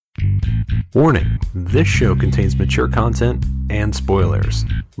Warning, this show contains mature content and spoilers.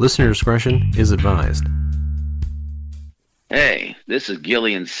 Listener discretion is advised. Hey, this is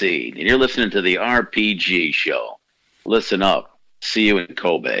Gillian Seed, and you're listening to the RPG Show. Listen up. See you in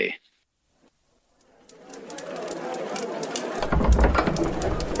Kobe.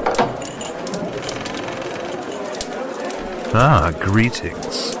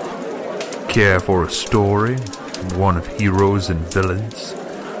 Greetings. Care for a story? One of heroes and villains?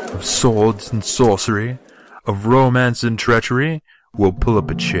 Of swords and sorcery? Of romance and treachery? We'll pull up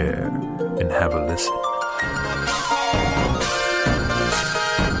a chair and have a listen.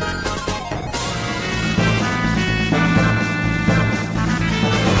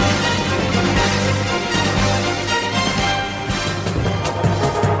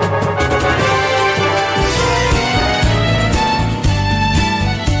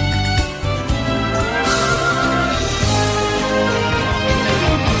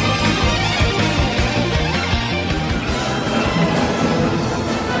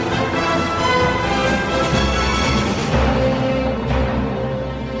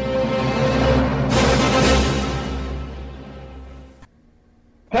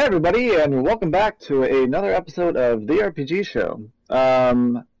 Hi everybody, and welcome back to another episode of the RPG Show.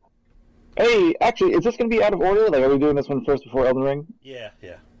 Hey, actually, is this going to be out of order? Like, are we doing this one first before Elden Ring? Yeah.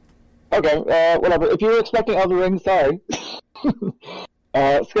 Okay, whatever. If you were expecting Elden Ring, sorry.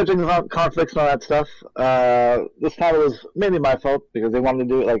 Scheduling conflicts and all that stuff. This time it was mainly my fault, because they wanted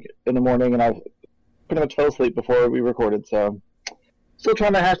to do it, like, in the morning, and I pretty much fell asleep before we recorded, so... Still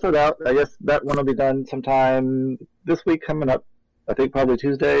trying to hash that out. I guess that one will be done sometime this week coming up. I think probably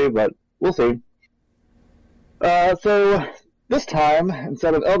Tuesday, but we'll see. So this time,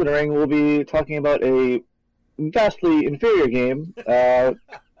 instead of Elden Ring, we'll be talking about a vastly inferior game,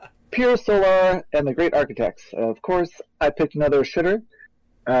 Pier, Solar, and the Great Architects. Of course, I picked another shitter,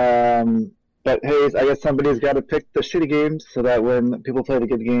 but hey, I guess somebody's got to pick the shitty games so that when people play the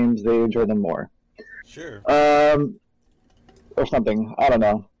good games, they enjoy them more. Sure. Or something. I don't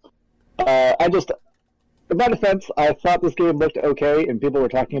know. In my defense, I thought this game looked okay, and people were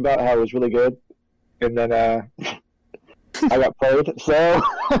talking about how it was really good, and then I got played. So,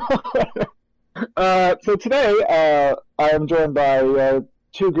 so today I am joined by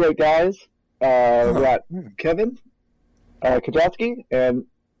two great guys. We got Kevin Kajatsky and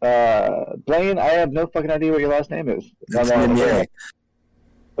Blaine. I have no fucking idea what your last name is. That's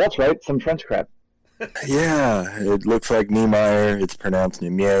right, some French crap. Yeah, it looks like Niemeyer. It's pronounced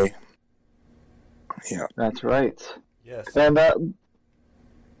Niemeyer. Yeah, that's right. Yes. And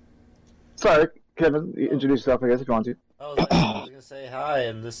sorry, Kevin, introduce yourself, I guess, if you want to. I was gonna say hi,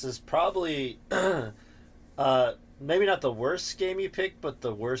 and this is probably maybe not the worst game you picked, but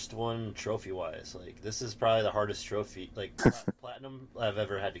the worst one trophy-wise. Like, this is probably the hardest trophy, like platinum I've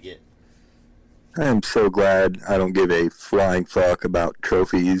ever had to get. I am so glad I don't give a flying fuck about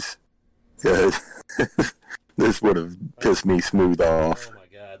trophies. Because this would have pissed me smooth off. Oh my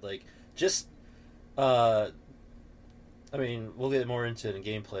god! Like, just. I mean, we'll get more into it in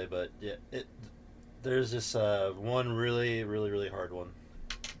gameplay, but yeah, there's this one really, really, really hard one.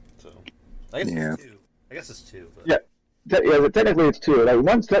 So, I guess it's two. I guess it's two. But... Yeah, technically it's two. Like,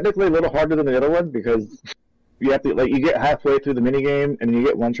 one's technically a little harder than the other one because you have to, like, you get halfway through the minigame and you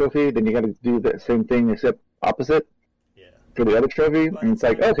get one trophy, then you got to do the same thing except opposite. Yeah. For the other trophy, and it's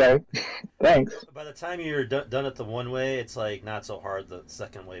like, okay, thanks. By the time you're done it the one way, it's like not so hard the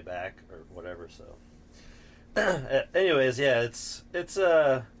second way back or whatever. So. Anyways, yeah, it's if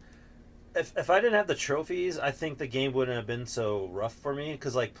I didn't have the trophies, I think the game wouldn't have been so rough for me.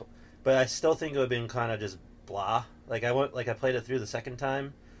 But I still think it would have been kind of just blah. I played it through the second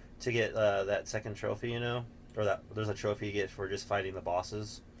time to get that second trophy, or that there's a trophy you get for just fighting the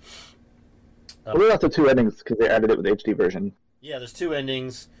bosses. We lost the two endings because they added it with the HD version. Yeah, there's two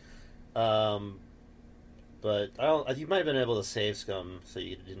endings. But you might have been able to save scum, so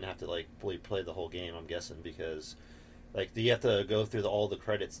you didn't have to fully play the whole game. I'm guessing because you have to go through all the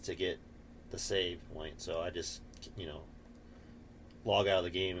credits to get the save point. So I just log out of the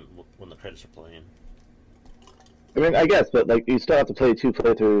game when the credits are playing. I mean, I guess, but you still have to play two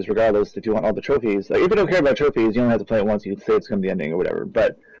playthroughs regardless if you want all the trophies. Like, if you don't care about trophies, you only have to play it once. You can save scum the ending or whatever.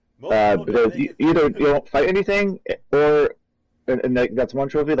 But because either you don't fight anything, or and that's one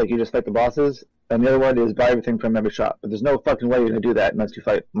trophy. Like, you just fight the bosses. And the other one is buy everything from every shop. But there's no fucking way you're going to do that unless you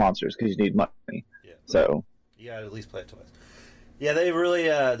fight monsters, because you need money. Yeah. So. You got to at least play it twice. Yeah, they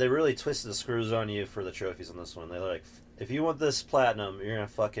really twisted the screws on you for the trophies on this one. They're like, if you want this platinum, you're going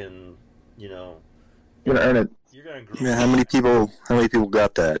to fucking, You're going to earn it. You're going to Yeah, how many people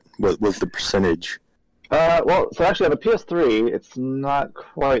got that? What was the percentage? Well, so actually on the PS3, it's not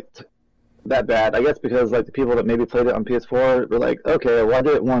quite that bad. I guess because like the people that maybe played it on PS4 were like, okay, well I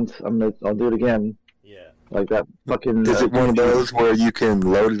did it once, I'll do it again. Yeah. Like that fucking. Is it one of those where you can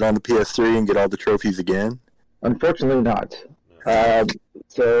load it on the PS3 and get all the trophies again? Unfortunately, not.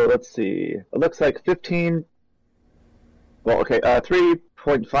 So let's see. It looks like 15. Well, okay.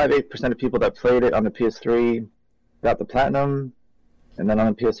 3.58% of people that played it on the PS3 got the platinum, and then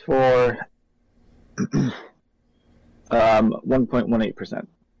on the PS4, 1.18%.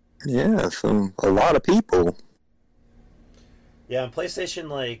 Yeah, so a lot of people. Yeah, on PlayStation,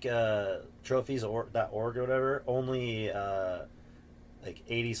 like trophies or .org or whatever, only like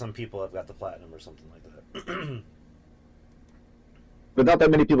 80-some people have got the platinum or something like that. But not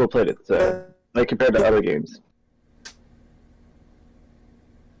that many people played it, so like compared to other games.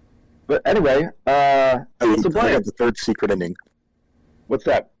 But anyway, I so got Brian, the third secret ending. what's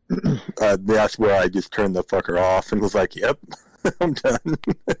that? That's where I just turned the fucker off and was like, "Yep, I'm done."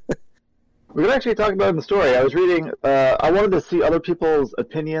 We can actually talk about it in the story. I was reading. I wanted to see other people's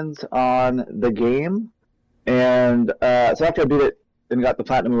opinions on the game, and so after I beat it and got the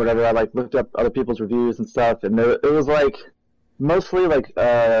platinum or whatever, I like looked up other people's reviews and stuff, and it was like mostly like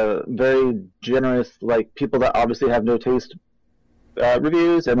very generous, like people that obviously have no taste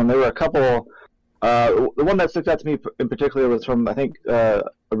reviews, and then there were a couple. The one that stuck out to me in particular was from I think a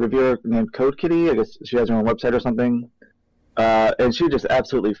reviewer named Code Kitty. I guess she has her own website or something. And she just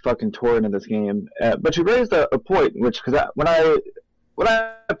absolutely fucking tore into this game. But she raised a point, which because when I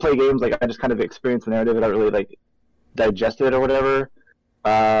play games, like I just kind of experience the narrative, I don't really like digest it or whatever.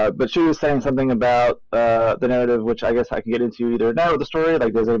 But she was saying something about the narrative, which I guess I can get into either now or the story.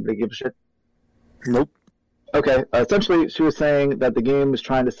 Like, does anybody give a shit? Nope. Okay. Essentially, she was saying that the game was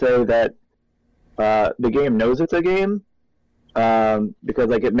trying to say that the game knows it's a game. Because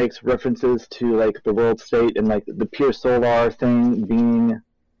like it makes references to like the world state and like the Pier Solar thing being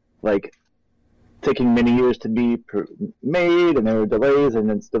like taking many years to be made, and there were delays in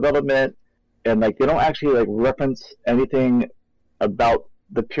its development, and like they don't actually like reference anything about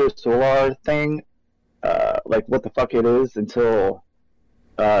the Pier Solar thing, like what the fuck it is until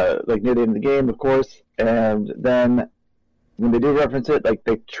like near the end of the game, of course, and then when they do reference it, like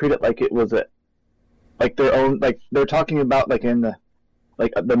they treat it like it was a like their own, like they're talking about like in the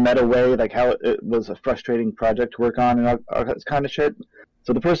like the meta way, like how it was a frustrating project to work on and all that kind of shit.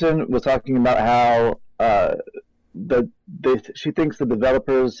 So the person was talking about how she thinks the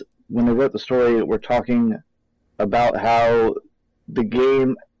developers, when they wrote the story, were talking about how the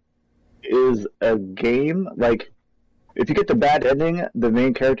game is a game. Like if you get the bad ending, the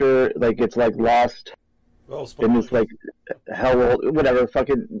main character like gets like lost in this like hell world, whatever.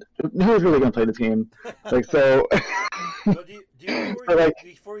 Fucking who's really gonna play this game? Like so. So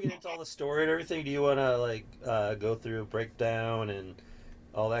before we get into all the story and everything, do you want to like go through breakdown and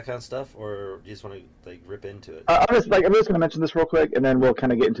all that kind of stuff, or do you just want to like rip into it? I'm just going to mention this real quick, and then we'll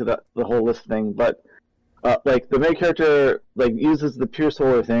kind of get into the whole list thing. But like the main character like uses the Pure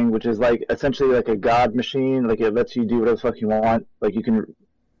Solar thing, which is like essentially like a god machine. Like it lets you do whatever the fuck you want. Like you can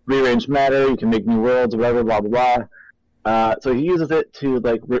rearrange matter, you can make new worlds, whatever, blah blah blah. So he uses it to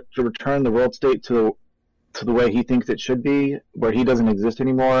like to return the world state to the way he thinks it should be, where he doesn't exist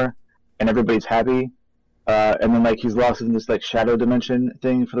anymore, and everybody's happy. And then like he's lost in this like shadow dimension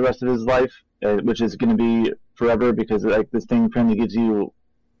thing for the rest of his life, which is going to be forever because like this thing apparently gives you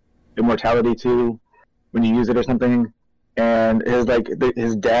immortality too when you use it or something. And his like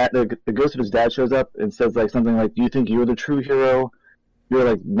his dad, the ghost of his dad shows up and says like something like, "Do you think you're the true hero? You're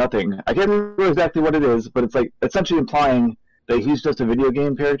like nothing." I can't remember exactly what it is, but it's like essentially implying that he's just a video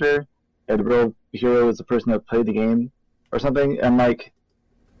game character and the real hero is the person that played the game or something. And like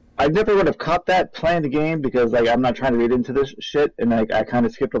I never would have caught that playing the game because like I'm not trying to read into this shit, and like I kind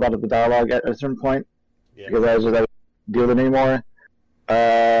of skipped a lot of the dialogue at a certain point because I was just like deal with it anymore.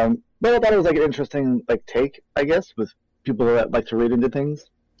 But I thought it was like an interesting like take, I guess, with people that like to read into things.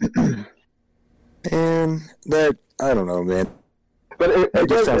 And that I don't know, man. But it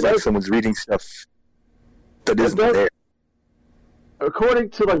just sounds like someone's reading stuff that isn't there. According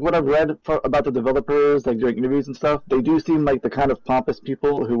to like what I've read about the developers, like during interviews and stuff, they do seem like the kind of pompous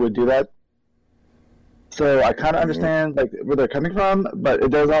people who would do that. So I kind of understand like where they're coming from, but it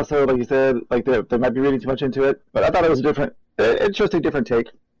does also, like you said, like they might be reading too much into it. But I thought it was a different, interesting, different take.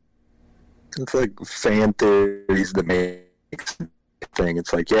 It's like fan theories that makes thing.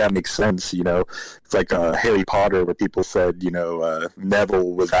 It's like, yeah, it makes sense, you know. It's like Harry Potter, where people said, you know,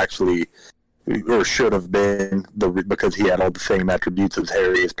 Neville was actually, or should have been, because he had all the same attributes as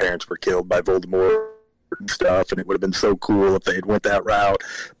Harry. His parents were killed by Voldemort, and stuff, and it would have been so cool if they had went that route.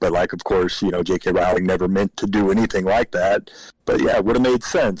 But like, of course, you know, J.K. Rowling never meant to do anything like that. But yeah, it would have made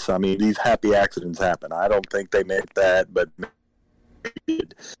sense. I mean, these happy accidents happen. I don't think they meant that, but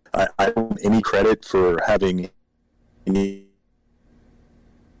I don't want any credit for having any.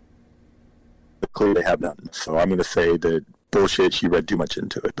 Clearly, they have none. So I'm going to say that bullshit. She read too much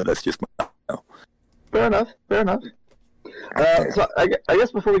into it, but that's just my. Fair enough. So I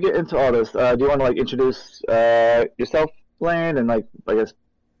guess before we get into all this, do you want to like introduce yourself, Lane, and like I guess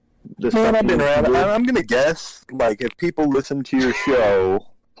this? Man, I've been around. I'm going to guess like if people listen to your show,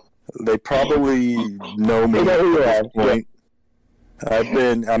 they probably know me at this point.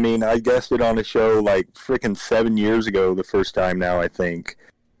 I guested on a show like freaking 7 years ago the first time now, I think.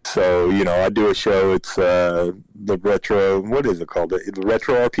 So, you know, I do a show, it's the retro, what is it called? The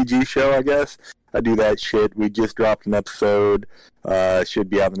retro RPG show, I guess. I do that shit. We just dropped an episode. Should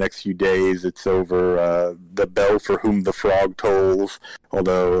be out in the next few days. It's over The Bell for Whom the Frog Tolls.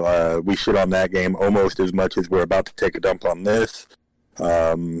 Although we shit on that game almost as much as we're about to take a dump on this.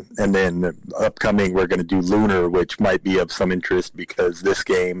 And then upcoming, we're going to do Lunar, which might be of some interest because this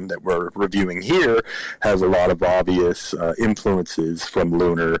game that we're reviewing here has a lot of obvious influences from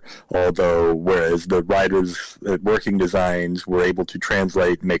Lunar, although whereas the writers at Working Designs were able to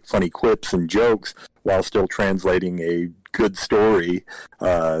translate, make funny quips and jokes while still translating a good story,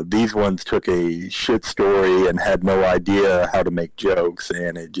 these ones took a shit story and had no idea how to make jokes,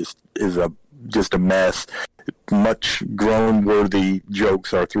 and it just is just a mess. Much groan-worthy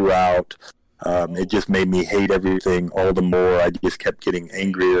jokes are throughout. It just made me hate everything all the more. I just kept getting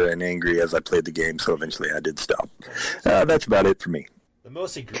angrier and angrier as I played the game, so eventually I did stop. That's about it for me. The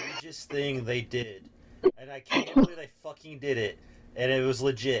most egregious thing they did, and I can't believe they fucking did it, and it was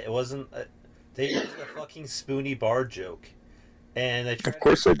legit. It wasn't... they used a fucking Spoony Bard joke, and they tried Of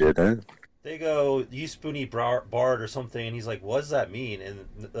course they did, huh? They go, you Spoony Bard or something, and he's like, what does that mean? And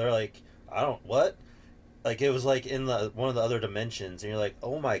they're like, I don't... What? Like, it was, like, in one of the other dimensions, and you're like,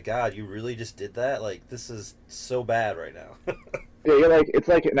 oh my god, you really just did that? Like, this is so bad right now. Yeah, you're like, it's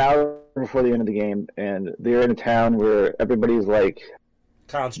like an hour before the end of the game, and they're in a town where everybody's, like,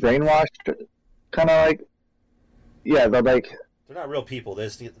 brainwashed, kind of like, yeah, they're like... They're not real people.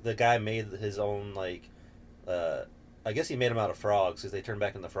 The guy made his own, like, I guess he made them out of frogs, because they turn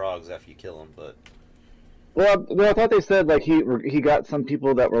back into frogs after you kill them, but... Well, I thought they said like he got some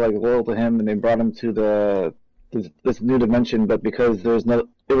people that were like loyal to him, and they brought him to this new dimension. But because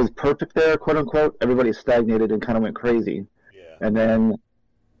it was perfect there, quote unquote, everybody stagnated and kind of went crazy. Yeah. And then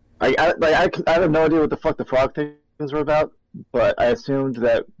I have no idea what the fuck the frog things were about, but I assumed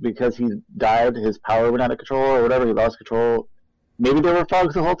that because he died, his power went out of control or whatever. He lost control. Maybe they were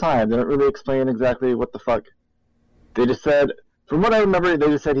frogs the whole time. They didn't really explain exactly what the fuck. They just said, from what I remember, they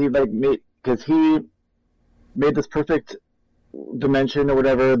just said he like because he made this perfect dimension or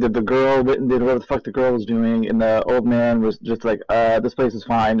whatever. The girl went and did whatever the fuck the girl was doing, and the old man was just like, this place is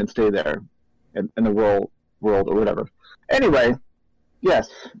fine, and stay there in the world or whatever. Anyway, yes.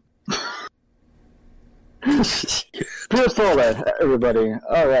 Pier Solar, everybody.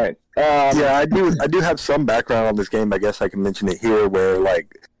 All right. Yeah, I do have some background on this game. I guess I can mention it here, where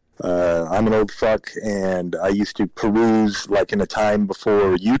like I'm an old fuck, and I used to peruse like in a time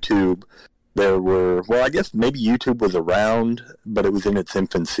before YouTube. There were, well, I guess maybe YouTube was around, but it was in its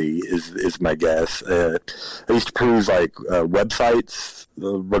infancy, is my guess. I used to peruse, like, websites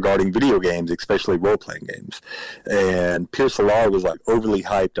regarding video games, especially role-playing games. And Pier Solar was, like, overly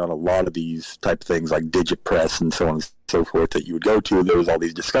hyped on a lot of these type of things, like Digit Press and so on and so forth that you would go to. There was all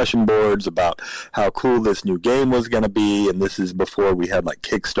these discussion boards about how cool this new game was going to be, and this is before we had, like,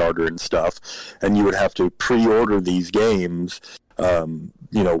 Kickstarter and stuff. And you would have to pre-order these games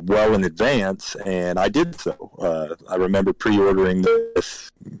well in advance, and I did so. I remember pre-ordering this,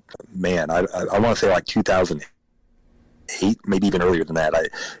 man, I want to say like 2008, maybe even earlier than that.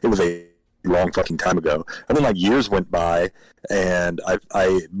 It was a long fucking time ago. And then like years went by, and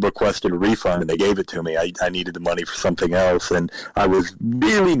I requested a refund, and they gave it to me. I needed the money for something else, and I was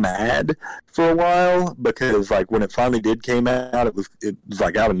really mad for a while because like when it finally did came out, it was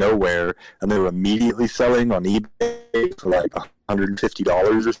like out of nowhere, and they were immediately selling on eBay for like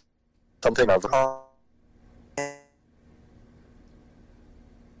 $150 or something. I was like,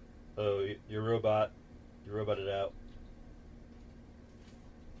 oh, your robot. You roboted out.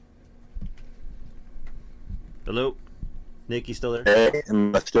 Hello? Nick, you still there? hey,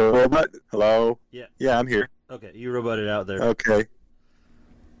 am I still a robot? Hello? Yeah. Yeah, I'm here. Okay, you roboted out there. Okay.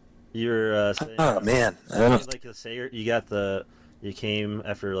 You're saying... Oh, man. I don't know. Like the Sayer, you came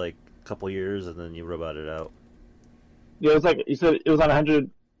after like a couple years and then you roboted out. Yeah, it was like you said. It was on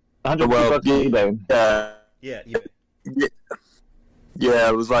 $150 Well, on eBay. Yeah. Yeah,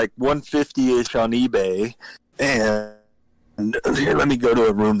 it was like 150-ish on eBay, and here, let me go to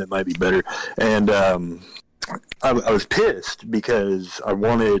a room that might be better. And I was pissed because I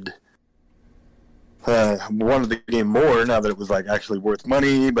wanted the game more now that it was like actually worth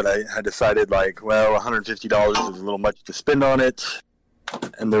money, but I decided like, well, $150 is a little much to spend on it,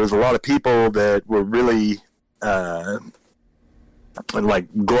 and there was a lot of people that were really like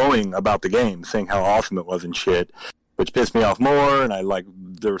glowing about the game, saying how awesome it was and shit, which pissed me off more. And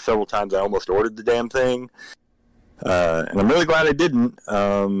there were several times I almost ordered the damn thing, and I'm really glad I didn't,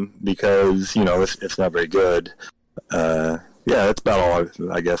 because it's not very good. Yeah, that's about all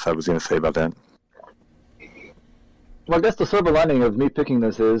I guess I was going to say about that. Well, I guess the silver lining of me picking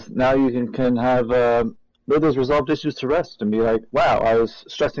this is now you can have lay those resolved issues to rest and be like, wow, I was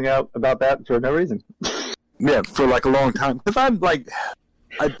stressing out about that for no reason. Yeah, for like a long time. Because I'm like,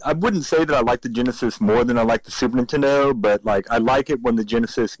 I wouldn't say that I like the Genesis more than I like the Super Nintendo, but like I like it when the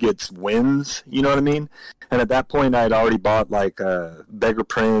Genesis gets wins, you know what I mean? And at that point I had already bought like Beggar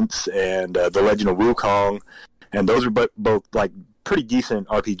Prince and The Legend of Wukong, and those are both like pretty decent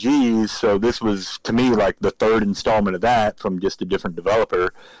RPGs, so this was to me like the third installment of that from just a different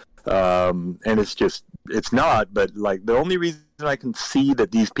developer. And it's not, but like the only reason I can see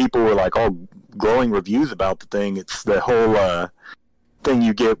that these people were like all glowing reviews about the thing, it's the whole thing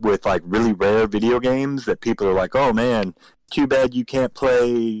you get with like really rare video games that people are like, oh man, too bad you can't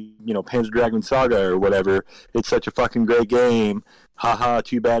play, Panzer Dragoon Saga or whatever. It's such a fucking great game. Haha,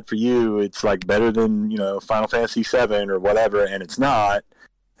 too bad for you. It's like better than, Final Fantasy VII or whatever, and it's not.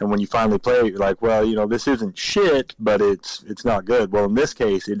 And when you finally play it, you're like, well, this isn't shit, but it's not good. Well, in this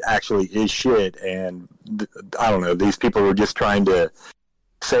case, it actually is shit, and I don't know, these people were just trying to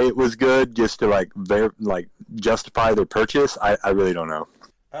say it was good just to justify their purchase. I really don't know.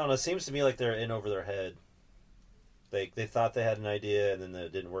 I don't know. It seems to me like they're in over their head. They thought they had an idea, and then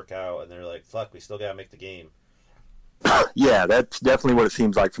it didn't work out, and they're like, fuck, we still gotta make the game. Yeah, that's definitely what it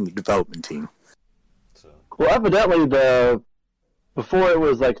seems like from the development team. So. Well, evidently before it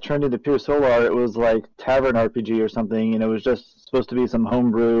was like turned into Pier Solar, it was like Tavern RPG or something, and it was just supposed to be some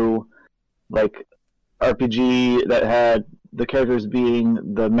homebrew like RPG that had the characters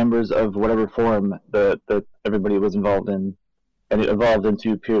being the members of whatever forum that everybody was involved in, and it evolved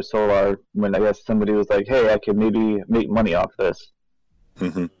into Pier Solar when I guess somebody was like, hey, I could maybe make money off this.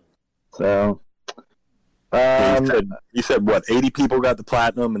 Mm-hmm. So you said what, 80 people got the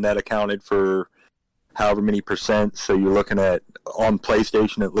platinum, and that accounted for however many percent, so you're looking at, on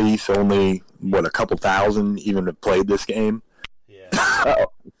PlayStation at least, only, a couple thousand even have played this game? Yeah.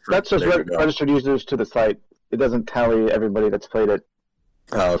 That's just registered users to the site. It doesn't tally everybody that's played it.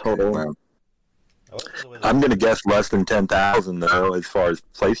 Oh, okay. Total. Well, I'm going to guess less than 10,000, though, as far as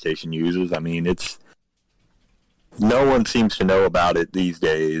PlayStation users. I mean, no one seems to know about it these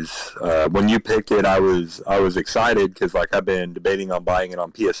days. When you picked it, I was excited because I've been debating on buying it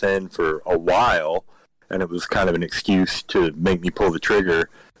on PSN for a while, and it was kind of an excuse to make me pull the trigger.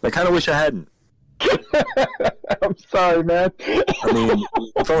 I kind of wish I hadn't. I'm sorry, man. I mean,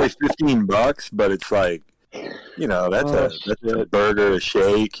 it's only $15, but it's like, that's a burger, a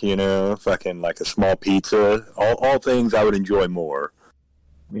shake, fucking like a small pizza. All things I would enjoy more.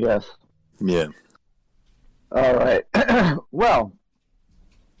 Yes. Yeah. All right. Well,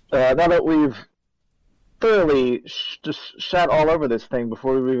 now that we've thoroughly just shat all over this thing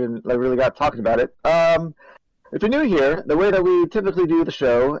before we even really got talking about it, if you're new here, the way that we typically do the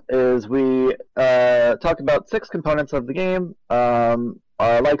show is we talk about 6 components of the game,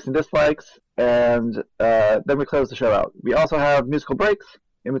 our likes and dislikes, and then we close the show out. We also have musical breaks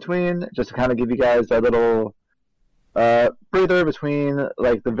in between, just to kind of give you guys a little breather between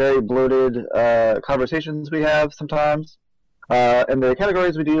the very bloated conversations we have sometimes. And the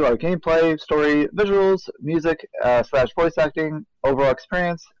categories we do are gameplay, story, visuals, music / voice acting, overall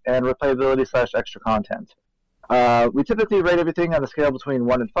experience, and replayability / extra content. We typically rate everything on a scale between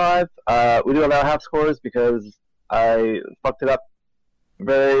 1 and 5. We do allow half scores because I fucked it up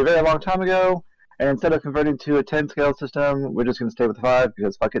very, very long time ago, and instead of converting to a 10 scale system, we're just going to stay with 5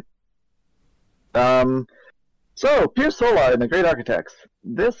 because fuck it. So, Pier Solar and the Great Architects.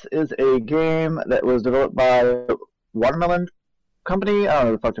 This is a game that was developed by Watermelon Company. I don't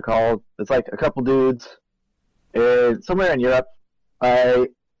know what the fuck they're called. It's like a couple dudes somewhere in Europe. I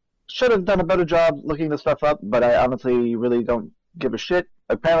should have done a better job looking this stuff up, but I honestly really don't give a shit.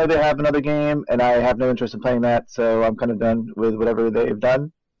 Apparently they have another game, and I have no interest in playing that, so I'm kind of done with whatever they've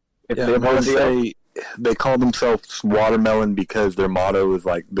done. I want to say they call themselves Watermelon because their motto is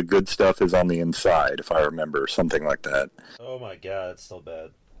the good stuff is on the inside, if I remember, something like that. Oh my god, it's so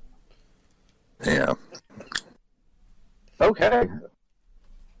bad. Yeah. Okay.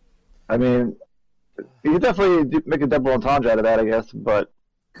 I mean, you could definitely make a double entendre out of that, I guess, but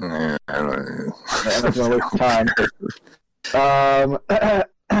I don't know. I'm not going to waste time.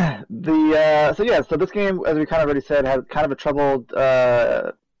 So this game, as we kind of already said, had kind of a troubled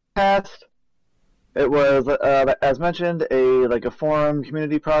past. It was, as mentioned, a forum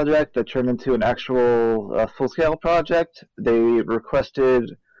community project that turned into an actual full-scale project. They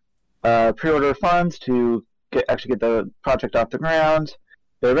requested pre-order funds to get the project off the ground.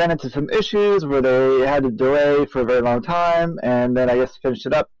 They ran into some issues where they had to delay for a very long time, and then I guess finished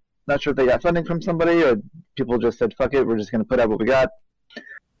it up. Not sure if they got funding from somebody or people just said, "Fuck it, we're just going to put out what we got."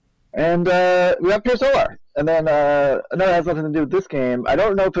 And we got Pier. And then another has nothing to do with this game. I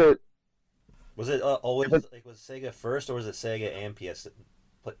don't know if it was it always was Sega first, or was it Sega and PS? So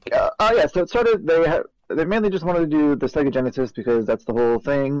it started. They mainly just wanted to do the Sega Genesis because that's the whole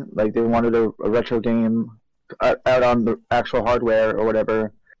thing. Like they wanted a retro game out on the actual hardware or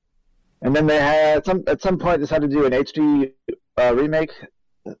whatever. And then they had at some point decided to do an HD remake,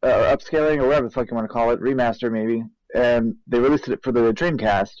 upscaling or whatever the fuck you want to call it, remaster maybe. And they released it for the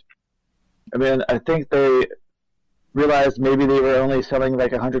Dreamcast. I mean, I think they realized maybe they were only selling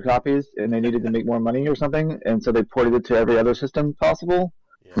like 100 copies and they needed to make more money or something, and so they ported it to every other system possible.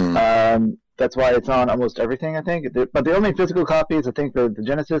 Yeah. That's why it's on almost everything, I think. But the only physical copies, I think, are the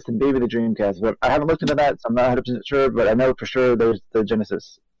Genesis and maybe the Dreamcast. But I haven't looked into that, so I'm not 100% sure, but I know for sure there's the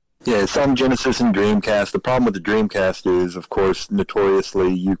Genesis. Yeah, some Genesis and Dreamcast. The problem with the Dreamcast is, of course,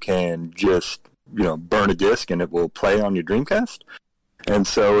 notoriously you can just, burn a disc and it will play on your Dreamcast. And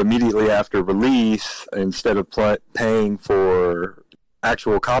so immediately after release, instead of paying for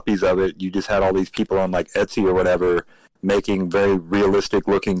actual copies of it, you just had all these people on like Etsy or whatever making very realistic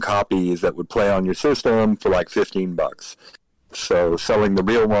looking copies that would play on your system for like $15. So selling the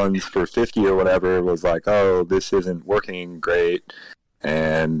real ones for 50 or whatever was like, oh, this isn't working great.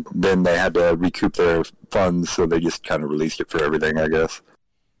 And then they had to recoup their funds, so they just kind of released it for everything, I guess.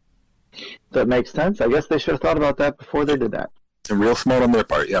 That makes sense. I guess they should have thought about that before they did that. And real smart on their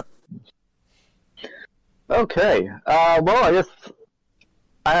part, yeah. Okay. Well, I guess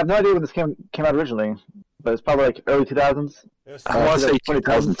I have no idea when this came out originally, but it's probably like early 2000s. I want to say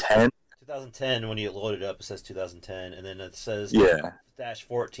 2010. 2010, when you load it up, it says 2010, and then it says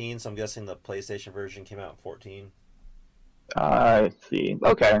 -14, so I'm guessing the PlayStation version came out in 14. I see.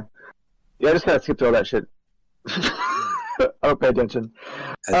 Okay. Yeah, I just kind of skipped all that shit. I don't pay attention.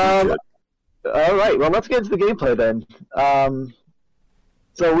 All right, well, let's get into the gameplay then.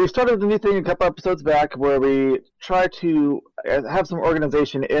 So we started a new thing a couple episodes back where we try to have some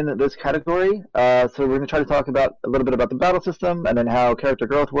organization in this category. So we're going to try to talk about a little bit about the battle system and then how character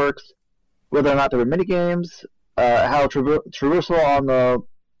growth works, whether or not there were minigames, how traversal on the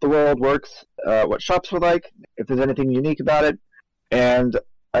world works, what shops were like, if there's anything unique about it, and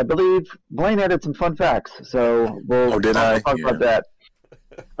I believe Blaine added some fun facts, so we'll talk about that.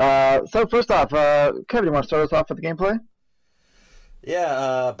 So first off, Kevin, you want to start us off with the gameplay?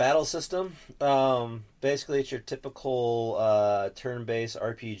 Yeah, battle system. Basically, it's your typical turn-based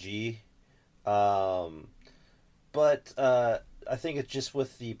RPG. But I think it's just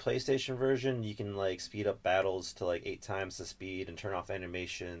with the PlayStation version, you can like speed up battles to like 8 times the speed and turn off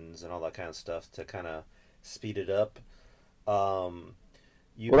animations and all that kind of stuff to kind of speed it up.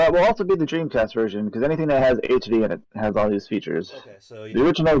 Well, that will also be the Dreamcast version, because anything that has HD in it has all these features. Okay, so the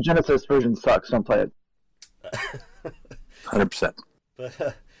original Genesis version sucks. Don't play it. 100%. But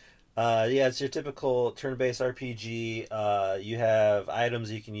yeah, it's your typical turn-based RPG. You have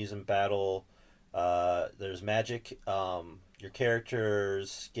items you can use in battle. There's magic. Your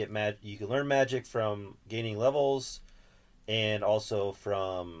characters get you can learn magic from gaining levels, and also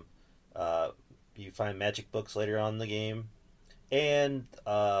from you find magic books later on in the game. And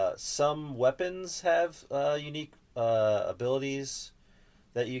some weapons have unique abilities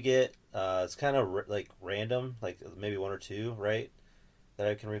that you get. It's kind of like random, like maybe 1 or 2, right? That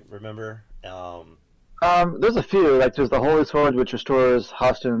I can remember. There's a few. Like there's the Holy Sword, which restores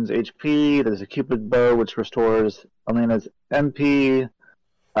Hostun's HP. There's a Cupid Bow, which restores Elena's MP.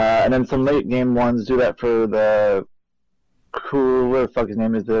 And then some late game ones do that for the what the fuck his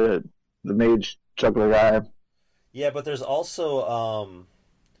name is, the mage juggler guy. Yeah, but there's also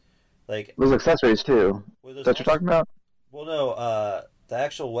like there's accessories too. Well, is that what you're talking about? Well, no. The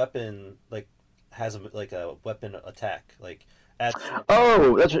actual weapon like has a weapon attack like at.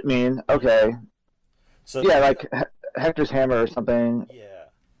 Oh, that's what you mean. Okay. So yeah, like Hector's hammer or something. Yeah.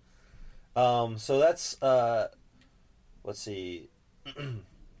 So that's let's see.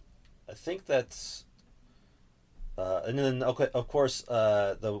 I think that's And then, okay, of course,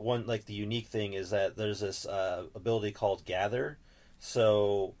 the one like the unique thing is that there's this ability called Gather.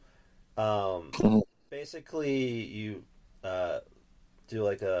 So, basically, you do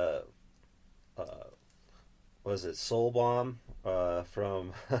like a what is it, Soul Bomb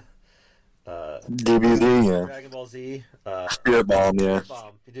from DBZ, yeah. Dragon Ball Z. Spirit Bomb, yeah. Spirit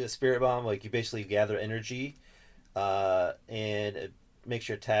Bomb. You do a Spirit Bomb, like you basically gather energy, and it makes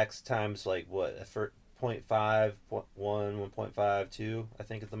your attacks times like what, 0.5, 0.1, 1.5, 2, I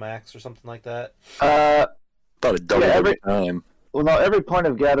think is the max or something like that. About a double every time. Well, no, every point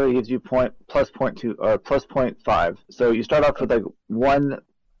of gather gives you plus 0.2 or plus 0.5. So you start off with like one,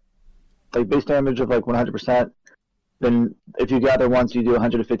 like base damage of like 100%. Then if you gather once, you do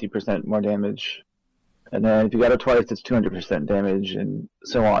 150% more damage. And then if you gather twice, it's 200% damage, and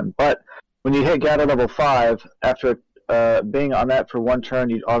so on. But when you hit gather level 5, after being on that for one turn,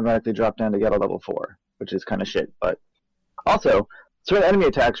 you automatically drop down to gather level 4, which is kind of shit. But also, certain enemy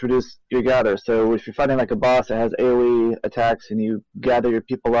attacks reduce your gather. So if you're fighting like a boss that has AoE attacks and you gather your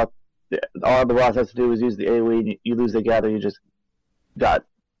people up, all the boss has to do is use the AoE, and you lose the gather you just got,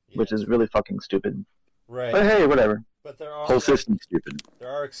 which is really fucking stupid. Right. But hey, whatever. But there are Whole system's stupid. There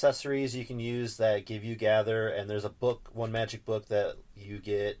are accessories you can use that give you gather, and there's a book, one magic book that you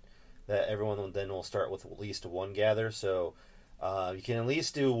get that everyone then will start with at least one gather. So you can at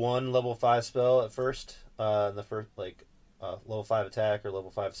least do one level 5 spell at first, in the first level 5 attack or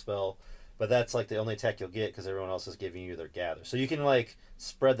level 5 spell. But that's like the only attack you'll get because everyone else is giving you their gather. So you can like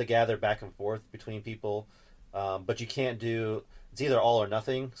spread the gather back and forth between people, but you can't do, it's either all or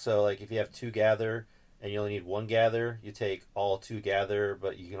nothing. So like if you have 2 gather and you only need 1 gather, you take all 2 gather,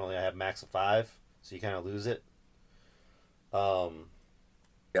 but you can only have max of 5, so you kind of lose it.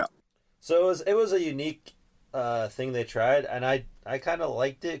 Yeah. So it was a unique thing they tried, and I kind of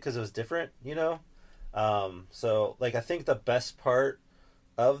liked it because it was different, you know. So like I think the best part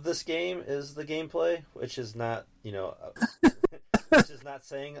of this game is the gameplay, which is not, you know, which is not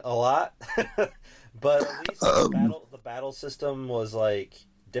saying a lot, but at least the battle system was like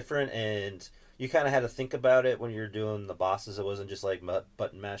different, and you kind of had to think about it when you're doing the bosses. It wasn't just like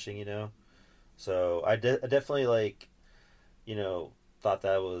button mashing, you know. So I definitely like, you know, thought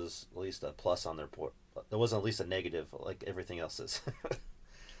that was at least a plus on their port. There wasn't at least a negative like everything else is.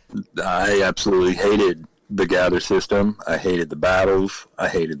 I absolutely hated the gather system. I hated the battles. I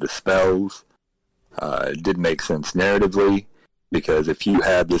hated the spells. It didn't make sense narratively, because if you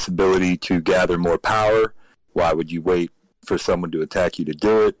had this ability to gather more power, why would you wait for someone to attack you to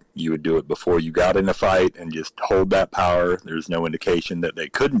do it? You would do it before you got in a fight and just hold that power. There's no indication that they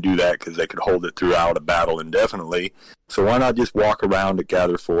couldn't do that because they could hold it throughout a battle indefinitely. So why not just walk around and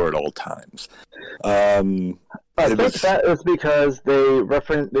gather 4 at all times? I think that is because they were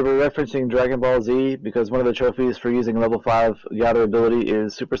referencing Dragon Ball Z, because one of the trophies for using level 5 gather ability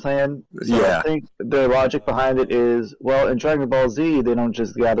is Super Saiyan. So yeah. I think their logic behind it is, well, in Dragon Ball Z, they don't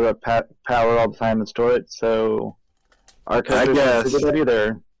just gather up power all the time and store it, so our characters don't do that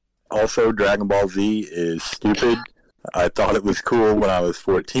either. Also, Dragon Ball Z is stupid. I thought it was cool when I was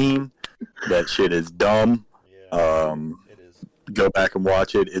 14. That shit is dumb. Yeah, it is. Go back and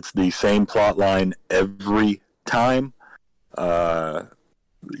watch it. It's the same plot line every time. Yeah,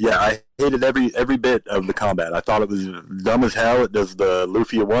 I hated every bit of the combat. I thought it was dumb as hell. It does the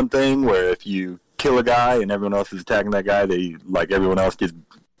Luffy 1 thing where if you kill a guy and everyone else is attacking that guy, they, like everyone else, just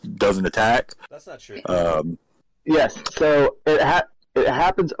doesn't attack. That's not true. Yes, so it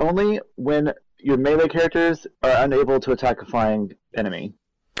happens only when your melee characters are unable to attack a flying enemy.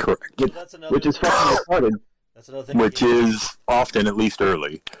 Correct. Which is fucking retarded. That's another thing. Which is often, at least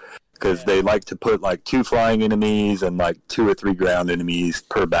early, because they like to put like 2 flying enemies and like 2 or 3 ground enemies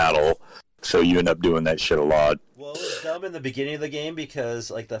per battle, so you end up doing that shit a lot. Well, it was dumb in the beginning of the game because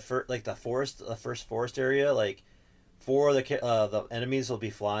like the first forest area, like 4 of the enemies will be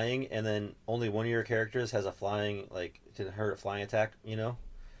flying, and then only one of your characters has a flying, like, can hurt a flying attack, you know?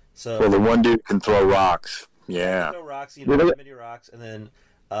 So well, the one dude can throw rocks. Yeah. Throw rocks, you know, mini rocks, and then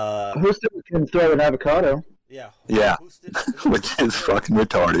Houston can throw an avocado. Yeah. Yeah. Houston, which is fucking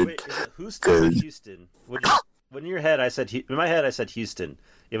retarded. Wait, is it Houston or Houston? When in your head, in my head, I said Houston,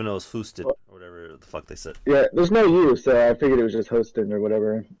 even though it was Houston or whatever the fuck they said. Yeah, there's no U, so I figured it was just Houston or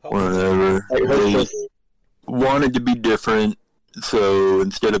whatever. Whatever. They wanted to be different, so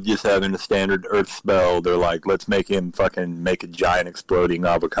instead of just having a standard earth spell, they're like, let's make him fucking make a giant exploding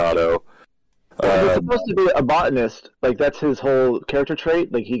avocado. He's supposed to be a botanist. Like, that's his whole character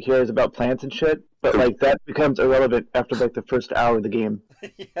trait. Like, he cares about plants and shit. But, like, that becomes irrelevant after, like, the first hour of the game.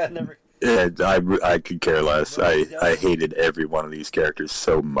 Yeah, never. Yeah, I could care less. I hated every one of these characters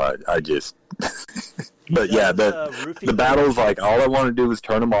so much. I just... But yeah, the battles, like, all I want to do is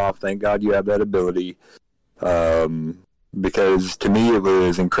turn them off. Thank God you have that ability. Because to me it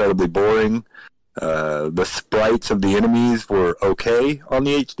was incredibly boring. The sprites of the enemies were okay on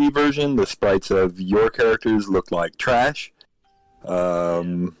the HD version. The sprites of your characters looked like trash.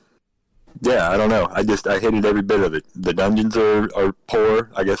 Yeah, I don't know. I hated every bit of it. The dungeons are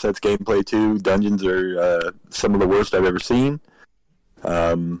poor. I guess that's gameplay too. Dungeons are some of the worst I've ever seen.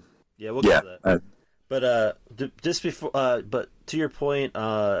 Yeah, we'll get to that. But just before, but to your point,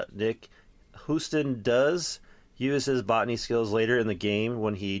 Nick, Houston does use his botany skills later in the game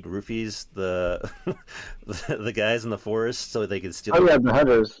when he roofies the guys in the forest so they can steal. Oh yeah, the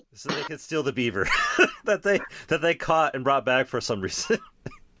hunters. So they can steal the beaver that they caught and brought back for some reason.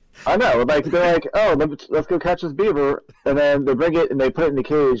 I know, like they're like, oh, let's go catch this beaver, and then they bring it and they put it in the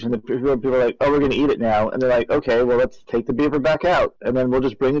cage, and the people are like, oh, we're gonna eat it now, and they're like, okay, well, let's take the beaver back out, and then we'll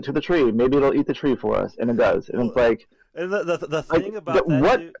just bring it to the tree. Maybe it'll eat the tree for us, and it does, and it's like, and the thing about that,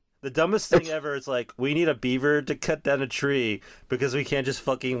 what? Dude, the dumbest thing ever is like, we need a beaver to cut down a tree because we can't just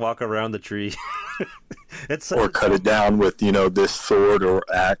fucking walk around the tree. Or cut it down with, this sword or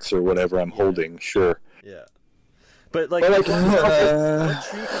axe or whatever I'm holding, sure. Yeah. But like, what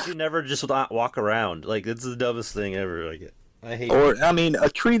tree could you never just not walk around? Like, it's the dumbest thing ever. Like, I hate. Or I mean, a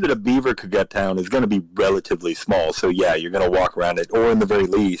tree that a beaver could cut down is going to be relatively small. So yeah, you're going to walk around it. Or in the very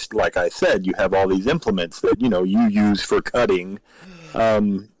least, like I said, you have all these implements that you use for cutting.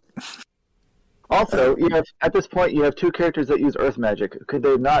 Also, at this point, you have two characters that use earth magic. Could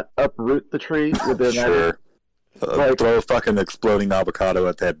they not uproot the tree with their magic? Sure. Throw a fucking exploding avocado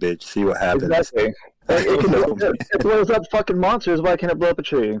at that bitch. See what happens. Exactly. It blows up fucking monsters. Why can't it blow up a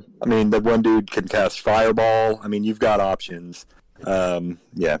tree? I mean, that one dude can cast fireball. I mean, you've got options.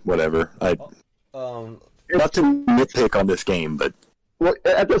 Yeah, whatever. Not to nitpick on this game, but well,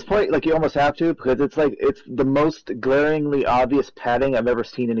 at this point, like, you almost have to, because it's the most glaringly obvious padding I've ever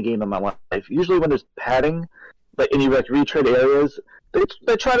seen in a game in my life. Usually, when there's padding, and you retread areas,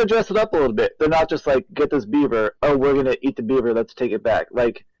 they try to dress it up a little bit. They're not just like, get this beaver. Oh, we're gonna eat the beaver. Let's take it back.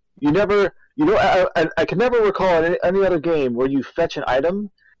 Like, I can never recall any other game where you fetch an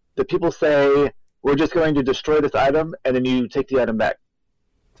item that people say, we're just going to destroy this item, and then you take the item back.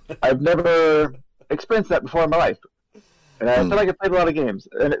 I've never experienced that before in my life. And I feel like I played a lot of games.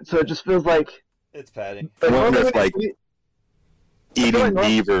 And so it just feels like... It's padding. Eating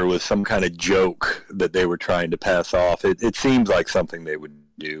beaver was some kind of joke that they were trying to pass off. It seems like something they would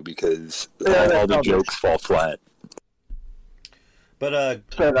do because all the jokes fall flat. But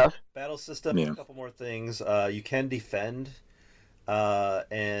fair enough. Battle system, a couple more things. You can defend,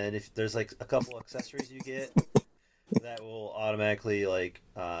 and if there's like a couple accessories you get that will automatically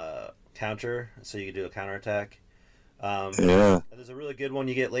counter, so you can do a counterattack. And there's a really good one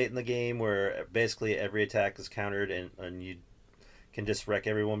you get late in the game where basically every attack is countered, and you can just wreck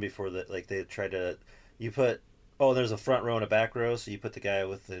everyone before they try to. You put there's a front row and a back row, so you put the guy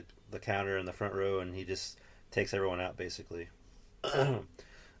with the counter in the front row, and he just takes everyone out basically.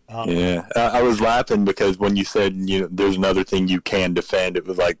 I was laughing because when you said there's another thing you can defend, it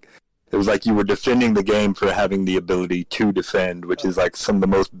was like you were defending the game for having the ability to defend, which is like some of the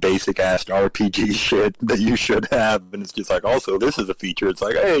most basic ass RPG shit that you should have. And it's just like, also this is a feature. It's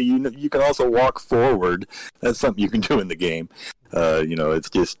like, hey, you can also walk forward. That's something you can do in the game. It's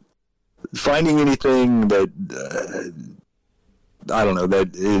just finding anything that I don't know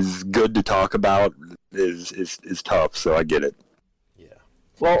that is good to talk about is tough. So I get it.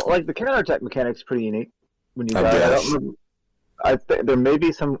 Well, like, the counterattack mechanic's pretty unique when you die. I think there may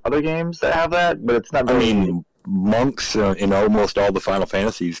be some other games that have that, but it's not very unique. Monks in almost all the Final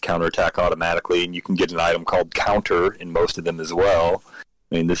Fantasies counterattack automatically, and you can get an item called Counter in most of them as well.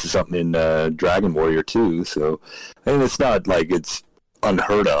 I mean, this is something in Dragon Warrior too, so it's not like it's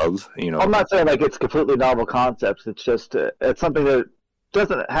unheard of. I'm not saying like it's completely novel concepts. It's just it's something that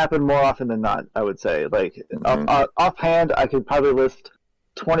doesn't happen more often than not. I would say, like offhand, I could probably list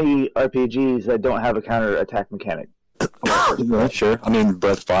 20 RPGs that don't have a counter-attack mechanic. Sure. I mean,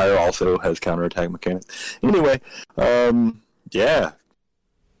 Breath of Fire also has counter-attack mechanics. Anyway, yeah.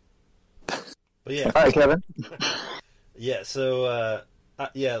 But yeah. All right, Kevin. Yeah, so,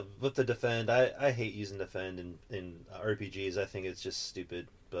 with the defend, I hate using defend in RPGs. I think it's just stupid,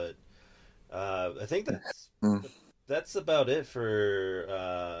 but I think that's about it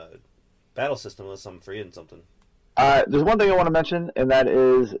for battle system, unless I'm forgetting something. There's one thing I want to mention, and that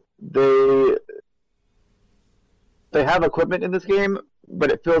is they have equipment in this game, but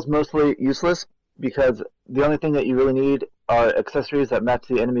it feels mostly useless because the only thing that you really need are accessories that match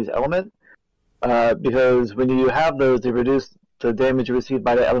the enemy's element. Because when you have those, they reduce the damage you receive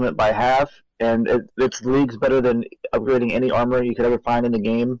by the element by half, and it's leagues better than upgrading any armor you could ever find in the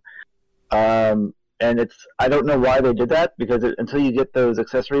game. And I don't know why they did that, because until you get those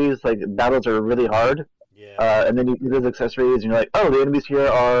accessories, like, battles are really hard. Yeah. And then you get those accessories, and you're like, oh, the enemies here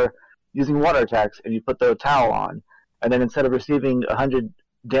are using water attacks, and you put the towel on. And then instead of receiving 100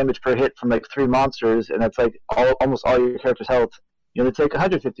 damage per hit from, like, 3 monsters, and that's, like, almost all your character's health, you only take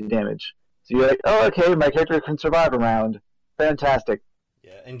 150 damage. So you're like, oh, okay, my character can survive a round. Fantastic.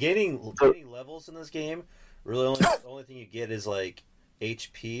 Yeah, and gaining levels in this game, really the only thing you get is, like,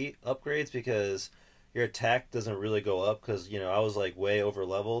 HP upgrades, because your attack doesn't really go up, because, you know, I was, like, way over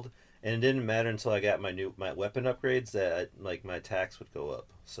leveled, and it didn't matter until I got my weapon upgrades that, like, my attacks would go up.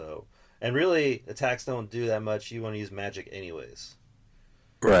 So, and really, attacks don't do that much. You want to use magic anyways.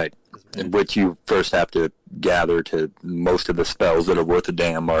 Right. In which you first have to gather to most of the spells that are worth a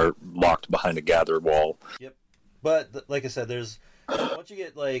damn are locked behind a gather wall. Yep. But, like I said, once you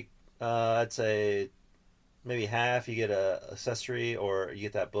get, like, I'd say maybe half, you get a accessory, or you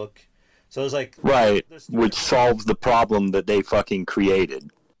get that book. So there's like... Right, which solves the problem that they fucking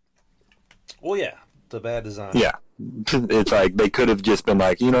created. Well, yeah, the bad design. Yeah. It's like, they could have just been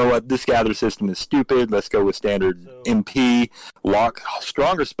like, you know what, this gather system is stupid, let's go with standard MP, lock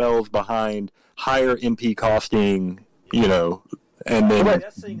stronger spells behind higher MP costing, you know, and then... Well,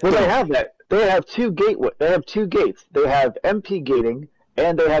 they have that. They have two gates. They have MP gating,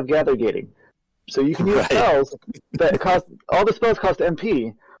 and they have gather gating. So you can use spells that cost... All the spells cost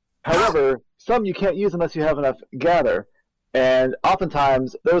MP. However, some you can't use unless you have enough gather. And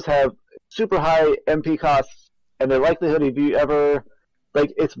oftentimes, those have super high MP costs, and the likelihood of you ever...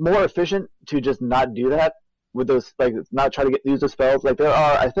 Like, it's more efficient to just not do that with those, like, not try to use those spells. Like, there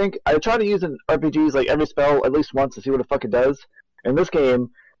are... I think... I try to use in RPGs, like, every spell at least once to see what the fuck it does. In this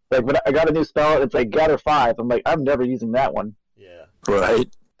game, like, when I got a new spell, it's like, gather 5. I'm like, I'm never using that one. Yeah. Right.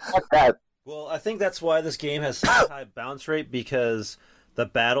 Fuck that. Well, I think that's why this game has such a high bounce rate, because the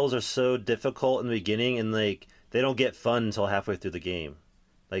battles are so difficult in the beginning, and like they don't get fun until halfway through the game.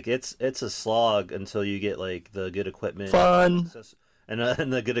 Like it's a slog until you get like the good equipment, fun,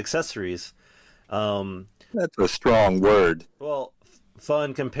 and the good accessories. That's a strong word. Well,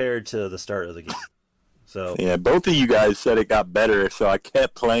 fun compared to the start of the game. So yeah, both of you guys said it got better, so I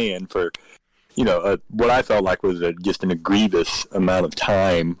kept playing for, you know, what I felt like was just an egregious amount of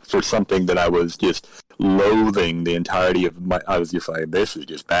time for something that I was just loathing the entirety of my... I was just like, this is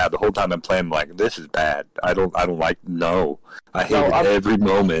just bad. The whole time I'm playing, I'm like, this is bad. I don't like... No. I hated every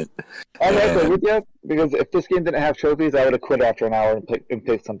moment. I'm right with you, because if this game didn't have trophies, I would have quit after an hour and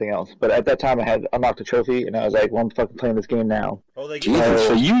picked something else. But at that time, I had unlocked a trophy, and I was like, well, I'm fucking playing this game now. Oh,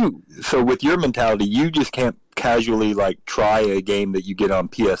 Jesus, so with your mentality, you just can't casually, like, try a game that you get on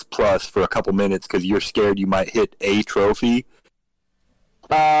PS Plus for a couple minutes because you're scared you might hit a trophy?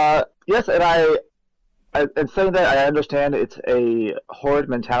 Yes, and in saying that, I understand it's a horde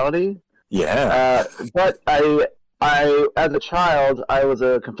mentality. Yeah. But I, as a child, I was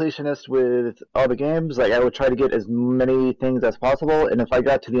a completionist with all the games. Like, I would try to get as many things as possible, and if I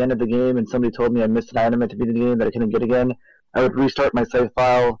got to the end of the game and somebody told me I missed an item at the beginning of the game that I couldn't get again, I would restart my save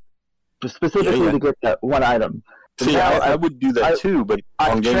file specifically to get that one item. See, I would do that too, but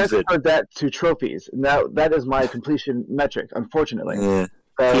on games transferred that to trophies. Now that is my completion metric, unfortunately. Yeah.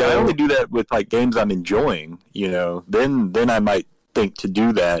 See, I only do that with like games I'm enjoying. You know, then I might think to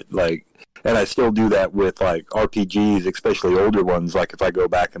do that. Like, and I still do that with like RPGs, especially older ones. Like if I go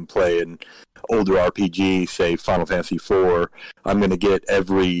back and play an older RPG, say Final Fantasy IV, I'm going to get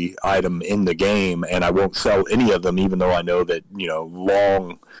every item in the game, and I won't sell any of them, even though I know that, you know,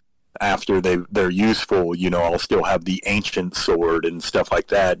 long after they're useful, you know, I'll still have the ancient sword and stuff like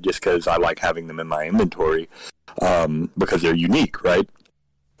that, just because I like having them in my inventory, because they're unique, right?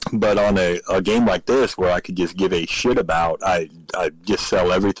 But on a game like this, where I could just give a shit about, I just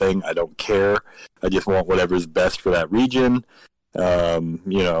sell everything. I don't care. I just want whatever's best for that region. You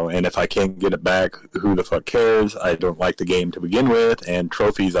know, and if I can't get it back, who the fuck cares? I don't like the game to begin with, and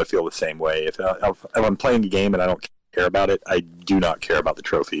trophies, I feel the same way. If I'm playing a game and I don't care about it, I do not care about the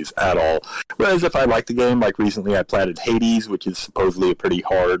trophies at all. Whereas if I like the game, like recently I platted Hades, which is supposedly a pretty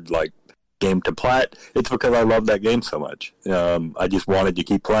hard, like, game to plat, it's because I love that game so much. I just wanted to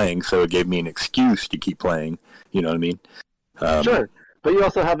keep playing, so it gave me an excuse to keep playing. You know what I mean? Sure, but you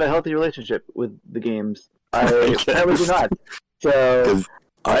also have a healthy relationship with the games. I do not. So 'cause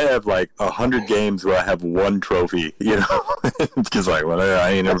I have like 100 games where I have one trophy. You know, it's just like, well, I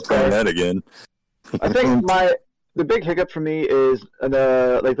ain't never playing that again. I think the big hiccup for me is with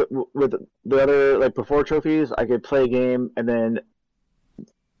the other, like, before trophies, I could play a game and then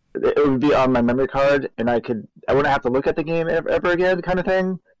it would be on my memory card, and I wouldn't have to look at the game ever again, kind of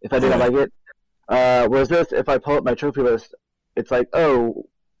thing, if I didn't like it. Whereas this, if I pull up my trophy list, it's like, oh,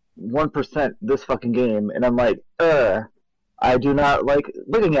 1% this fucking game, and I'm like, I do not like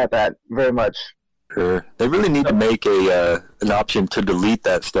looking at that very much. Sure. They really need to make an option to delete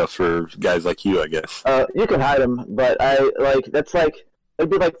that stuff for guys like you, I guess. You can hide them, but it'd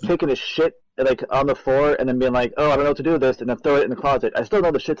be like taking a shit like on the floor and then being like, oh, I don't know what to do with this, and then throw it in the closet. I still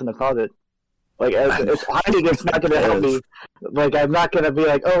know the shit's in the closet. Like, it's hiding, it's not going to help me. Like, I'm not going to be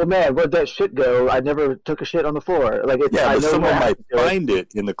like, oh man, where'd that shit go? I never took a shit on the floor. Like, but someone might find it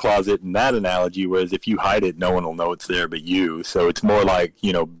in the closet in that analogy, whereas if you hide it, no one will know it's there but you. So it's more like,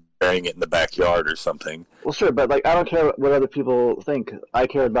 burying it in the backyard or something. Well, sure, but like, I don't care what other people think. I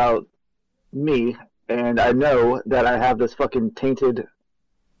care about me, and I know that I have this fucking tainted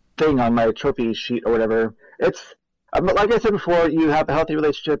thing on my trophy sheet or whatever. Like I said before, you have a healthy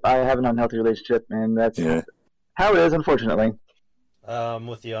relationship. I have an unhealthy relationship, and that's how it is, unfortunately.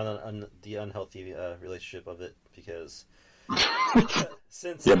 With the unhealthy relationship of it, because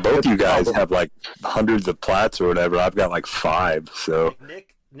since both you guys have like hundreds of plats or whatever. I've got like 5. So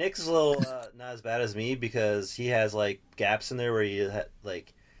Nick's a little not as bad as me because he has like gaps in there where he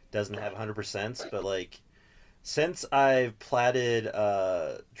doesn't have 100%, but like. Since I've platted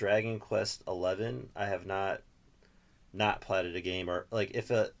Dragon Quest 11, I have not platted a game, or like if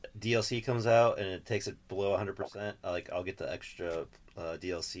a DLC comes out and it takes it below 100%, I'll get the extra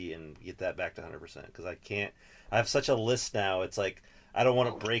DLC and get that back to 100% because I have such a list now. It's like I don't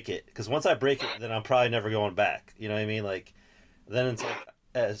want to break it because once I break it, then I'm probably never going back. You know what I mean? Like then it's like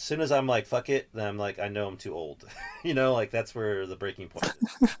as soon as I'm like fuck it, then I'm like I know I'm too old. Like that's where the breaking point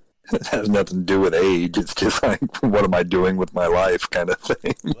is. It has nothing to do with age. It's just like, what am I doing with my life kind of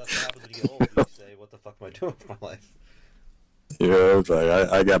thing. Well, that's what happens when you get old. You say, what the fuck am I doing with my life? It's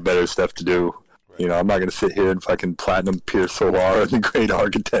like, I got better stuff to do. Right. I'm not going to sit here and fucking platinum Pier and the Great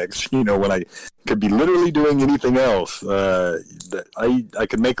Architects, when I could be literally doing anything else. I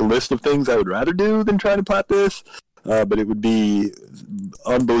could make a list of things I would rather do than try to plat this, but it would be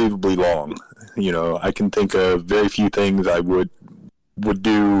unbelievably long. I can think of very few things I would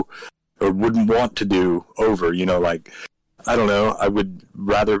do or wouldn't want to do over, like, I don't know, I would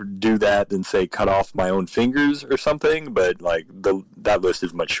rather do that than say cut off my own fingers or something, but like that list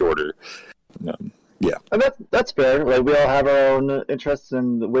is much shorter. Yeah. And that's fair. Like, we all have our own interests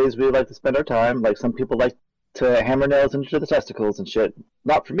and the ways we like to spend our time. Like, some people like to hammer nails into the testicles and shit.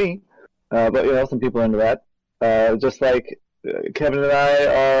 Not for me, but some people are into that. Just like Kevin and I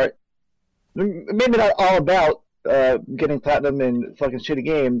are maybe not all about getting platinum in fucking shitty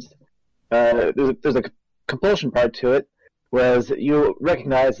games. There's a compulsion part to it, whereas you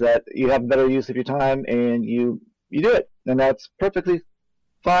recognize that you have better use of your time and you do it, and that's perfectly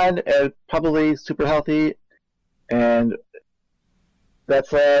fine and probably super healthy, and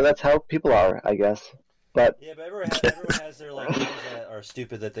that's how people are, I guess. But everyone has their like things that are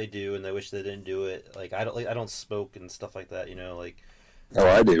stupid that they do and they wish they didn't do it. Like I don't smoke and stuff like that. Like. Oh,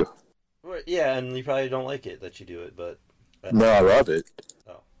 I do. Yeah, and you probably don't like it that you do it, but no, I love it.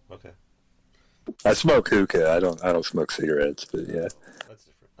 Oh, okay. I smoke hookah. I don't smoke cigarettes, but yeah. That's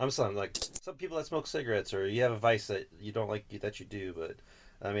different. I'm saying like some people that smoke cigarettes, or you have a vice that you don't like that you do, but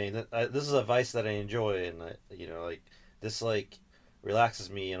I mean, this is a vice that I enjoy, and like this like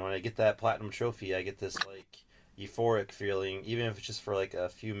relaxes me, and when I get that platinum trophy, I get this like euphoric feeling, even if it's just for like a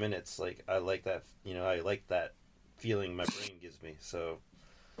few minutes. Like I like that, I like that feeling my brain gives me. So.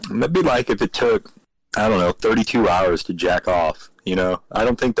 It'd be like if it took, I don't know, 32 hours to jack off, I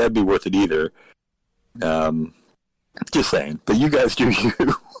don't think that'd be worth it either. Just saying. But you guys do you.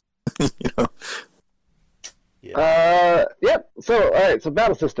 Yeah. Yep. So, all right. So,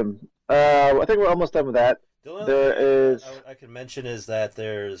 battle system. I think we're almost done with that. The only thing I can mention is that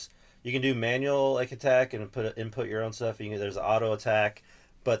you can do manual like attack and input your own stuff. There's auto attack.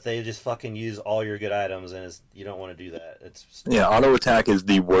 But they just fucking use all your good items, and you don't want to do that. Auto attack is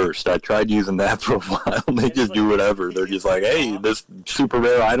the worst. I tried using that for a while. They just do whatever. They're just like, hey, this super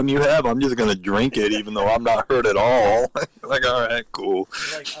rare item you have, I'm just gonna drink it, even though I'm not hurt at all. Like, all right, cool.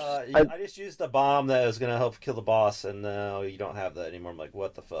 Like, I just used the bomb that was gonna help kill the boss, and now you don't have that anymore. I'm like,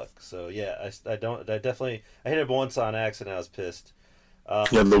 what the fuck? So yeah, I hit it once on accident. I was pissed.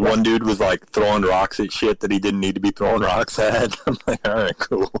 The one dude was like throwing rocks at shit that he didn't need to be throwing rocks at. I'm like, all right,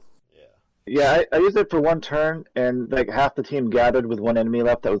 cool. Yeah, I used it for one turn, and like half the team gathered with one enemy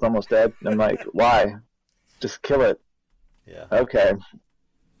left that was almost dead. And I'm like, why? Just kill it. Yeah. Okay.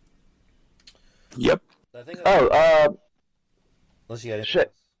 Yep. I think unless you got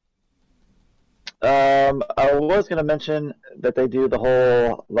shit. I was gonna mention that they do the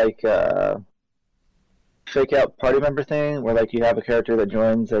whole like fake out party member thing, where like you have a character that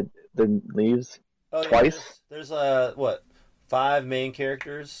joins and then leaves Oh yeah, twice. there's what, 5 main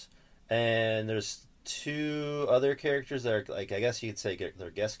characters, and there's 2 other characters that are like, I guess you could say they're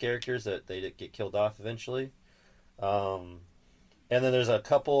guest characters that they get killed off eventually. Um, and then there's a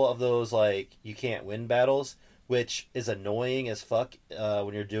couple of those like you can't win battles, which is annoying as fuck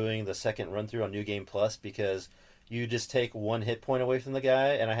when you're doing the second run through on New Game Plus, because you just take 1 hit point away from the guy,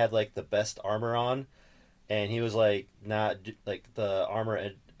 and I had like the best armor on, and he was like not like the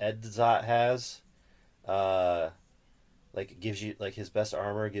armor Edzot has. Uh, like it gives you like his best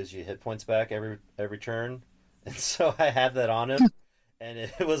armor gives you hit points back every turn, and so I had that on him, and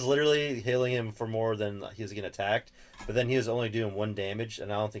it was literally healing him for more than he was getting attacked. But then he was only doing 1 damage,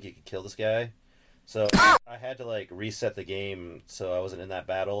 and I don't think he could kill this guy. So I had to like reset the game so I wasn't in that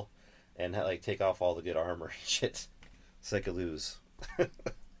battle, and like take off all the good armor and shit, so I could lose.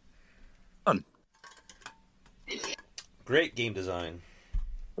 Fun. Great game design.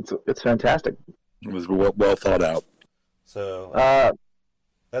 It's fantastic. It was well thought out. So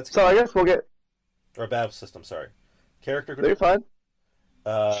that's So I guess we'll get. or battle system. Sorry, character. They're fine.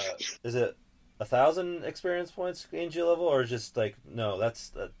 Is it 1,000 experience points gains you level, or just like no?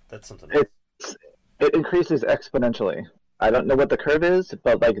 That's something. It increases exponentially. I don't know what the curve is,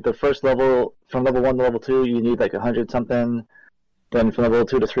 but like the first level, from level 1 to level 2, you need like 100 something. Then from level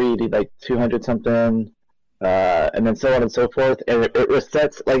 2 to 3, you need like 200 something, and then so on and so forth. And it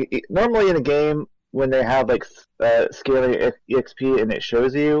resets like normally in a game when they have like scaling EXP and it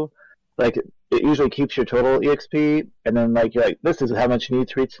shows you, like it usually keeps your total EXP, and then like you're like, this is how much you need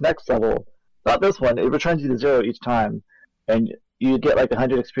to reach the next level. Not this one. It returns you to 0 each time, and you get like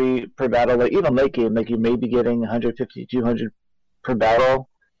 100 XP per battle. Like even late game, like you may be getting 150, 200 per battle.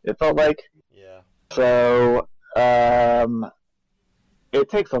 It felt like. Yeah. So it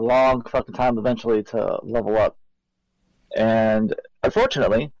takes a long fucking time eventually to level up, and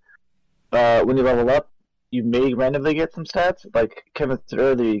unfortunately, when you level up, you may randomly get some stats. Like Kevin said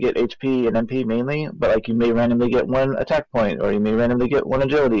earlier, you get HP and MP mainly, but like you may randomly get 1 attack point, or you may randomly get 1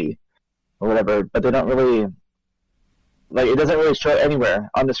 agility, or whatever. But they don't really, like, it doesn't really show it anywhere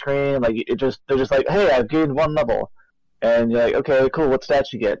on the screen. Like they're just like, hey, I've gained 1 level, and you're like, okay, cool. What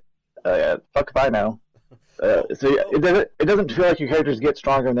stats you get? Fuck if I know. So it doesn't feel like your characters get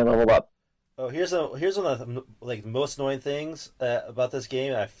stronger and they level up. Oh, here's one of the like most annoying things about this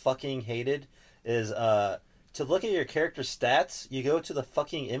game I fucking hated is to look at your character stats, you go to the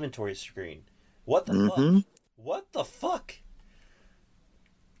fucking inventory screen. What the fuck? What the fuck?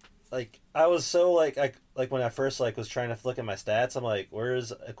 Like I was so like when I first like was trying to look at my stats, I'm like,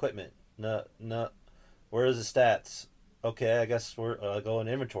 where's equipment? No, where is the stats? Okay, I guess we're go in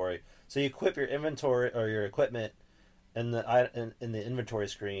inventory. So you equip your inventory or your equipment in the inventory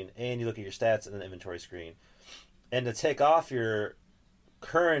screen, and you look at your stats in the inventory screen. And to take off your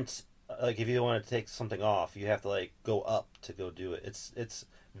current, like if you want to take something off, you have to like go up to go do it. It's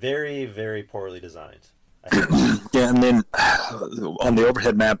very, very poorly designed. Yeah, and then on the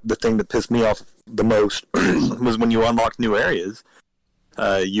overhead map, the thing that pissed me off the most was when you unlocked new areas,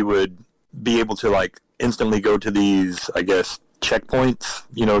 you would be able to like instantly go to these, I guess, checkpoints,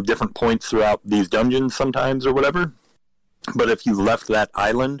 different points throughout these dungeons sometimes or whatever. But if you left that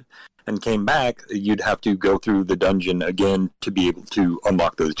island and came back, you'd have to go through the dungeon again to be able to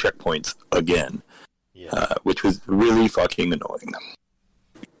unlock those checkpoints again, which was really fucking annoying.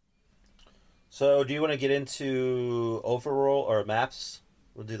 So, do you want to get into overall or maps?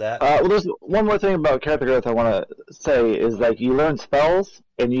 We'll do that. Well, there's one more thing about character growth I want to say is like you learn spells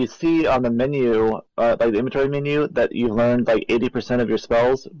and you see on the menu, like the inventory menu, that you've learned like 80% of your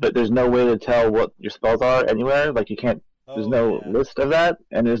spells, but there's no way to tell what your spells are anywhere. Like you can't. There's no list of that,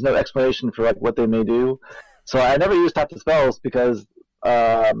 and there's no explanation for like what they may do. So I never used half the spells because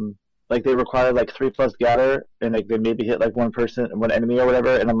like they require like 3+ gather, and like they maybe hit like 1 person, 1 enemy or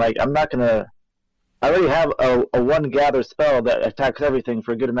whatever. And I'm like, I'm not gonna. I already have a 1 gather spell that attacks everything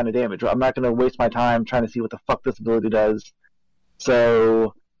for a good amount of damage. I'm not gonna waste my time trying to see what the fuck this ability does.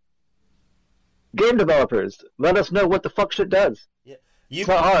 So, game developers, let us know what the fuck shit does. Yeah, it's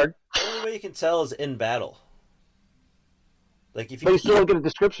not hard. The only way you can tell is in battle. Like if you, but you still get a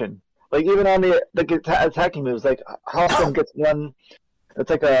description. Like even on the attacking moves, like Halston gets 1. It's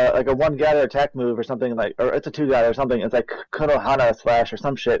like a 1 gather attack move or something, like, or it's a 2 gather or something. It's like Konohana slash or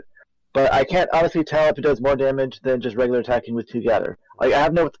some shit. But I can't honestly tell if it does more damage than just regular attacking with 2 gather. Like I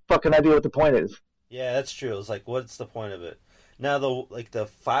have no fucking idea what the point is. Yeah, that's true. It's like, what's the point of it? Now the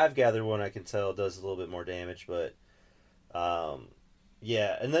 5 gather one I can tell does a little bit more damage, but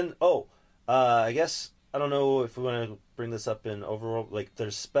yeah. And then I guess I don't know if we want to bring this up in overall. Like,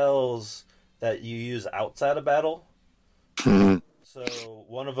 there's spells that you use outside of battle. So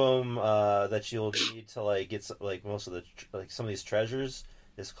one of them that you'll need to like get like most of the like some of these treasures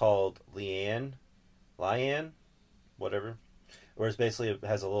is called Lian, whatever. Whereas basically it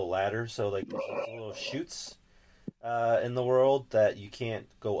has a little ladder, so like there's these little chutes in the world that you can't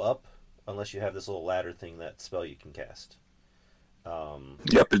go up unless you have this little ladder thing that spell you can cast.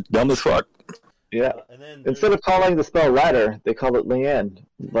 Yep, it's dumb as fuck. Yeah. And then Instead of calling the spell ladder, they call it Leanne.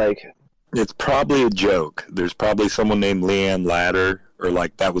 Like, It's probably a joke. There's probably someone named Leanne Ladder, or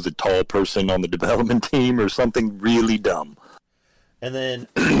like that was a tall person on the development team, or something really dumb. And then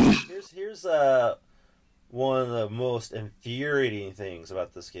here's one of the most infuriating things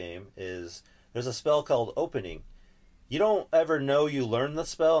about this game is there's a spell called Opening. You don't ever know you learned the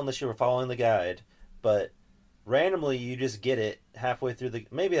spell unless you were following the guide, but randomly you just get it halfway through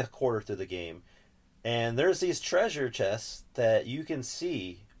maybe a quarter through the game, and there's these treasure chests that you can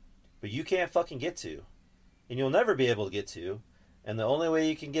see, but you can't fucking get to, and you'll never be able to get to, and the only way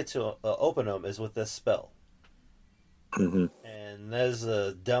you can get to open them is with this spell. Mm-hmm. And that is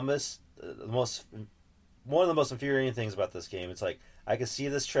the dumbest, one of the most infuriating things about this game. It's like, I can see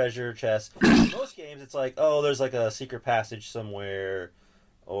this treasure chest. In most games, it's like, oh, there's like a secret passage somewhere,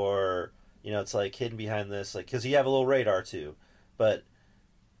 or, you know, it's like hidden behind this, like, because you have a little radar too. But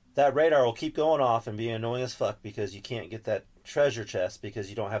that radar will keep going off and be annoying as fuck because you can't get that treasure chest because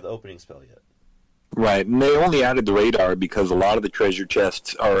you don't have the opening spell yet. Right, and they only added the radar because a lot of the treasure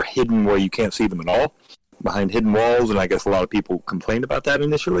chests are hidden where you can't see them at all, behind hidden walls, and I guess a lot of people complained about that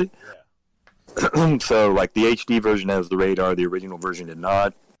initially. Yeah. So, like, the HD version has the radar, the original version did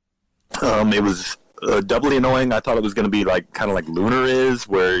not. It was doubly annoying. I thought it was going to be like kind of like Lunar is,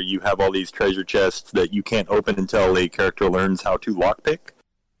 where you have all these treasure chests that you can't open until a character learns how to lockpick.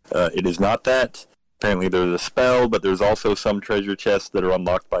 It is not that. Apparently there's a spell, but there's also some treasure chests that are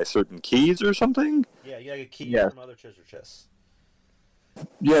unlocked by certain keys or something. Yeah, you gotta get keys from other treasure chests.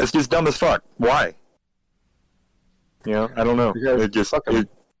 Yeah, it's just dumb as fuck. Why? You know, I don't know.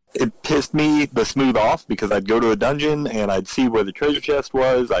 It pissed me the smooth off because I'd go to a dungeon and I'd see where the treasure chest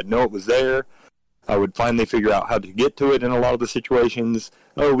was. I'd know it was there. I would finally figure out how to get to it in a lot of the situations.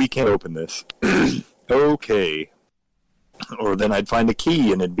 Oh, we can't open this. Okay. Or then I'd find a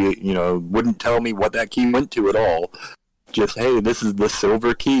key and it'd be, you know, wouldn't tell me what that key went to at all. Just, hey, this is the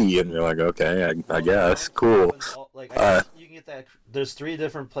silver key. And you're like, okay, I guess. Cool. Like, you can get that. There's 3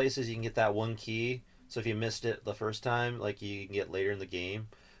 different places you can get that one key. So if you missed it the first time, like, you can get later in the game.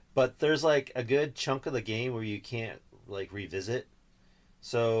 But there's like a good chunk of the game where you can't like revisit,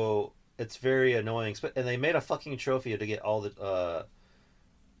 so it's very annoying. And they made a fucking trophy to get all the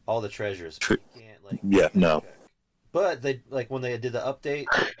treasures. But you can't, like, no. But they like when they did the update,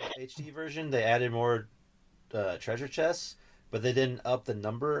 the HD version, they added more treasure chests, but they didn't up the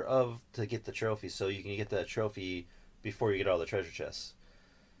number to get the trophy, so you can get that trophy before you get all the treasure chests.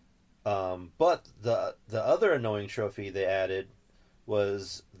 But the other annoying trophy they added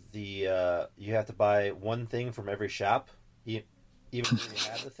was you have to buy one thing from every shop, even if you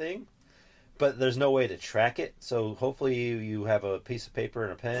have the thing, but there's no way to track it. So hopefully you have a piece of paper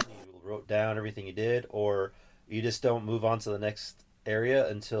and a pen, you wrote down everything you did, or you just don't move on to the next area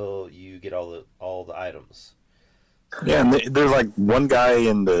until you get all the items. Yeah, and there's like one guy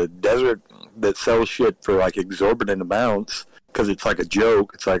in the desert that sells shit for like exorbitant amounts because it's like a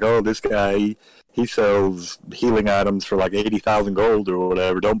joke. It's like, oh, this guy, he sells healing items for like 80,000 gold or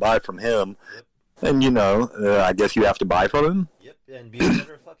whatever. Don't buy from him. Yep. And, you know, I guess you have to buy from him. Yep, and be a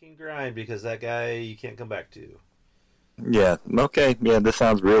better fucking grind because that guy you can't come back to. Yeah, okay. Yeah, this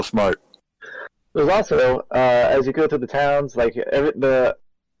sounds real smart. There's also, as you go through the towns, like the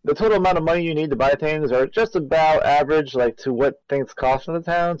total amount of money you need to buy things are just about average, like to what things cost in the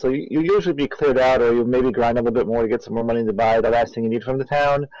town. So you usually be cleared out, or you maybe grind a little bit more to get some more money to buy the last thing you need from the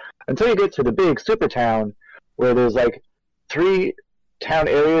town, until you get to the big super town, where there's like 3 town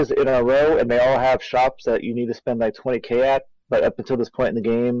areas in a row, and they all have shops that you need to spend like 20k at. But up until this point in the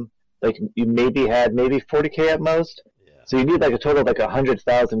game, like you maybe had 40k at most. So you need like a total of like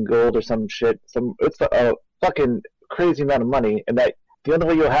 100,000 gold or some shit. It's a fucking crazy amount of money, and that the only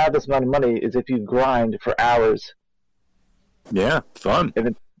way you'll have this amount of money is if you grind for hours. Yeah, fun. And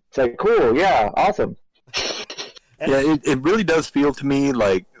it's like, cool, yeah, awesome. Yeah, it really does feel to me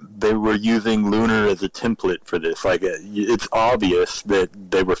like they were using Lunar as a template for this. Like, it's obvious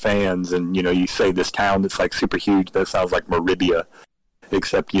that they were fans, and, you know, you say this town that's like super huge, that sounds like Maribia.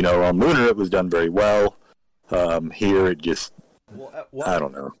 Except, you know, on Lunar it was done very well. Here it just, I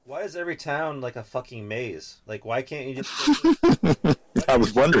don't know. Why is every town like a fucking maze? Like, why can't you just... I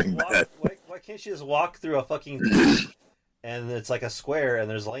was wondering that. Why can't you just walk through a fucking and it's like a square and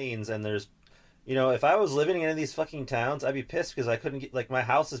there's lanes and there's, if I was living in any of these fucking towns, I'd be pissed because I couldn't get, like, my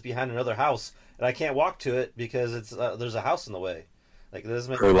house is behind another house and I can't walk to it because it's there's a house in the way. Like, this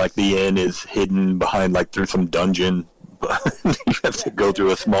make or like the inn is hidden behind, like, through some dungeon. You have to go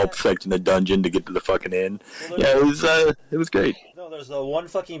through a small section of dungeon to get to the fucking inn. Well, it was great. No, there's the one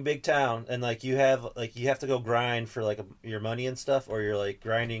fucking big town, and like you have to go grind for like your money and stuff, or you're like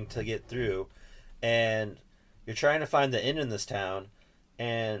grinding to get through, and you're trying to find the inn in this town,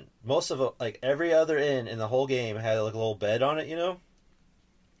 and most of it, like every other inn in the whole game had like a little bed on it,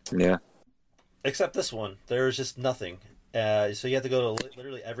 Yeah. Except this one, there was just nothing. So you have to go to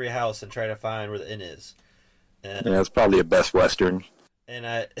literally every house and try to find where the inn is. And, Yeah, it's probably a Best Western. And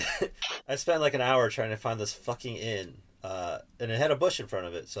I spent like an hour trying to find this fucking inn, and it had a bush in front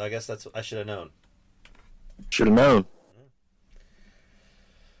of it. So I guess I should have known. Should have known.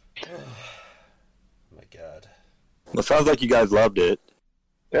 Oh my god. Well, it sounds like you guys loved it.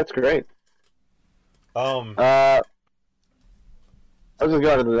 That's great. I was just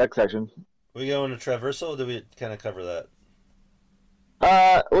going to the next section. We go into traversal, or did we kind of cover that?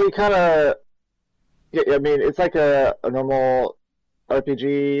 Well, you kind of... Yeah, I mean, it's like a normal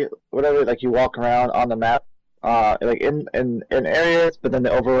RPG, whatever. Like, you walk around on the map, like in areas, but then the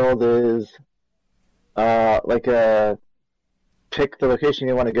overworld is like a pick the location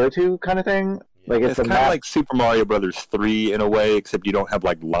you want to go to kind of thing. Like, It's a kind of map. like Super Mario Brothers 3 in a way, except you don't have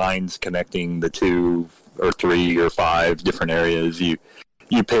like lines connecting the 2 or 3 or 5 different areas. You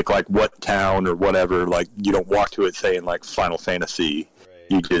pick like what town or whatever. Like, you don't walk to it saying like Final Fantasy. Right.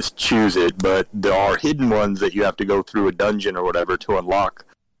 You just choose it, but there are hidden ones that you have to go through a dungeon or whatever to unlock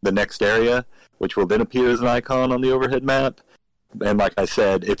the next area, which will then appear as an icon on the overhead map. And like I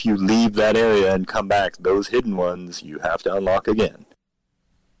said, if you leave that area and come back, those hidden ones you have to unlock again.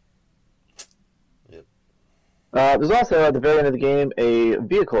 There's also, at the very end of the game, a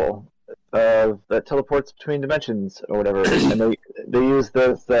vehicle that teleports between dimensions or whatever. And they use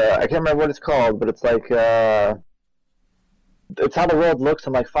this, I can't remember what it's called, but it's like, it's how the world looks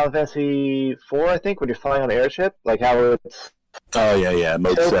in like Final Fantasy 4, I think, when you're flying on an airship. Like how it's... Oh, yeah,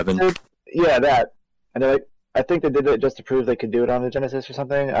 Mode 7. Yeah, that. And they're like, I think they did it just to prove they could do it on the Genesis or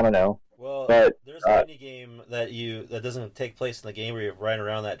something. I don't know. Well, but, there's a mini game that doesn't take place in the game where you're riding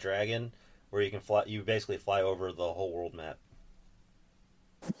around that dragon, where you can fly. You basically fly over the whole world map.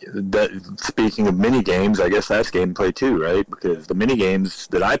 Speaking of mini games, I guess that's gameplay too, right? Because the mini games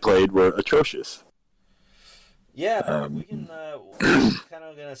that I played were atrocious. Yeah, we can. We're kind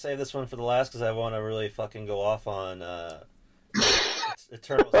of gonna save this one for the last because I want to really fucking go off on the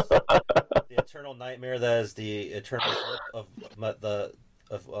eternal nightmare that is the eternal slip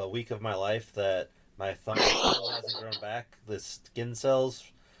of a week of my life that my thumb still hasn't grown back. The skin cells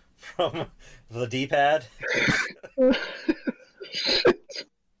from the D-pad.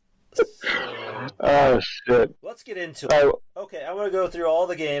 Oh shit! Let's get into it. Okay, I'm gonna go through all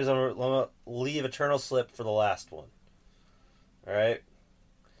the games. I'm gonna leave Eternal Slip for the last one. All right.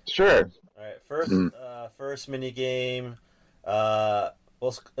 Sure. All right. First mini game. Well,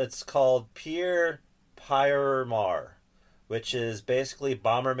 it's called Pier, which is basically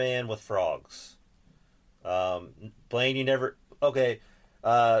Bomberman with frogs. Blaine, you never. Okay.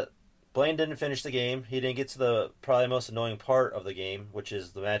 Blaine didn't finish the game. He didn't get to the probably most annoying part of the game, which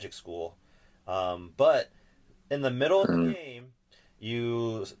is the magic school. But in the middle of the game,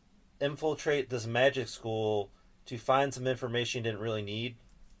 you infiltrate this magic school to find some information you didn't really need.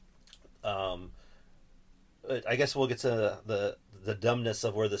 I guess we'll get to the dumbness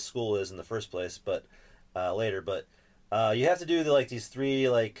of where the school is in the first place, but later. But you have to do these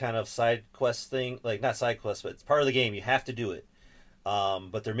 3 kind of side quest thing, not side quests, but it's part of the game. You have to do it.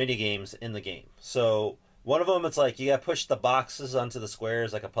 But they're mini games in the game. So one of them, it's like you got to push the boxes onto the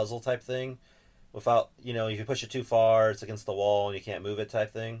squares, like a puzzle type thing. Without, if you push it too far, it's against the wall and you can't move it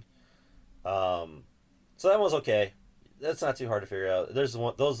type thing. So that one's okay. That's not too hard to figure out. There's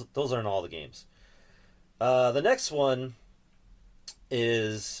one; those aren't all the games. The next one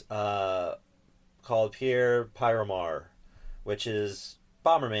is called Pier, which is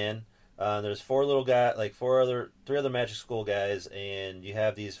Bomberman. There's 4 little guys, 3 other magic school guys, and you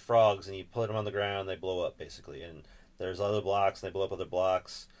have these frogs, and you put them on the ground, and they blow up basically. And there's other blocks, and they blow up other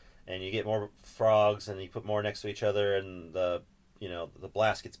blocks, and you get more frogs, and you put more next to each other, and the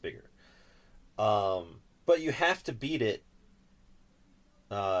blast gets bigger. But you have to beat it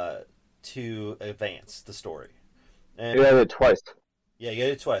to advance the story. And You did it twice. yeah, you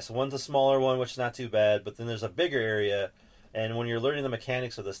get it twice. One's a smaller one, which is not too bad, but then there's a bigger area. And when you're learning the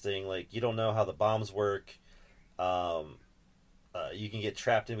mechanics of this thing, you don't know how the bombs work. you can get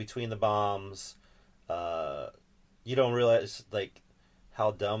trapped in between the bombs. You don't realize like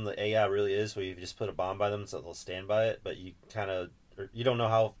how dumb the AI really is, where you just put a bomb by them so they'll stand by it, but you you don't know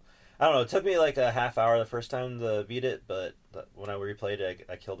how. I don't know. It took me like a half hour the first time to beat it, but when I replayed it,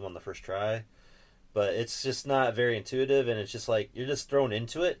 I killed him on the first try. But it's just not very intuitive, and it's just like you're just thrown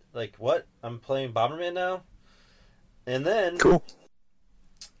into it. Like, what? I'm playing Bomberman now, and then Cool.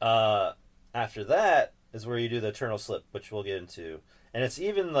 After that is where you do the Eternal Slip, which we'll get into, and it's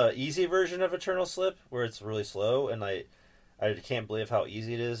even the easy version of Eternal Slip where it's really slow, and I can't believe how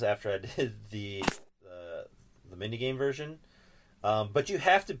easy it is after I did the minigame version. But you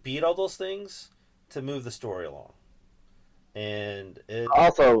have to beat all those things to move the story along. And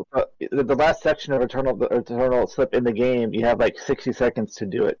also, the last section of Eternal Slip in the game, you have like 60 seconds to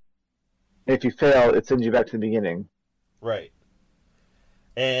do it. If you fail, it sends you back to the beginning. Right.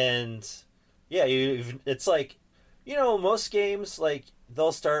 And yeah, it's like, most games, like,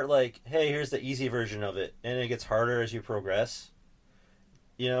 they'll start like, hey, here's the easy version of it, and it gets harder as you progress.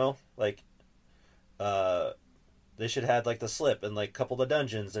 Like, they should have like the slip and like a couple of the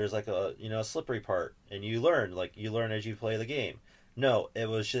dungeons. There's like a slippery part, and you learn as you play the game. No, it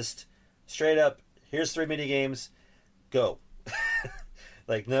was just straight up. Here's 3 mini games, go.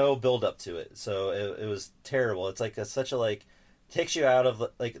 Like no build up to it. So it was terrible. It's like such a takes you out of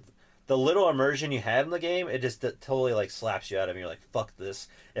like the little immersion you had in the game. It just totally like slaps you out of it. You're like, fuck this.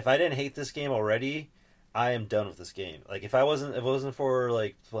 If I didn't hate this game already, I am done with this game. Like if it wasn't for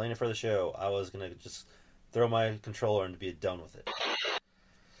like playing it for the show, I was gonna just throw my controller and be done with it.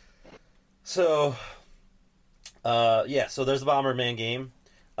 So, so there's the Bomberman game.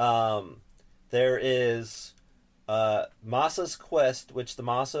 There is Masa's Quest, which the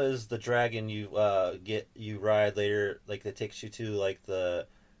Masa is the dragon you ride later. Like that takes you to like the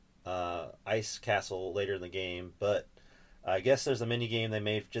ice castle later in the game. But I guess there's a mini game they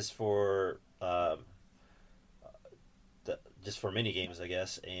made just for mini games, I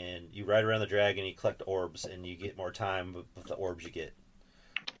guess, and you ride around the dragon, you collect orbs, and you get more time with the orbs you get.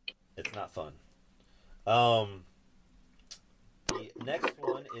 It's not fun. The next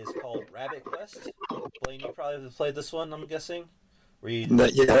one is called Rabbit Quest. Blaine, you probably have played this one, I'm guessing. Yeah,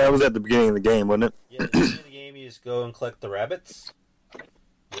 that was at the beginning of the game, wasn't it? Yeah, at the beginning of the game, you just go and collect the rabbits.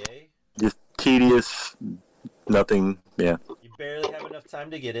 Yay. Just tedious, nothing, yeah. You barely have enough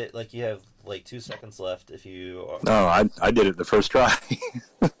time to get it. Like, you have, 2 seconds left if you... No, I did it the first try.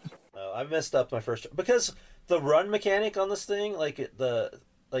 I messed up my first try. Because the run mechanic on this thing,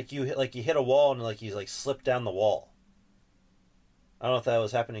 you hit a wall and, you slip down the wall. I don't know if that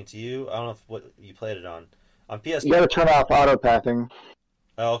was happening to you. I don't know what you played it on. On PS4... You gotta turn off auto-pathing.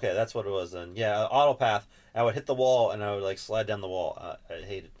 Oh, okay, that's what it was then. Yeah, auto-path. I would hit the wall and I would, slide down the wall. I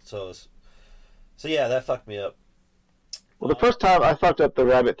hate it. So yeah, that fucked me up. Well, the first time I fucked up the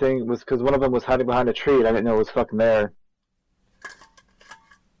rabbit thing was because one of them was hiding behind a tree and I didn't know it was fucking there.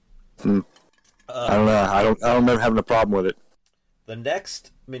 I don't know. I don't remember having a problem with it. The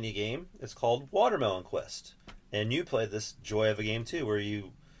next mini game is called Watermelon Quest, and you play this joy of a game too, where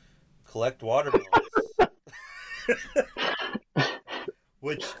you collect watermelons.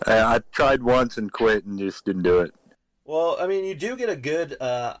 Which I tried once and quit and just didn't do it. Well, I mean, you do get a good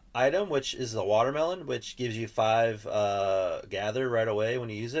item, which is a watermelon, which gives you 5 gather right away when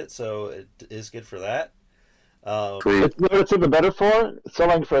you use it, so it is good for that. It's even better for? It's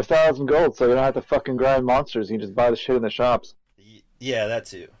selling for 1,000 gold, so you don't have to fucking grind monsters. You can just buy the shit in the shops. Yeah, that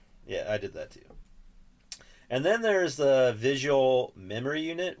too. Yeah, I did that too. And then there's the visual memory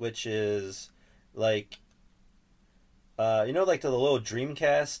unit, which is the little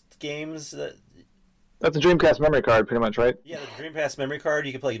Dreamcast games that... That's a Dreamcast memory card, pretty much, right? Yeah, the Dreamcast memory card.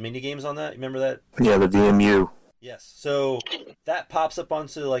 You can play mini games on that. You remember that? Yeah, the VMU. Yes. So that pops up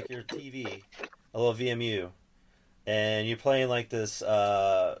onto your TV, a little VMU, and you're playing this.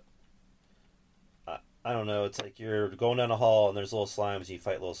 I don't know. It's like you're going down a hall and there's little slimes. And you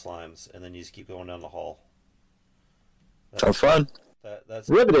fight little slimes, and then you just keep going down the hall. Sounds fun. That's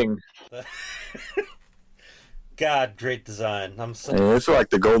riveting. God, great design. It's like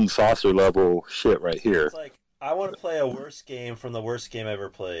the golden saucer level shit right here. It's like I want to play a worse game from the worst game I ever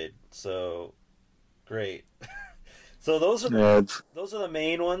played. So great. So those are the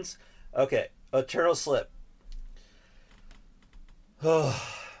main ones. Okay, Eternal Slip.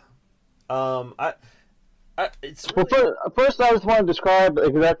 It's really... first I just want to describe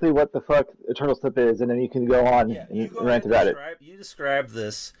exactly what the fuck Eternal Slip is, and then you can go on and rant about it. You describe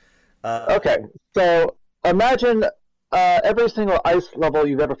this. Okay, so imagine every single ice level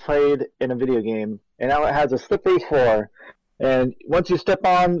you've ever played in a video game, and now it has a slippery floor. And once you step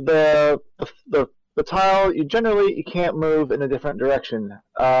on the the tile, you can't move in a different direction.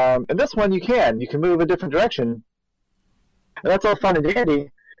 And this one you can. You can move a different direction. And that's all fun and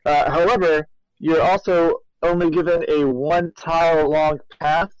dandy. However, you're also only given a one tile long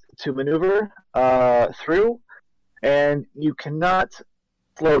path to maneuver through, and you cannot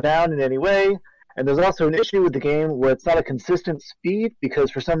slow down in any way. And there's also an issue with the game where it's not a consistent speed, because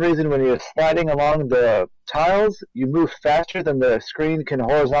for some reason when you're sliding along the tiles, you move faster than the screen can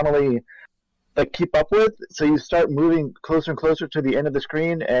horizontally keep up with. So you start moving closer and closer to the end of the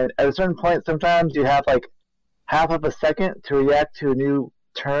screen, and at a certain point, sometimes you have half of a second to react to a new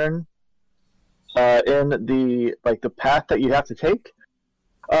turn in the path that you have to take.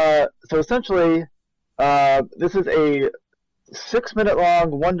 So essentially, this is a 6-minute long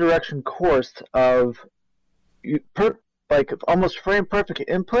one direction course of almost frame perfect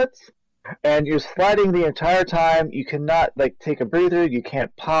inputs, and you're sliding the entire time. You cannot take a breather. You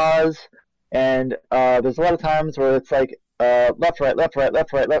can't pause, and there's a lot of times where it's left right left right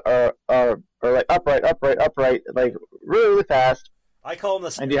left right left or upright upright upright really really fast. I call them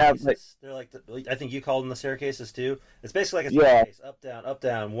the staircases. And you have they're I think you call them the staircases too. It's basically like a staircase, up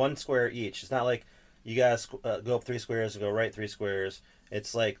down, one square each. It's not like you guys go up 3 squares and go right 3 squares.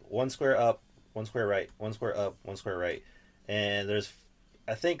 It's like 1 square up, 1 square right, 1 square up, 1 square right. And there's,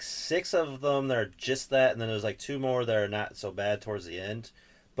 I think, 6 of them that are just that, and then there's 2 more that are not so bad towards the end.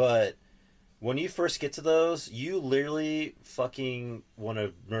 But when you first get to those, you literally fucking want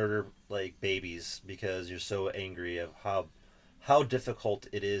to murder babies because you're so angry of how difficult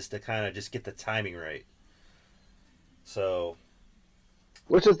it is to kind of just get the timing right. So,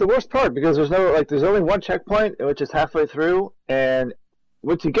 which is the worst part, because there's only one checkpoint, which is halfway through, and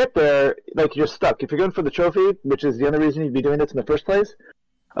once you get there, you're stuck. If you're going for the trophy, which is the only reason you'd be doing this in the first place,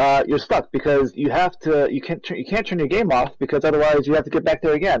 you're stuck because you can't turn your game off, because otherwise you have to get back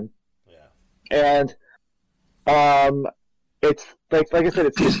there again. Yeah. And it's like I said,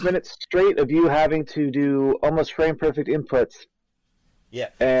 it's 6 minutes straight of you having to do almost frame perfect inputs. Yeah.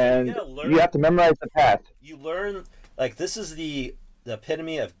 And you have to memorize the path. You learn this is the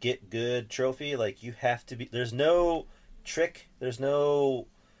epitome of get good trophy. You have to be. There's no trick. There's no.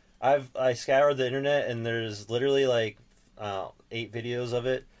 I scoured the internet, and there's literally 8 videos of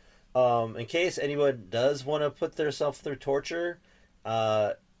it. In case anyone does want to put themselves through torture,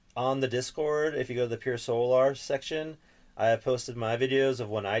 on the Discord, if you go to the Pier Solar section, I have posted my videos of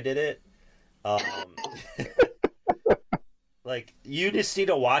when I did it. You just need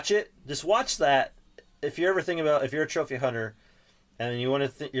to watch it. Just watch that. If you're ever thinking about, if you're a trophy hunter and you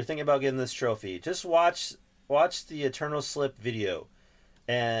want to, you're thinking about getting this trophy, just watch the Eternal Slip video,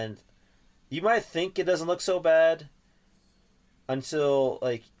 and you might think it doesn't look so bad until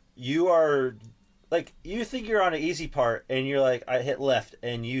you think you're on an easy part, and you're I hit left,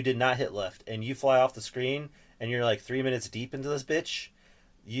 and you did not hit left, and you fly off the screen, and you're 3 minutes deep into this bitch.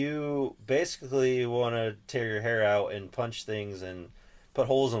 You basically want to tear your hair out and punch things and put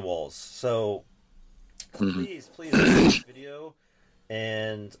holes in walls. So please watch this video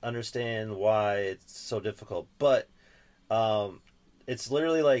and understand why it's so difficult. But it's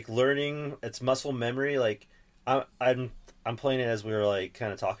literally learning. It's muscle memory. I'm playing it as we were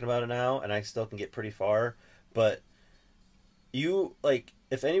kind of talking about it now, and I still can get pretty far. But you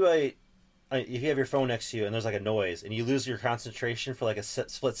if anybody. If you have your phone next to you and there's a noise and you lose your concentration for a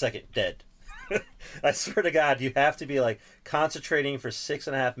split second, dead. I swear to God, you have to be concentrating for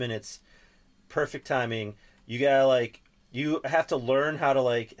 6.5 minutes, perfect timing. You gotta you have to learn how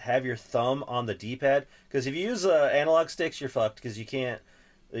to have your thumb on the D-pad, because if you use analog sticks, you're fucked, because you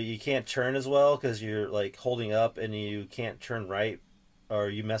can't turn as well because you're holding up, and you can't turn right, or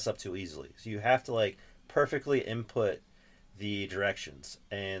you mess up too easily. So you have to perfectly input the directions.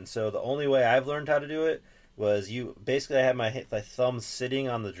 And so the only way I've learned how to do it was I had my thumb sitting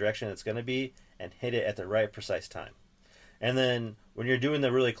on the direction it's going to be and hit it at the right precise time. And then when you're doing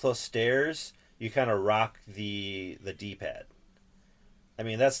the really close stairs, you kind of rock the D-pad. I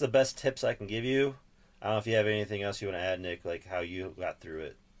mean, that's the best tips I can give you. I don't know if you have anything else you want to add, Nick, how you got through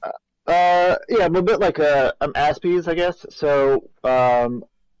it. Yeah, I'm a bit I'm Aspies, I guess. So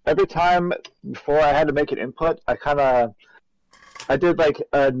every time before I had to make an input, I did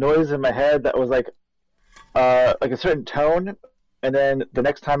a noise in my head that was a certain tone, and then the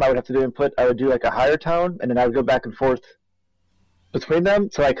next time I would have to do input, I would do a higher tone, and then I would go back and forth between them.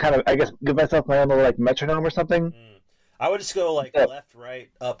 So I guess give myself my own little metronome or something. I would just go left, right,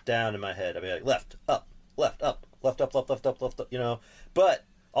 up, down in my head. I'd be left, up, left, up, left, up, left, left, up, left, up. But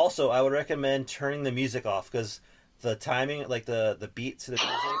also I would recommend turning the music off, because the timing, the beat to the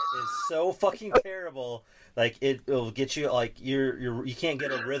music is so fucking terrible. It'll get you you can't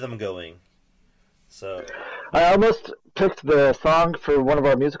get a rhythm going. So I almost picked the song for one of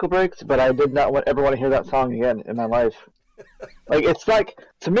our musical breaks, but I did not ever want to hear that song again in my life. Like, it's like,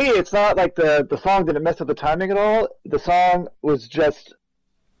 to me, it's not like the song didn't mess up the timing at all. The song was just,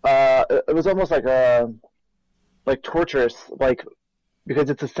 it was almost like torturous, like, because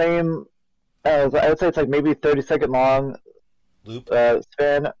it's the same as, I would say it's like maybe 30-second long loop.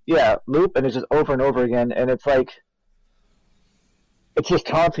 Span. Yeah, loop, and it's just over and over again, and it's like, it's just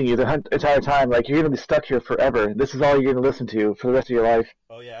taunting you the entire time. Like, you're going to be stuck here forever. This is all you're going to listen to for the rest of your life.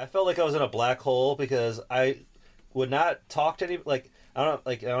 Oh yeah, I felt like I was in a black hole because I would not talk to any. Like, I don't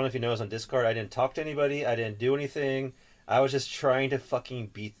know if you noticed on Discord, I didn't talk to anybody. I didn't do anything. I was just trying to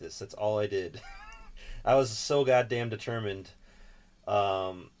fucking beat this. That's all I did. I was so goddamn determined,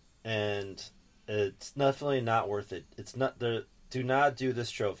 and it's definitely not worth it. It's not the. Do not do this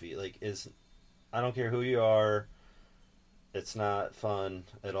trophy. Like, I don't care who you are. It's not fun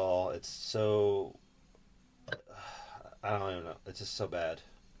at all. It's so... I don't even know. It's just so bad.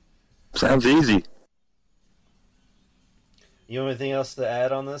 Sounds easy. You have anything else to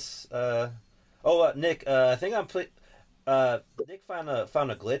add on this? Nick, I think Nick found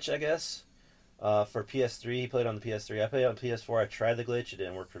a glitch, I guess, for PS3. He played on the PS3. I played on PS4. I tried the glitch. It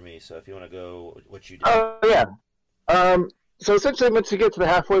didn't work for me. So if you want to go, what you did. Oh, yeah. So essentially, once you get to the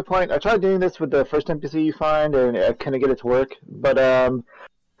halfway point, I tried doing this with the first NPC you find, and I kind of get it to work. But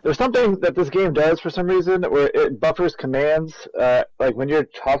there's something that this game does for some reason, where it buffers commands, like when you're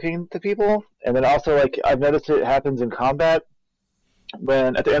talking to people, and then also like I've noticed it happens in combat.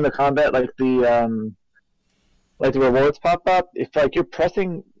 When at the end of combat, like the rewards pop up, if like you're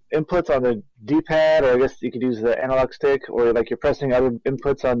pressing inputs on the D-pad, or I guess you could use the analog stick, or like you're pressing other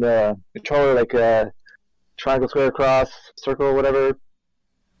inputs on the controller, like triangle, square, cross, circle, whatever.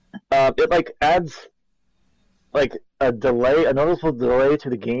 It like adds like a noticeable delay to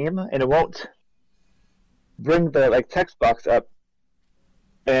the game, and it won't bring the like text box up.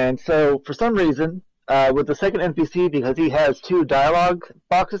 And so for some reason, with the second NPC, because he has two dialogue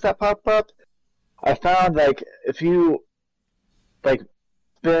boxes that pop up, I found like if you like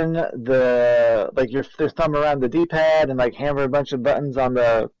spin your thumb around the D-pad and like hammer a bunch of buttons on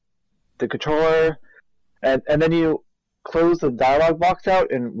the controller. And then you close the dialogue box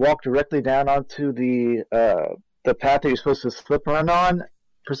out and walk directly down onto the path that you're supposed to slip around on.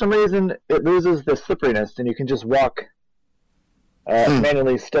 For some reason, it loses the slipperiness, and you can just walk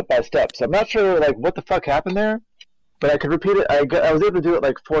manually step by step. So I'm not sure like what the fuck happened there, but I could repeat it. I was able to do it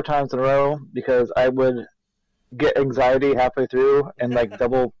like 4 times in a row because I would get anxiety halfway through and like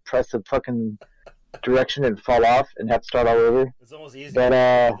double press the fucking direction and fall off and have to start all over. It's almost easy but,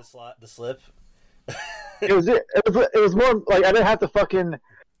 the slip. It was more like I didn't have to fucking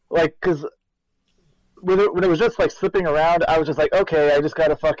like, because when it was just like slipping around, I was just like, okay, I just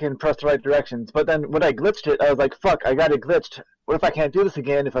gotta fucking press the right directions. But then when I glitched it, I was like, fuck, I got it glitched. What if I can't do this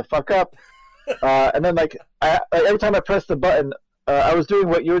again if I fuck up? And then like every time I pressed the button, I was doing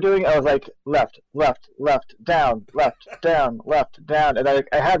what you were doing. I was like left, down, and I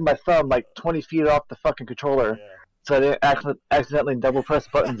had my thumb like 20 feet off the fucking controller, so I didn't accidentally double press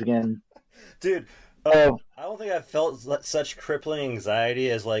buttons again. Dude, I don't think I've felt such crippling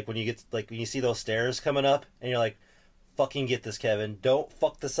anxiety as like when you see those stairs coming up and you're like, fucking get this, Kevin. Don't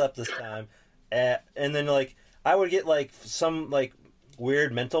fuck this up this time. And then like I would get like some like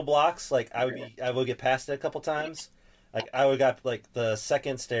weird mental blocks. Like I would get past it a couple times. Like I would got like the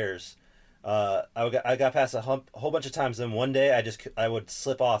second stairs. I got past a whole bunch of times. Then one day I would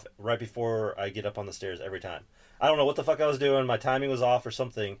slip off right before I get up on the stairs every time. I don't know what the fuck I was doing. My timing was off or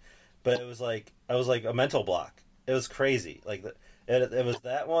something. But it was like a mental block. It was crazy. Like it was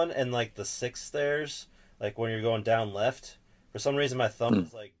that one and like the 6 stairs. Like when you're going down left. For some reason, my thumb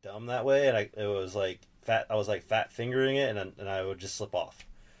was like dumb that way, and it was like fat. I was like fat fingering it, and I would just slip off.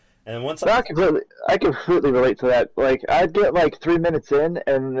 And once I completely relate to that. Like I'd get like 3 minutes in,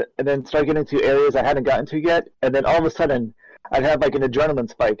 and then start getting to areas I hadn't gotten to yet, and then all of a sudden I'd have like an adrenaline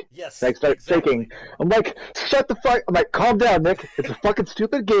spike. Yes. Like start shaking. I'm like, shut the fuck. I'm like, calm down, Nick. It's a fucking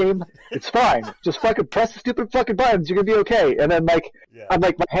stupid game. It's fine. Just fucking press the stupid fucking buttons. You're gonna be okay. And then like, I'm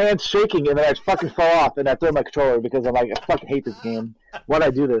like, my hands shaking, and then I fucking fall off, and I throw my controller because I'm like, I fucking hate this game. Why'd I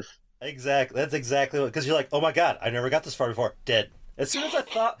do this? Exactly. That's exactly what. Because you're like, oh my god, I never got this far before. Dead. As soon as I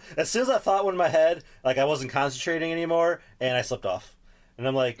thought in my head, like I wasn't concentrating anymore, and I slipped off, and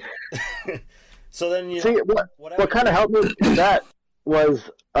I'm like. So then see what kind of helped me with that was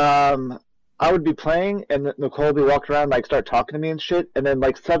I would be playing and Nicole would be walking around like start talking to me and shit, and then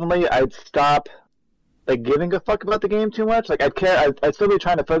like suddenly I'd stop like giving a fuck about the game too much. Like I'd still be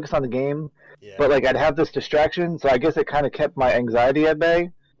trying to focus on the game, but like I'd have this distraction, so I guess it kind of kept my anxiety at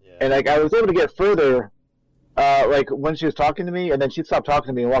bay. and like I was able to get further, like when she was talking to me, and then she'd stop talking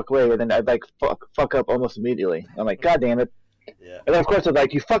to me and walk away, and then I'd like fuck up almost immediately. I'm like, God damn it! Yeah. And then of course I'm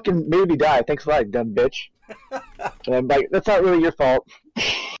like, you fucking made me die. Thanks a lot, dumb bitch. And I'm like, that's not really your fault.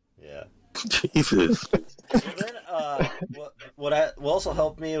 Yeah. Jesus. Well, then, what also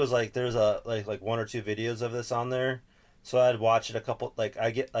helped me was like there's a like one or two videos of this on there, so I'd watch it a couple. Like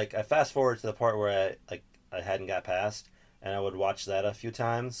I fast forward to the part where I hadn't got past, and I would watch that a few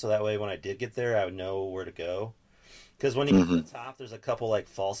times, so that way when I did get there, I would know where to go. Because when you get to the top, there's a couple like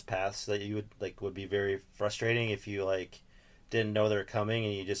false paths that you would be very frustrating if you like didn't know they were coming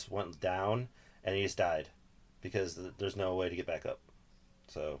and you just went down and you just died because there's no way to get back up.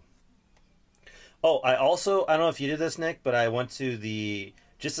 So. Oh, I don't know if you did this, Nick, but I went to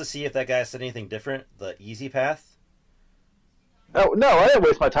just to see if that guy said anything different, the easy path. Oh, no, I didn't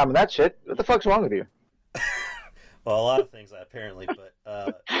waste my time on that shit. What the fuck's wrong with you? Well, a lot of things apparently,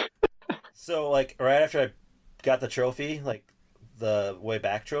 but so like right after I got the trophy, like the way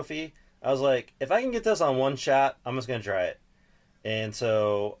back trophy, I was like, if I can get this on one shot, I'm just gonna try it. And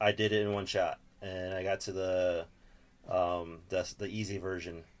so I did it in one shot, and I got to the easy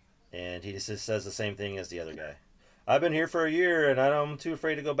version. And he just says the same thing as the other guy. I've been here for a year and I'm too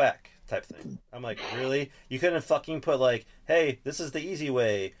afraid to go back, type thing. I'm like, really? You couldn't fucking put like, hey, this is the easy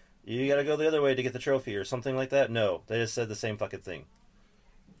way. You gotta go the other way to get the trophy or something like that? No, they just said the same fucking thing.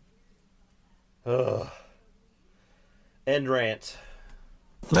 Ugh. End rant.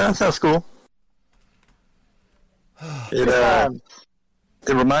 That sounds cool.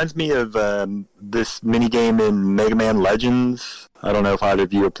 It reminds me of this minigame in Mega Man Legends. I don't know if either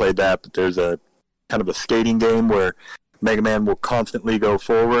of you have played that, but there's a kind of a skating game where Mega Man will constantly go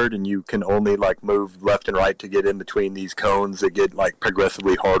forward, and you can only like move left and right to get in between these cones that get like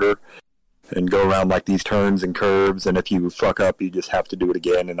progressively harder and go around like these turns and curves. And if you fuck up, you just have to do it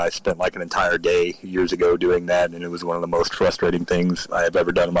again. And I spent like an entire day years ago doing that, and it was one of the most frustrating things I have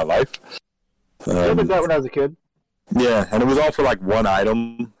ever done in my life. I did that when I was a kid. Yeah, and it was all for like one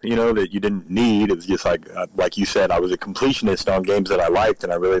item, that you didn't need. It was just like you said, I was a completionist on games that I liked,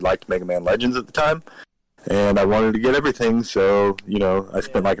 and I really liked Mega Man Legends at the time, and I wanted to get everything, so, I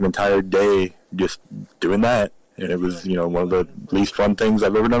spent like an entire day just doing that, and it was, one of the least fun things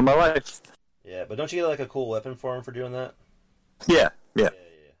I've ever done in my life. Yeah, but don't you get like a cool weapon for him for doing that? Yeah.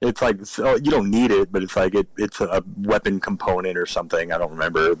 It's like, so you don't need it, but it's like it's a weapon component or something, I don't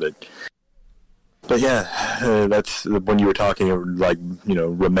remember, But yeah, that's when you were talking, like,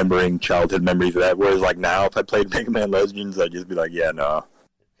 remembering childhood memories of that. Whereas, like, now, if I played Mega Man Legends, I'd just be like, yeah, no,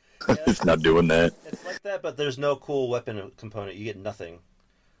 it's not doing that. It's like that, but there's no cool weapon component. You get nothing.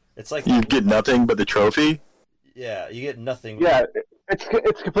 It's like you get nothing but the trophy. Yeah, you get nothing. Yeah,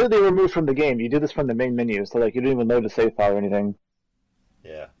 it's completely removed from the game. You do this from the main menu, so like you don't even load a save file or anything.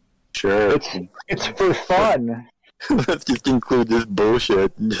 Yeah, sure. It's for fun. Let's just include this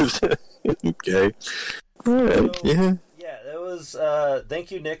bullshit. Just okay. All right. So, yeah. Yeah, that was. Thank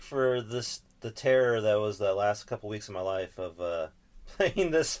you, Nick, for the terror that was the last couple weeks of my life of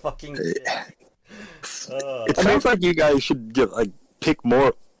playing this fucking shit. It sounds like you guys should pick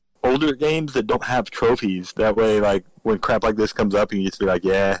more older games that don't have trophies. That way, like when crap like this comes up, you can just be like,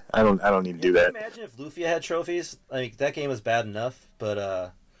 "Yeah, I don't need to do that." Imagine if Lufia had trophies. Like that game was bad enough,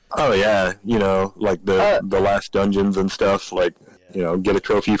 but Oh yeah, like the last dungeons and stuff. Like, get a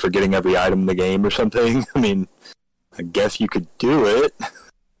trophy for getting every item in the game or something. I mean, I guess you could do it.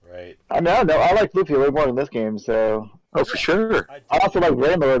 Right. I mean, I don't know. I like Lufia way more in this game, so. Oh, for sure. I also like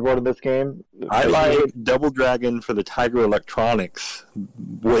Rainbow more in this game. I like Double Dragon for the Tiger Electronics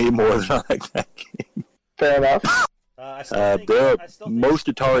way more than I like that game. Fair enough. Most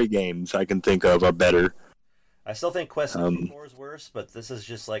Atari games I can think of are better. I still think Quest 64 is worse, but this is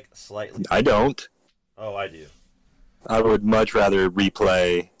just like slightly. I don't. Oh, I do. I would much rather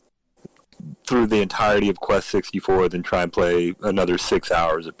replay through the entirety of Quest 64 than try and play another 6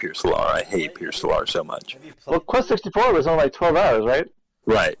 hours of Pier Solar. I hate Pier Solar so much. Well, Quest 64 was only like 12 hours, right?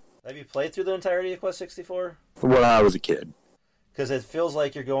 Right. Have you played through the entirety of Quest 64? When I was a kid. Because it feels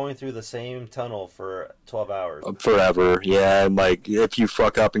like you're going through the same tunnel for 12 hours. Forever, yeah. And like, if you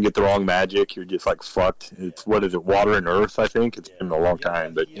fuck up and get the wrong magic, you're just like fucked. It's what is it, Water and Earth? I think it's been a long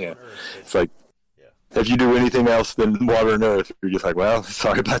time, but yeah, it's like if you do anything else than Water and Earth, you're just like, well,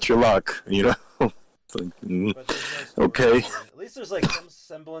 sorry about your luck, It's like, no okay. At least there's like some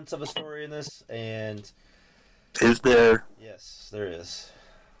semblance of a story in this, and is there? Yes, there is.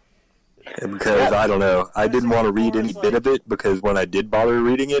 Because I don't know, I didn't want to read any bit of it because when I did bother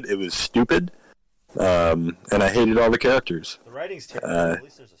reading it, it was stupid, and I hated all the characters. The writing's terrible. At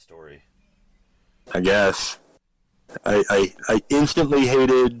least there's a story. I guess. I instantly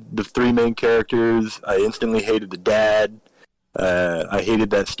hated the three main characters. I instantly hated the dad. I hated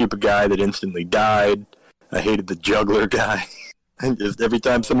that stupid guy that instantly died. I hated the juggler guy. And just every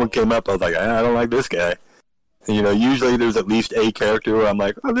time someone came up, I was like, I don't like this guy. And, usually there's at least a character where I'm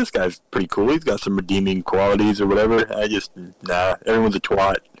like, oh, this guy's pretty cool. He's got some redeeming qualities or whatever. Everyone's a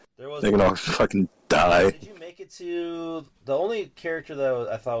twat. They can all fucking die. Did you make it to the only character that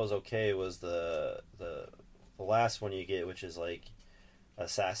I thought was okay was the last one you get, which is like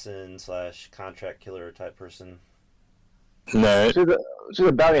assassin / contract killer type person. No, she's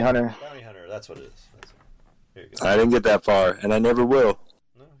a bounty hunter. Bounty hunter, that's what it is. Here you go. I didn't get that far, and I never will.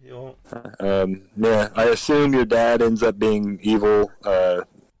 No, you won't. Yeah, I assume your dad ends up being evil.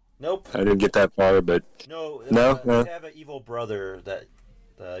 Nope. I didn't get that far, but no. No. You have an evil brother that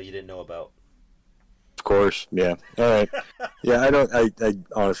you didn't know about. Of course, yeah. All right. Yeah, I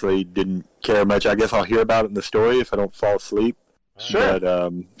honestly didn't care much. I guess I'll hear about it in the story if I don't fall asleep. Sure.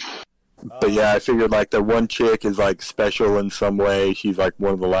 But yeah, I figured like the one chick is like special in some way. She's like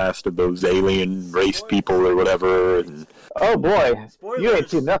one of the last of those alien race people or whatever. And oh boy, Spoilers. You ain't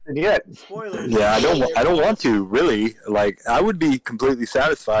seen nothing yet. Spoilers. yeah, I don't want to really. Like, I would be completely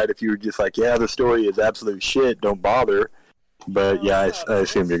satisfied if you were just like, yeah, the story is absolute shit. Don't bother. But yeah, I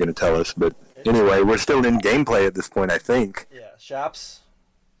assume you're going to tell us. But anyway, we're still in gameplay at this point, I think. Yeah, shops.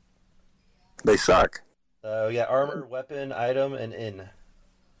 They suck. Yeah, armor, weapon, item, and in.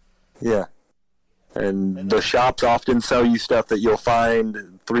 Yeah. And the shops often sell you stuff that you'll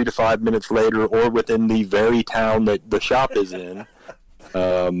find 3 to 5 minutes later or within the very town that the shop is in.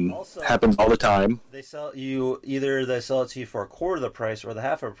 Also, happens all the time. They sell it to you for a quarter of the price or the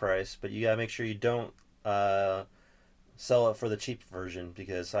half of the price, but you gotta make sure you don't sell it for the cheap version,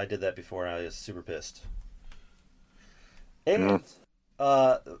 because I did that before and I was super pissed. And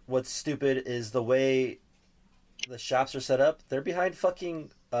what's stupid is the way the shops are set up. They're behind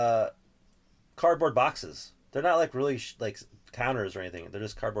fucking cardboard boxes. They're not like really like counters or anything. They're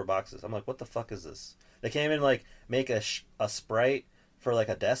just cardboard boxes. I'm like, what the fuck is this? They can't even like make a sprite for like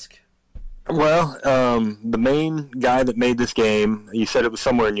a desk. Well, the main guy that made this game, he said it was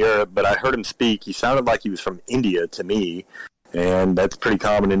somewhere in Europe, but I heard him speak. He sounded like he was from India to me, and that's pretty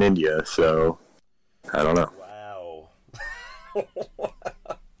common in India, so I don't know. Wow.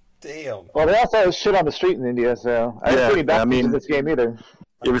 Damn. Well, they also have shit on the street in India, so I didn't pretty bad in this game either.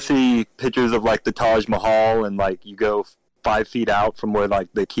 You ever see pictures of like the Taj Mahal, and like you go 5 feet out from where like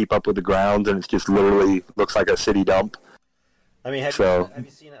they keep up with the grounds, and it's just literally looks like a city dump? I mean, have you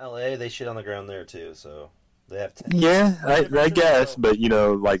seen LA? They shit on the ground there too, so they have. Yeah, I guess, but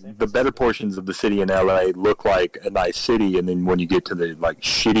like the better portions of the city in LA look like a nice city, and then when you get to the like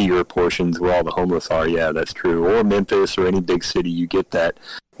shittier portions where all the homeless are, yeah, that's true. Or Memphis or any big city, you get that.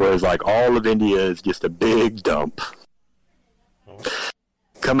 Whereas like all of India is just a big dump. Oh.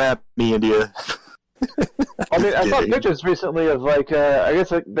 Come at me, India. I mean, I saw pictures recently of like I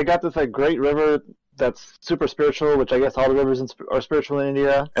guess like, they got this like great river that's super spiritual, which I guess all the rivers are spiritual in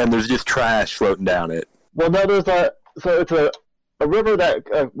India. And there's just trash floating down it. Well, no, there's so it's a river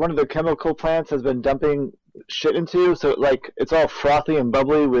that one of the chemical plants has been dumping shit into, so like it's all frothy and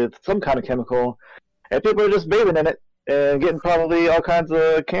bubbly with some kind of chemical, and people are just bathing in it and getting probably all kinds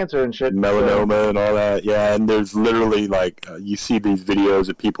of cancer and shit. Melanoma and all that, yeah. And there's literally like you see these videos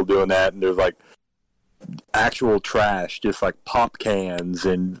of people doing that, and there's like actual trash, just like pop cans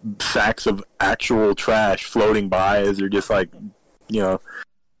and sacks of actual trash floating by as they're just like,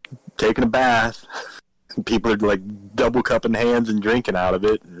 taking a bath. People are like double cupping hands and drinking out of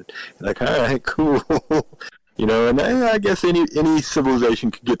it. And like, all right, cool. And I guess any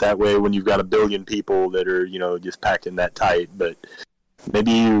civilization could get that way when you've got 1 billion people that are, just packed in that tight. But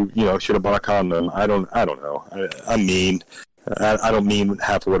maybe you should have bought a condom. I don't know. I mean. I don't mean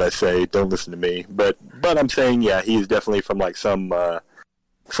half of what I say. Don't listen to me. But I'm saying, yeah, he is definitely from like some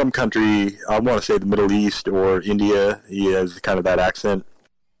country. I want to say the Middle East or India. He has kind of that accent.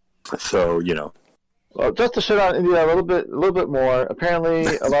 So Well, just to shit on India a little bit more. Apparently,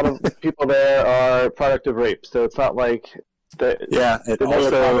 a lot of people there are product of rape. So it's not like. Yeah, and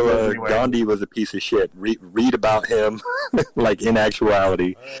also Gandhi was a piece of shit. Read about him, like in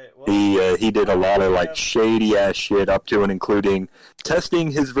actuality. He did a lot of like shady ass shit up to and including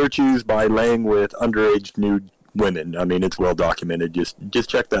testing his virtues by laying with underage nude women. I mean, it's well documented. Just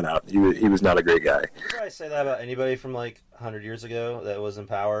check that out. He was not a great guy. You probably say that about anybody from like 100 years ago that was in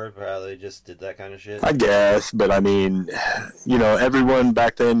power, probably just did that kind of shit. I guess, but I mean, everyone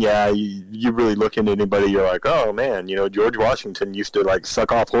back then, yeah, you really look into anybody, you're like, oh man, George Washington used to like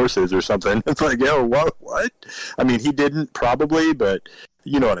suck off horses or something. It's like, yo, what? I mean, he didn't probably, but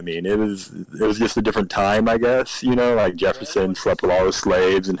you know what I mean. It was just a different time, I guess. Like Jefferson slept with all his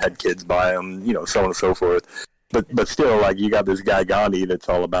slaves and had kids by him, so on and so forth. But still, like, you got this guy Gandhi that's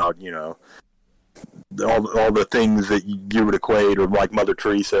all about, all the things that you would equate, or like Mother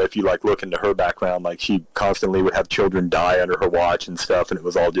Teresa, if you like look into her background, like she constantly would have children die under her watch and stuff, and it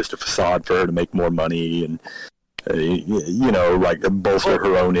was all just a facade for her to make more money and like bolster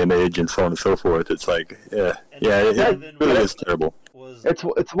her own image and so on and so forth. It's like, it really is terrible.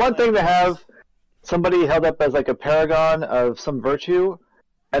 It's one thing to have somebody held up as like a paragon of some virtue,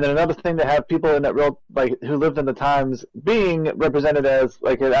 and then another thing to have people in that real, like, who lived in the times being represented as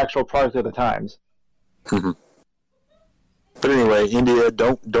like an actual product of the times. Mm-hmm. But anyway, India,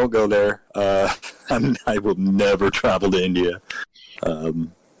 don't go there. I will never travel to India.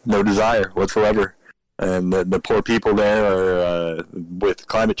 No desire whatsoever. And the poor people there are, with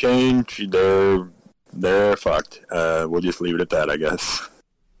climate change, they're fucked. We'll just leave it at that, I guess.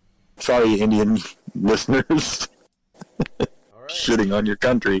 Sorry, Indian listeners. Right. Shitting on your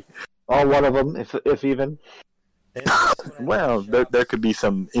country. All one of them, if even. Well, there could be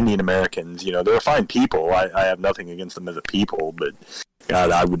some Indian Americans. They're fine people. I have nothing against them as a people, but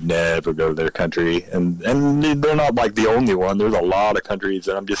God, I would never go to their country. And they're not like the only one. There's a lot of countries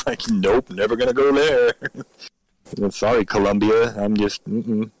that I'm just like, nope, never gonna go there. Sorry, Colombia. I'm just.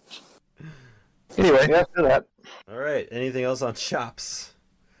 Mm-mm. Anyway, yeah, after that. All right. Anything else on shops?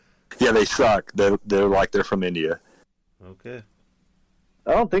 Yeah, they suck. They're like they're from India. Okay.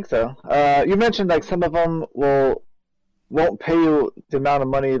 I don't think so. You mentioned like some of them won't pay you the amount of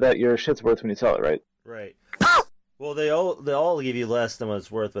money that your shit's worth when you sell it, right? Right. Well, they all give you less than what it's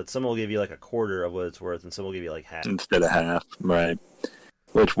worth, but some will give you like a quarter of what it's worth, and some will give you like half instead of half. Right.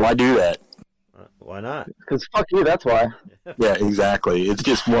 Which, why do that? Why not? Because fuck you. That's why. Yeah, exactly. It's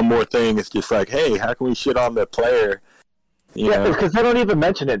just one more thing. It's just like, hey, how can we shit on the player? Yeah, because they don't even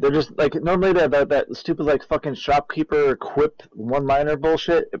mention it. They're just like, normally they have that stupid like fucking shopkeeper quip one-liner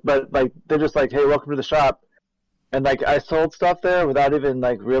bullshit, but like they're just like, hey, welcome to the shop, and like I sold stuff there without even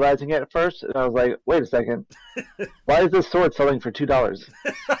like realizing it at first, and I was like, wait a second, why is this sword selling for $2?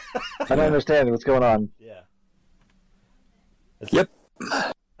 I don't understand what's going on. Yeah. Yep.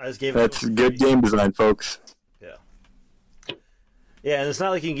 I just gave That's good game design, folks. Yeah, and it's not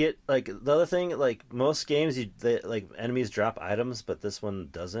like you can get, like, the other thing, like, most games, like, enemies drop items, but this one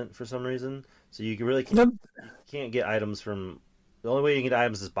doesn't for some reason. So you really can't get items from... The only way you can get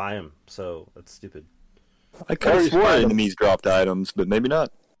items is buy them, so that's stupid. I could have sworn enemies dropped items, but maybe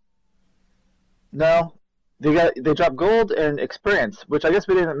not. No. They drop gold and experience, which I guess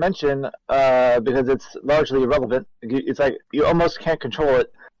we didn't mention because it's largely irrelevant. It's like, you almost can't control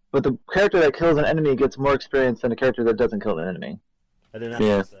it, but the character that kills an enemy gets more experience than the character that doesn't kill an enemy. I didn't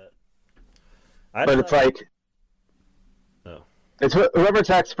notice that. But it's like... Oh. It's whoever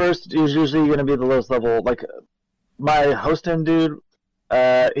attacks first is usually going to be the lowest level. Like, my hosting dude,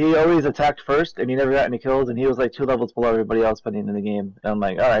 he always attacked first, and he never got any kills, and he was like 2 levels below everybody else putting in the game. And I'm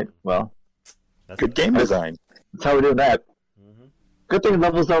like, alright, well... That's good game design. That's how we're doing that. Mm-hmm. Good thing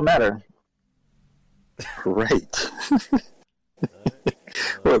levels don't matter. Great.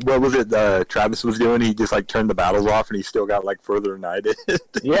 What was it Travis was doing? He just like turned the battles off and he still got like further than I did.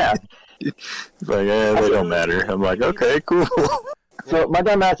 Yeah. He's like, they don't matter. I'm like, okay, cool. So my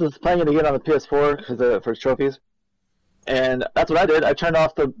dumbass was playing it again on the PS4 for trophies. And that's what I did. I turned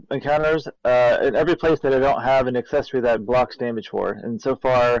off the encounters in every place that I don't have an accessory that blocks damage for. And so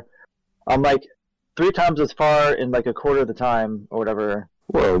far, I'm like 3 times as far in like a quarter of the time or whatever.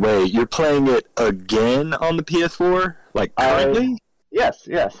 Whoa, wait, you're playing it again on the PS4? Like currently? Yes.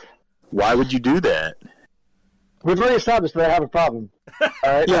 Why would you do that? We've already established that I have a problem. All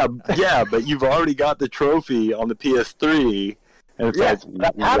right? yeah, but you've already got the trophy on the PS3, and it's like,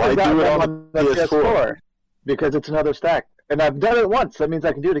 why do it on the PS4? Because it's another stack. And I've done it once, that means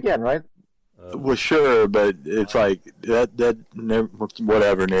I can do it again, right? Well, sure, but it's like,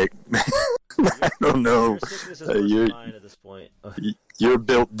 whatever, Nick. I don't know. At this point. You're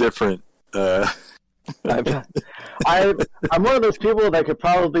built different. I'm one of those people that could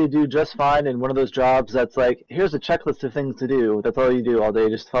probably do just fine in one of those jobs that's like, here's a checklist of things to do. That's all you do all day,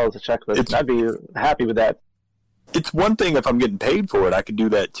 just follow the checklist. I'd be happy with that. It's one thing if I'm getting paid for it, I could do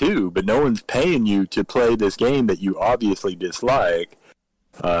that too, but no one's paying you to play this game that you obviously dislike.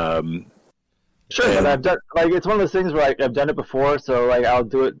 Sure, but I've done, like, it's one of those things where I've done it before, so like I'll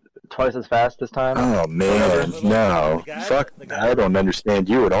do it twice as fast this time. Oh man, no. The guy- Fuck, the guy- I don't understand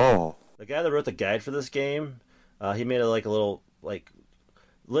you at all. The guy that wrote the guide for this game, he made it like a little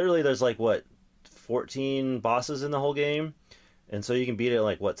literally there's 14 bosses in the whole game, and so you can beat it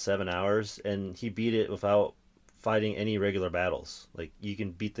in 7 hours, and he beat it without fighting any regular battles. Like you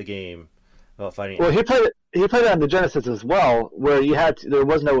can beat the game without fighting. Well, he played it on the Genesis as well, where there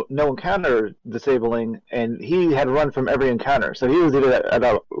was no encounter disabling, and he had run from every encounter. So he was either at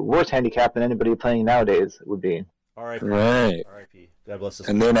a worse handicap than anybody playing nowadays would be. R.I.P. Right. R.I.P. God bless us.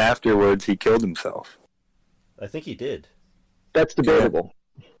 And then afterwards, he killed himself. I think he did. That's debatable.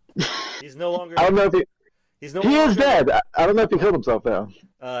 He's no longer. I don't know if He's no he longer, is dead. I don't know if he killed himself though.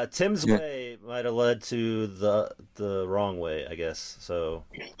 Tim's way might have led to the wrong way, I guess. So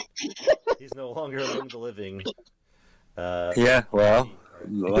he's no longer among the living. Yeah, well,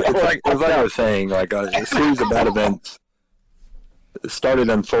 it's like I was saying, a series of bad events started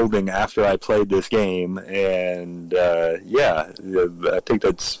unfolding after I played this game, and I think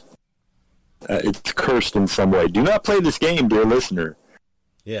that's it's cursed in some way. Do not play this game, dear listener.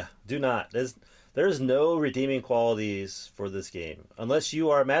 Yeah, do not. There's no redeeming qualities for this game unless you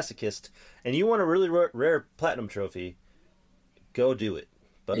are a masochist and you want a really rare platinum trophy. Go do it.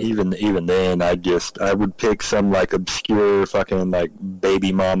 But Even then, I would pick some obscure fucking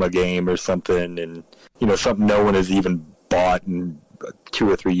baby mama game or something, and something no one has even bought in 2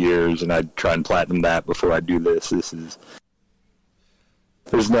 or 3 years, and I'd try and platinum that before I do this.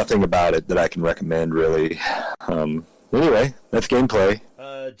 There's nothing about it that I can recommend really. Anyway, that's gameplay.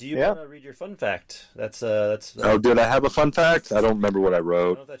 Do you want to read your fun fact? That's Oh, did I have a fun fact? I don't remember what I I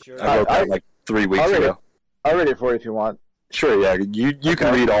wrote. don't know if that's yours. I wrote that 3 weeks ago. I'll read it for you if you want. Sure, yeah. You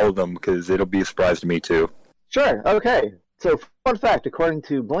can read all of them because it'll be a surprise to me too. Sure. Okay. So, fun fact, according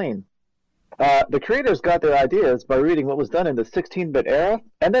to Blaine, the creators got their ideas by reading what was done in the 16-bit era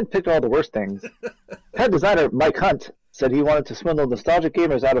and then picked all the worst things. Head designer Mike Hunt said he wanted to swindle nostalgic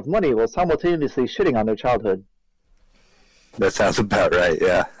gamers out of money while simultaneously shitting on their childhood. That sounds about right,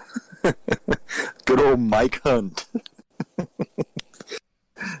 yeah. Good old Mike Hunt.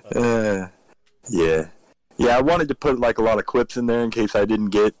 Yeah. Yeah, I wanted to put a lot of clips in there in case I didn't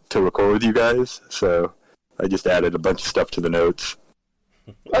get to record with you guys, so I just added a bunch of stuff to the notes.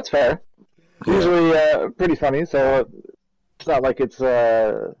 That's fair. Yeah. Usually pretty funny, so it's not like it's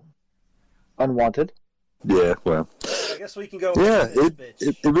unwanted. Yeah, well. I guess we can go. Yeah, with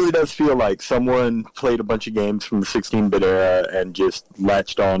this bitch. it really does feel like someone played a bunch of games from the 16-bit era and just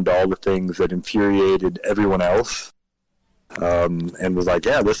latched on to all the things that infuriated everyone else, and was like,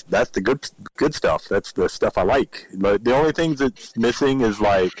 yeah, that's the good stuff. That's the stuff I like. But the only things that's missing is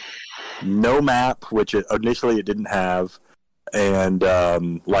no map, which initially it didn't have, and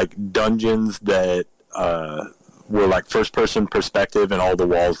dungeons that were first-person perspective and all the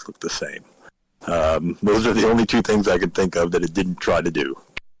walls look the same. Those are the only 2 things I could think of that it didn't try to do.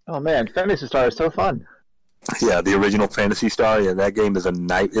 Oh man, Phantasy Star is so fun. Yeah, the original Phantasy Star, yeah, that game is a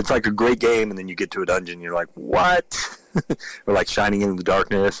night. It's a great game, and then you get to a dungeon, and you're like, what? Or Shining in the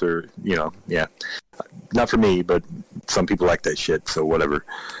Darkness, or, yeah. Not for me, but some people like that shit, so whatever.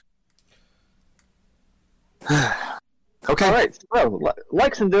 Okay. All right, so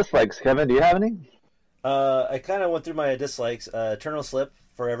likes and dislikes, Kevin, do you have any? I kind of went through my dislikes. Eternal Slip,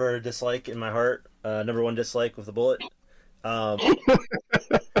 forever dislike in my heart. Number 1 dislike with the bullet. But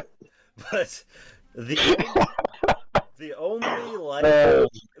the only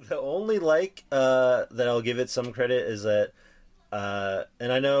like that I'll give it some credit is that,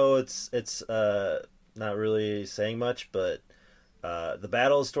 and I know it's not really saying much, but the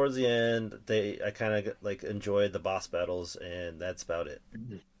battles towards the end, I kind of enjoyed the boss battles, and that's about it.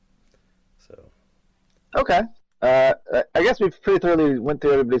 So. Okay. I guess we pretty thoroughly went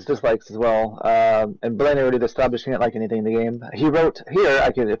through everybody's dislikes as well. And Blaine already established he didn't like anything in the game. He wrote here,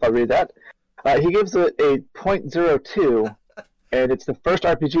 if I read that, he gives it a .02, and it's the first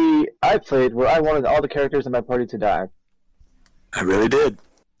RPG I played where I wanted all the characters in my party to die. I really did.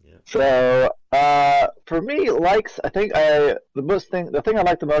 Yeah. So, for me, likes, I think the thing I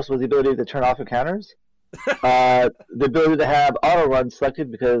liked the most was the ability to turn off encounters. The ability to have auto run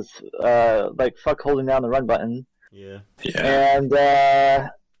selected because fuck holding down the run button. Yeah. And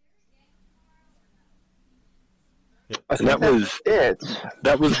And that was it.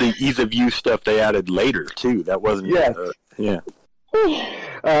 That was the ease of use stuff they added later too. That wasn't. Yeah. Yeah.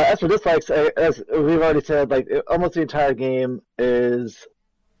 As for dislikes, as we've already said, almost the entire game is.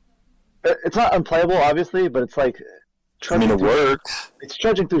 It's not unplayable, obviously, but it's I mean, it works. It's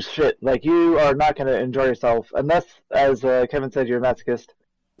trudging through shit. You are not going to enjoy yourself unless, as Kevin said, you're a masochist.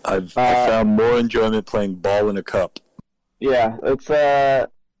 I found more enjoyment playing ball in a cup. Yeah, it's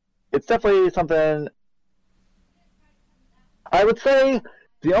it's definitely something. I would say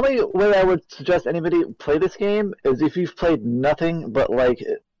the only way I would suggest anybody play this game is if you've played nothing but like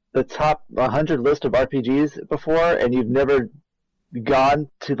the top 100 list of RPGs before, and you've never gone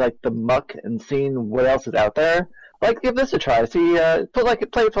to like the muck and seen what else is out there. Like, give this a try. See, play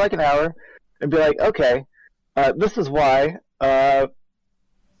it for like an hour, and be like, okay, this is why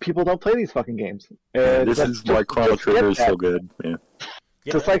people don't play these fucking games. This is why Chrono Trigger is so good. Yeah.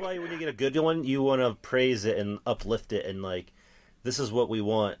 Yeah, Just that's why when you get a good one, you want to praise it and uplift it, and like, this is what we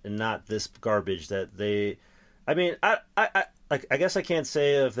want, and not this garbage that they. I mean, I guess I can't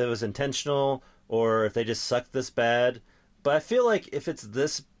say if it was intentional or if they just sucked this bad, but I feel like if it's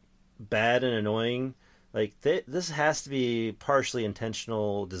this bad and annoying, like this has to be partially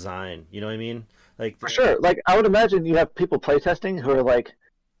intentional design. You know what I mean? Like for sure. Like I would imagine you have people playtesting who are like,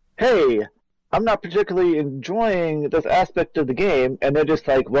 "Hey, I'm not particularly enjoying this aspect of the game," and they're just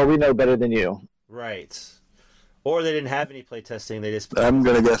like, "Well, we know better than you." Right. Or they didn't have any playtesting. They just. I'm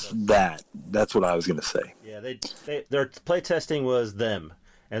gonna guess that. That's what I was gonna say. Yeah, their playtesting was them,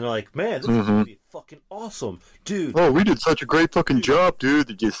 and they're like, "Man, this is gonna be fucking awesome, dude." Oh, we did such a great fucking job, dude.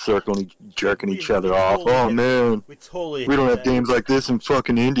 They're just circling, jerking each other off. Totally Oh man, we don't have that. games like this in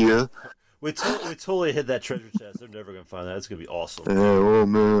fucking India. We totally hit that treasure chest. They're never gonna find that. It's gonna be awesome. Yeah, oh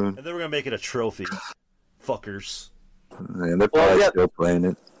man. And then we're gonna make it a trophy, fuckers. Man, they're probably still playing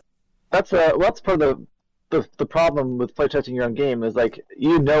it. That's part of the problem with playtesting your own game is like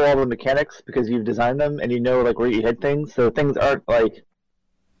you know all the mechanics because you've designed them and you know like where you hit things, so things aren't like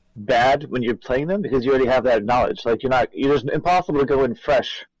bad when you're playing them because you already have that knowledge. Like you're just impossible to go in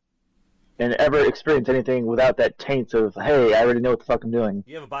fresh and ever experience anything without that taint of, hey, I already know what the fuck I'm doing.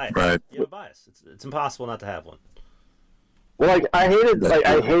 You have a bias. Right. You have a bias. It's impossible not to have one. Well, like I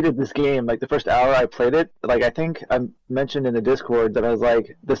hated this game. Like the first hour I played it, like I think I mentioned in the Discord that I was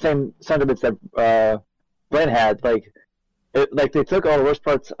like the same sentiments that Glenn had. Like they took all the worst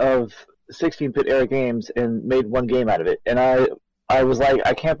parts of 16-bit era games and made one game out of it, and I was like,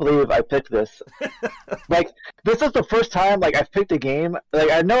 I can't believe I picked this. Like, this is the first time, like, I've picked a game.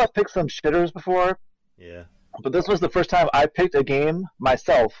 Like, I know I've picked some shitters before. Yeah. But this was the first time I picked a game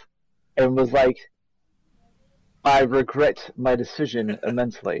myself and was like, I regret my decision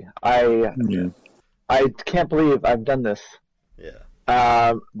immensely. I can't believe I've done this.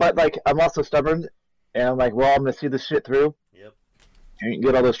 Yeah. But, like, I'm also stubborn. And I'm like, well, I'm going to see this shit through. Yep. And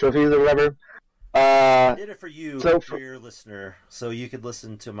get all those trophies or whatever. I did it for you, for your listener, so you could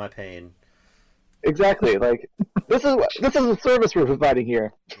listen to my pain. Exactly. Like this is a service we're providing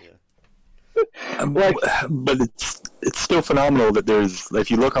here. Yeah. But it's still phenomenal that there's. If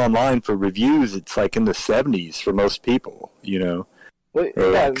you look online for reviews, it's like in the 70s for most people. You know, well,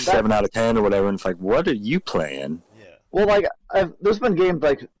 or like 7 out of 10 or whatever. And it's like, what are you playing? Well, like there's been games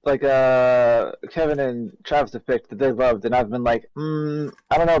like Kevin and Travis have picked that they loved, and I've been like, I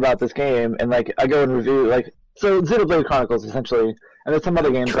don't know about this game, and like I go and review like Xenoblade Chronicles essentially, and there's some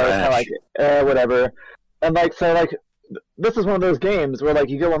other games that I kind of like whatever, and like so like this is one of those games where like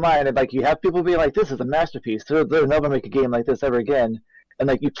you go online and like you have people be like, this is a masterpiece, they'll never make a game like this ever again, and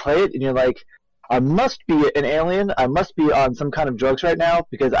like you play it and you're like, I must be an alien. I must be on some kind of drugs right now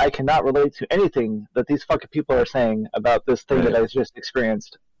because I cannot relate to anything that these fucking people are saying about this thing that I just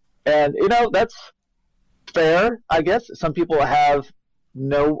experienced. And, you know, that's fair, I guess. Some people have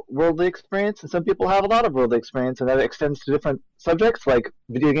no worldly experience, and some people have a lot of worldly experience, and that extends to different subjects like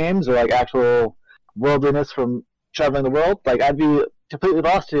video games or like actual worldliness from traveling the world. Like, I'd be completely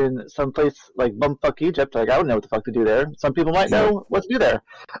lost in some place like bumfuck Egypt. Like, I don't know what the fuck to do there. Some people might know what to do there.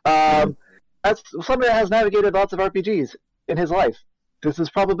 As somebody that has navigated lots of RPGs in his life, this is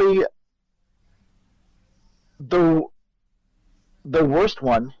probably the worst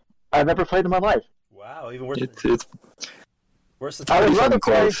one I've ever played in my life. Wow, even worse. It's worse than I would rather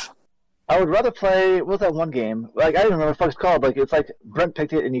close. play. What was that one game? Like I don't remember what the fuck it's called. Like it's like Brent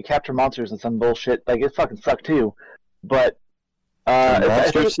picked it and you capture monsters and some bullshit. Like it fucking sucked too. But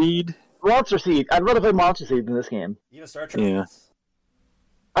Monster Seed. Monster Seed. I'd rather play Monster Seed than this game. Even Star Trek. Yeah.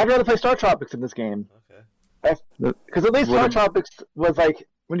 I'd rather play Star Tropics in this game. Okay. Because at least Star Tropics was like,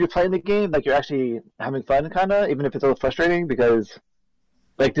 when you're playing the game, like you're actually having fun, kind of, even if it's a little frustrating, because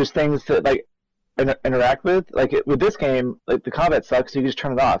like there's things to like interact with. Like with this game, like the combat sucks, so you just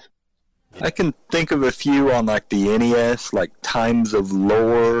turn it off. I can think of a few on like the NES, like Times of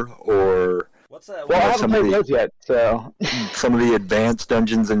Lore, or what's that? Well, I haven't played those yet, so some of the advanced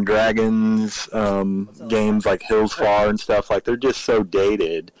Dungeons and Dragons games like Hills Far and stuff. Like they're just so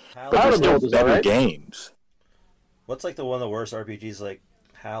dated, but they're still better games. What's like the one of the worst RPGs? Like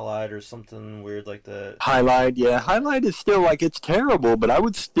Halide or something weird like that. Highlight, yeah. Highlight is still, like, it's terrible, but I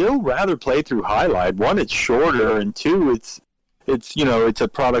would still rather play through Highlight. One, it's shorter, and two, it's it's a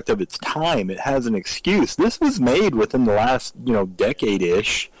product of its time. It has an excuse. This was made within the last,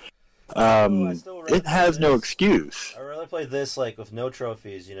 decade-ish. It has no excuse. I'd rather play this, like, with no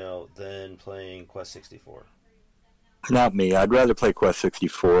trophies, than playing Quest 64. Not me. I'd rather play Quest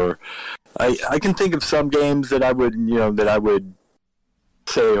 64. I can think of some games that I would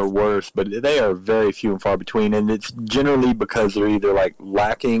say are worse, but they are very few and far between, and it's generally because they're either like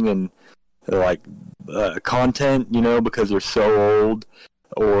lacking in content, because they're so old,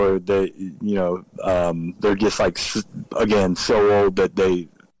 or they're just like, again, so old that they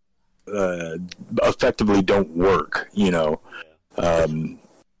effectively don't work.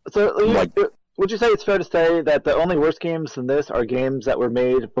 Would you say it's fair to say that the only worse games than this are games that were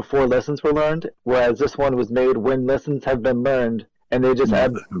made before lessons were learned, whereas this one was made when lessons have been learned, and they just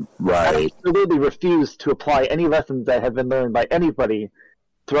have absolutely refused to apply any lessons that have been learned by anybody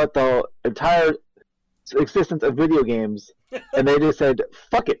throughout the entire existence of video games, and they just said,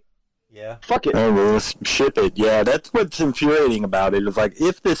 fuck it. Yeah. Fuck it. Oh, well, let's ship it. Yeah, that's what's infuriating about it. It's like,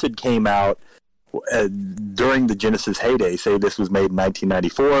 if this had came out during the Genesis heyday, say this was made in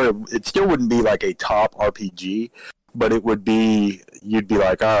 1994, it still wouldn't be like a top RPG, but it would be, you'd be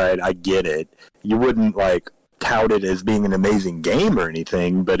like, all right, I get it. You wouldn't like tout it as being an amazing game or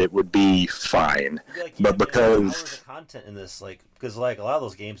anything, but it would be fine. Like, but because hours of content in this, like, because like a lot of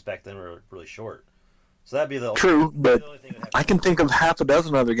those games back then were really short, so that'd be the true. But I can think of half a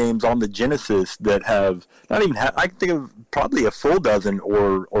dozen other games on the Genesis that have not even. I can think of probably a full dozen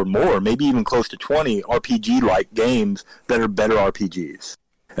or more, maybe even close to 20 RPG-like games that are better RPGs.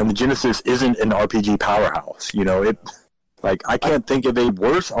 And the Genesis isn't an RPG powerhouse. I can't think of a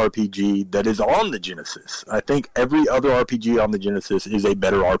worse RPG that is on the Genesis. I think every other RPG on the Genesis is a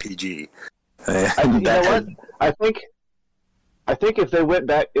better RPG. I think if they went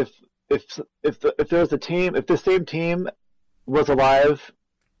back, if there was a team, if the same team was alive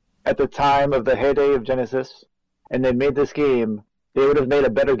at the time of the heyday of Genesis, and they made this game, they would have made a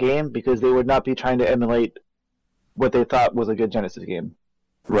better game because they would not be trying to emulate what they thought was a good Genesis game.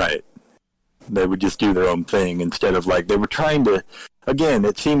 Right. They would just do their own thing instead of like they were trying to. Again,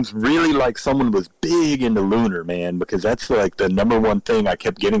 it seems really like someone was big into Lunar, man, because that's like the number one thing I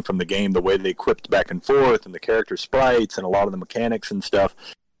kept getting from the game. The way they quipped back and forth, and the character sprites, and a lot of the mechanics and stuff,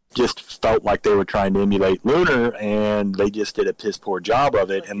 just felt like they were trying to emulate Lunar, and they just did a piss poor job of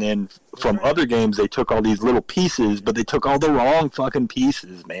it. And then from other games, they took all these little pieces, but they took all the wrong fucking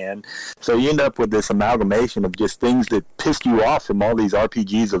pieces, man. So you end up with this amalgamation of just things that pissed you off from all these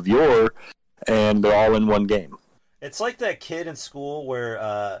RPGs of yore, and they're all in one game. It's like that kid in school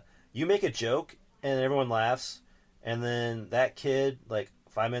where you make a joke and everyone laughs, and then that kid, like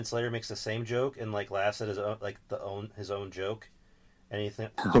 5 minutes later, makes the same joke and like laughs at his own joke. And he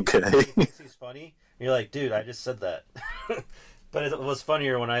thinks he's funny. And you're like, dude, I just said that. But it was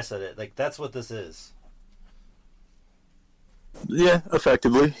funnier when I said it. Like, that's what this is. Yeah,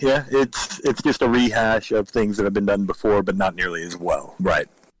 effectively. Yeah, it's just a rehash of things that have been done before, but not nearly as well. Right.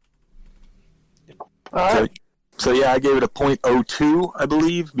 So yeah, I gave it a .02, I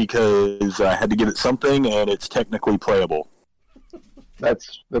believe, because I had to give it something, and it's technically playable.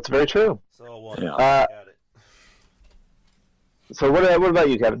 That's very true. So yeah. Got it. So what about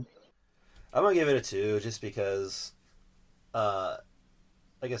you, Kevin? I'm gonna give it a 2, just because, like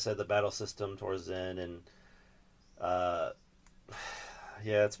I said, the battle system towards the end, and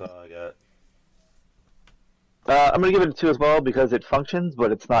yeah, that's about all I got. I'm gonna give it a 2 as well because it functions,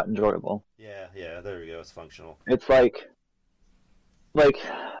 but it's not enjoyable. Yeah, there we go. It's functional. It's like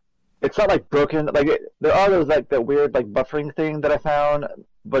it's not like broken. Like there are those like that weird like buffering thing that I found,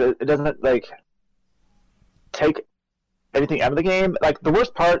 but it doesn't like take anything out of the game. Like the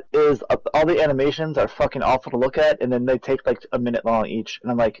worst part is all the animations are fucking awful to look at, and then they take like a minute long each,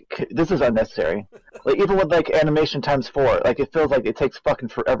 and I'm like, this is unnecessary. Like even with like animation times 4, like it feels like it takes fucking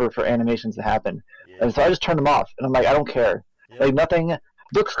forever for animations to happen. Yeah. And so I just turn them off, and I'm like, I don't care. Yeah. Like nothing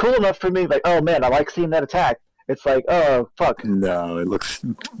looks cool enough for me. Like, oh man, I like seeing that attack. It's like, oh fuck. No, it looks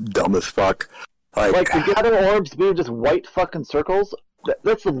dumb as fuck. Like the gathering orbs being just white fucking circles.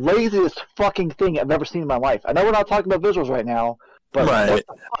 That's the laziest fucking thing I've ever seen in my life. I know we're not talking about visuals right now, but right.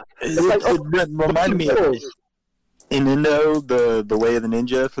 It reminded me of Nintendo, the Way of the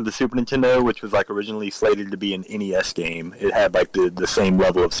Ninja for the Super Nintendo, which was like originally slated to be an NES game. It had like the same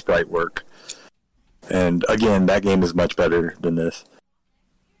level of sprite work. And again, that game is much better than this.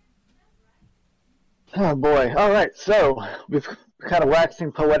 Oh boy. Alright, so we've kind of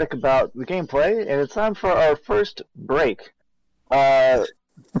waxing poetic about the gameplay, and it's time for our first break.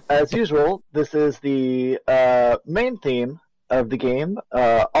 As usual, this is the main theme of the game,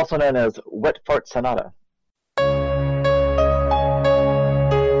 also known as Wet Fart Sonata.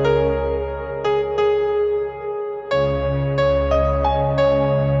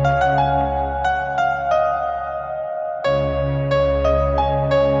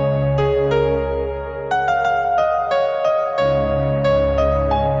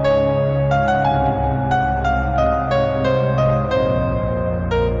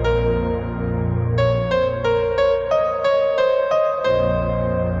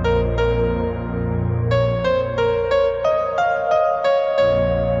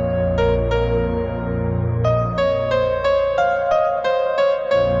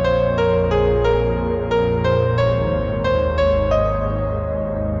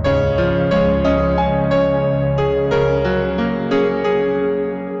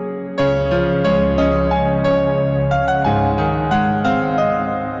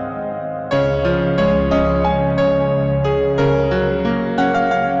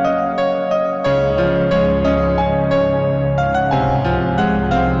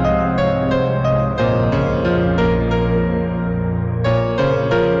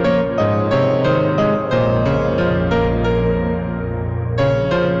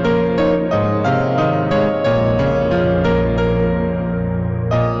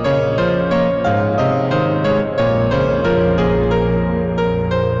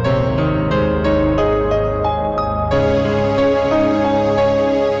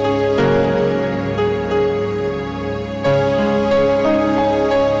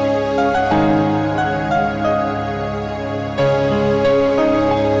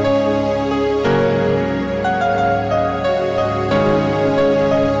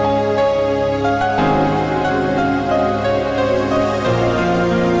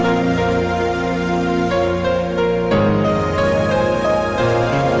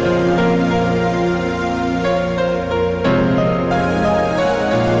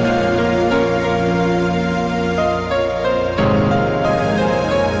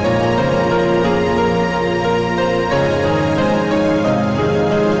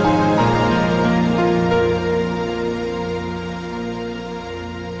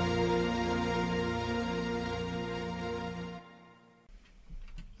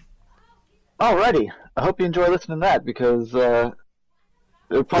 Alrighty, I hope you enjoy listening to that because it'll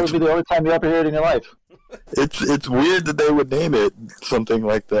probably be the only time you ever hear it in your life. It's weird that they would name it something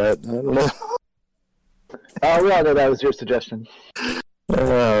like that. I don't know. We all know that was your suggestion.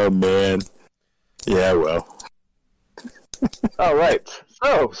 Oh man. Yeah, well. Alright,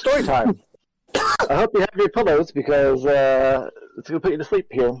 so story time. I hope you have your pillows because it's gonna put you to sleep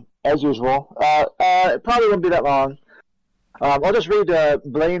here, as usual. It probably won't be that long. I'll just read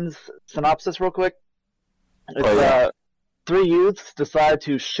Blaine's synopsis real quick. It's, three youths decide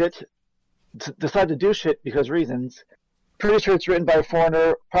to do shit because reasons. Pretty sure it's written by a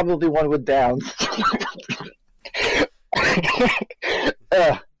foreigner, probably one with Downs.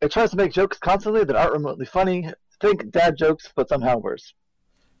 It tries to make jokes constantly that aren't remotely funny. Think dad jokes, but somehow worse.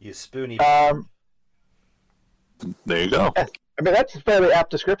 You spoony. There you go. I mean, that's a fairly apt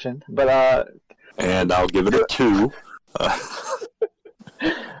description, but and I'll give it a 2. Well,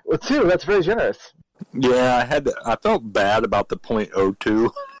 2, that's very generous. Yeah, I felt bad about the .02.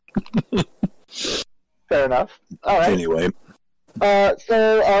 Fair enough. All right. Anyway.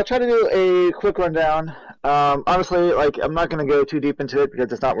 So I'll try to do a quick rundown. Honestly, I'm not going to go too deep into it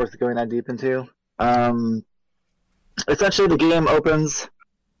because it's not worth going that deep into. Essentially, the game opens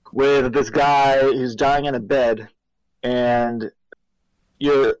with this guy who's dying in a bed, and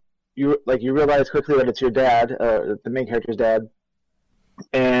you realize quickly that it's your dad, the main character's dad,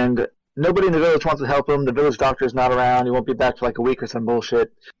 and nobody in the village wants to help him. The village doctor is not around. He won't be back for a week or some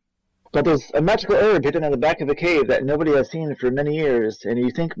bullshit. But there's a magical herb hidden in the back of the cave that nobody has seen for many years, and you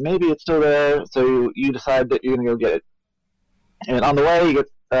think maybe it's still there, so you decide that you're going to go get it. And on the way,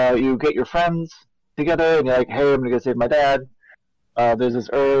 you get your friends together, and you're like, hey, I'm going to go save my dad. There's this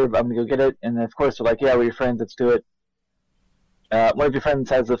herb, I'm going to go get it. And then, of course, they're like, yeah, we're your friends, let's do it. One of your friends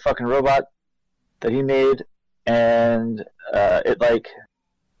has a fucking robot that he made, and it,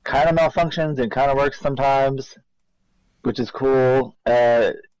 kind of malfunctions and kind of works sometimes, which is cool.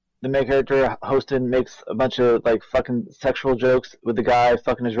 The main character, Hostin, makes a bunch of fucking sexual jokes with the guy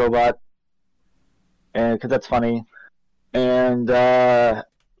fucking his robot, and because that's funny. And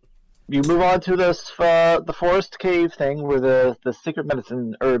you move on to the forest cave thing where the secret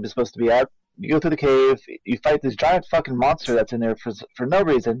medicine herb is supposed to be at. You go through the cave, you fight this giant fucking monster that's in there for no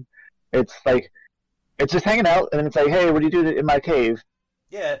reason. It's just hanging out, and then it's like, hey, what do you do in my cave?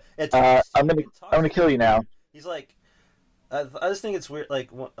 Yeah, I'm gonna kill you now. He's like, I just think it's weird,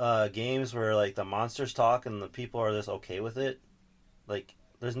 like games where like the monsters talk and the people are just okay with it. Like,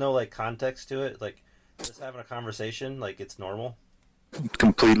 there's no like context to it. Like, just having a conversation, like it's normal.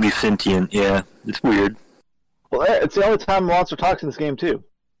 Completely sentient. Yeah, it's weird. Well, it's the only time a monster talks in this game too.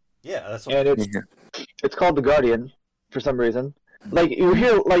 Yeah, that's what. And it's called the Guardian for some reason. Like you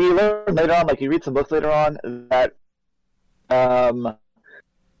hear, like you learn later on, like you read some books later on that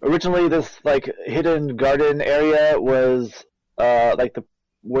originally this like hidden garden area was like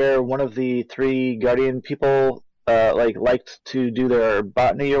where one of the three Guardian people like liked to do their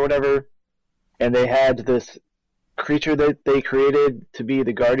botany or whatever, and they had this creature that they created to be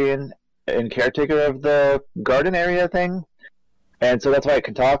the guardian and caretaker of the garden area thing, and so that's why it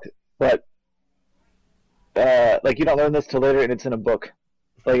can talk. But like you don't learn this till later, and it's in a book.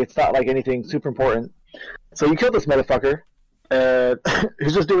 Like it's not like anything super important. So you kill this motherfucker.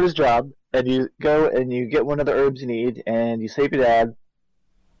 He's just doing his job, and you go and you get one of the herbs you need, and you save your dad.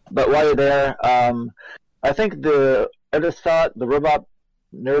 But while you're there, I think the Edisot, the robot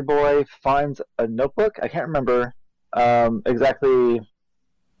nerd boy, finds a notebook. I can't remember exactly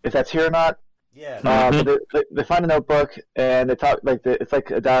if that's here or not. Yeah. But they find a notebook and they talk like it's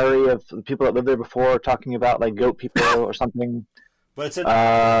like a diary of the people that lived there before, talking about like goat people or something. But it's an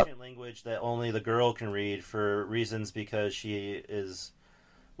ancient language that only the girl can read for reasons because she is.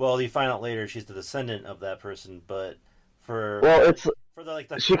 Well, you find out later she's the descendant of that person, but for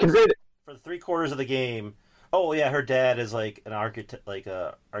she can read it for the 3/4 of the game. Oh yeah, her dad is like an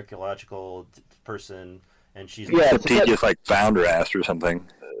archaeological person, and she's he just like found her ass or something.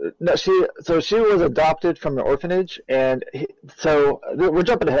 No, she was adopted from an orphanage, and we're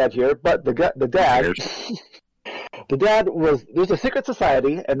jumping ahead here, but the dad. The dad there's a secret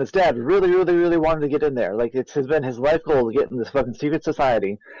society, and this dad really, really, really wanted to get in there. Like, has been his life goal to get in this fucking secret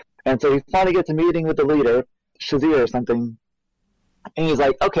society. And so he finally gets a meeting with the leader, Shazir or something, and he's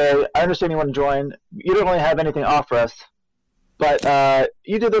like, okay, I understand you want to join. You don't really have anything to offer us, but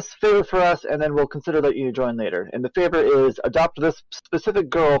you do this favor for us, and then we'll consider that you join later. And the favor is adopt this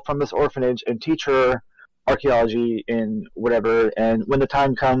specific girl from this orphanage and teach her archaeology in whatever, and when the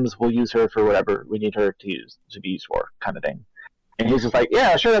time comes, we'll use her for whatever we need her to be used for, kind of thing. And he's just like,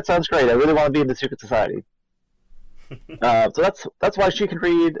 yeah, sure, that sounds great. I really want to be in the secret society. So that's why she can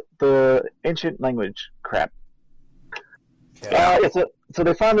read the ancient language crap. Yeah, so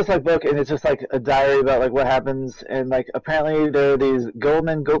they found this like book, and it's just like a diary about like what happens, and like apparently there are these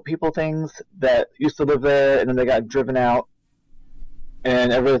Goldman goat people things that used to live there, and then they got driven out.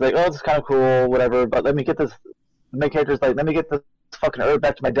 And everybody's like, oh, this is kind of cool, whatever, but let me get this. The main character's like, let me get this fucking herb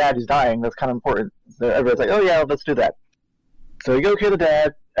back to my dad who's dying. That's kind of important. So everybody's like, oh, yeah, let's do that. So you go cure the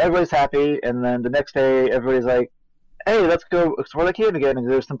dad. Everybody's happy. And then the next day, everybody's like, hey, let's go explore the cave again. And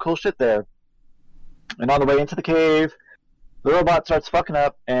there's some cool shit there. And on the way into the cave, the robot starts fucking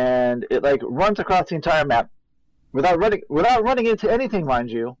up. And it, like, runs across the entire map without running into anything, mind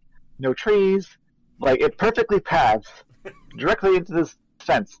you. No trees. Like, it perfectly paths directly into this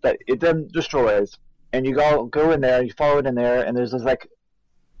fence that it then destroys, and you go in there, you follow it in there, and there's this like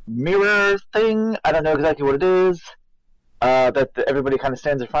mirror thing. I don't know exactly what it is. That everybody kind of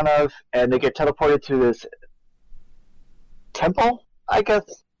stands in front of, and they get teleported to this temple, I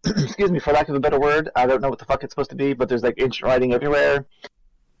guess. Excuse me, for lack of a better word. I don't know what the fuck it's supposed to be, but there's like ancient writing everywhere.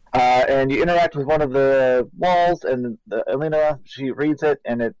 And you interact with one of the walls, and Elena, she reads it,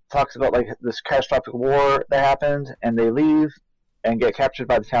 and it talks about like this catastrophic war that happened, and they leave and get captured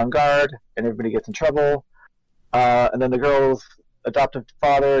by the town guard, and everybody gets in trouble. And then the girl's adoptive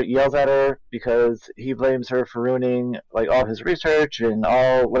father yells at her because he blames her for ruining like all his research and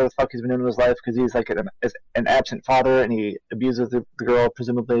all whatever the fuck he's been doing in his life, because he's like an absent father, and he abuses the girl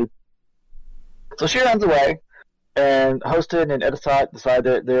presumably. So she runs away. And Hostin and Edisot decide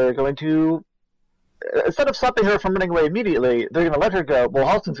that they're going to, instead of stopping her from running away immediately, they're going to let her go. Well,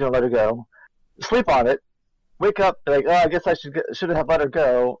 Hostin's going to let her go, sleep on it, wake up, like, oh, I guess I should have let her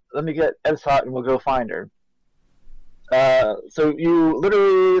go. Let me get Edisot and we'll go find her. So you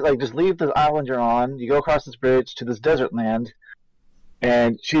literally like just leave this island you're on. You go across this bridge to this desert land,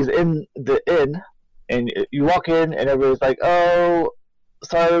 and she's in the inn, and you walk in, and everybody's like, oh,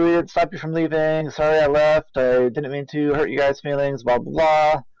 sorry we didn't stop you from leaving. Sorry I left. I didn't mean to hurt you guys' feelings, blah, blah,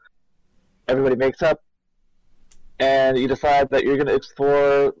 blah. Everybody makes up. And you decide that you're going to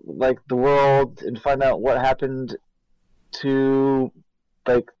explore, like, the world and find out what happened to,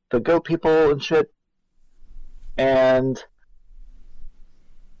 like, the goat people and shit. And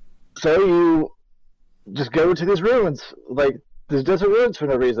so you just go to these ruins. Like, there's desert ruins for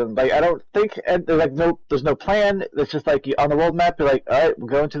no reason. Like, I don't think, and there's no plan. It's just like on the world map, you're like, all right, we're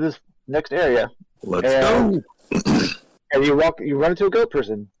going to this next area. Let's go. and you run into a goat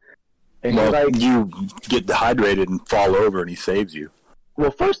person, and you get dehydrated and fall over, and he saves you.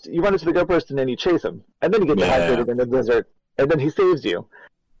 Well, first you run into the goat person and you chase him, and then you get dehydrated in the desert, and then he saves you,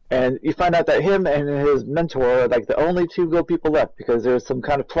 and you find out that him and his mentor are like the only two goat people left because there's some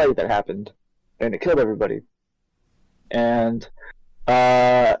kind of plague that happened, and it killed everybody, and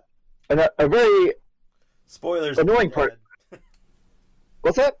a very annoying part.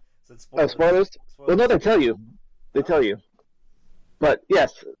 What's that? Spoilers. Spoilers. Well, no, they tell you. They tell you. But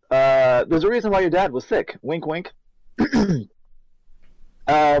yes, there's a reason why your dad was sick. Wink, wink.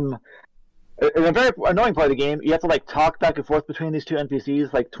 In a very annoying part of the game, you have to like talk back and forth between these two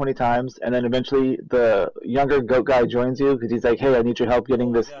NPCs like 20 times, and then eventually the younger goat guy joins you because he's like, "Hey, I need your help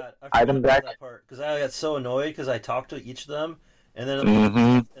getting this item back." Because I got so annoyed because I talked to each of them, and then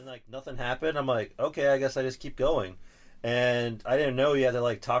and like nothing happened. I'm like, okay, I guess I just keep going, and I didn't know you had to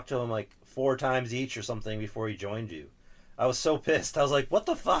like talk to him like 4 times each or something before he joined you. I was so pissed. I was like, "What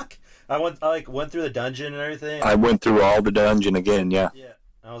the fuck?" I went through the dungeon and everything. I went through all the dungeon again. Yeah. Yeah.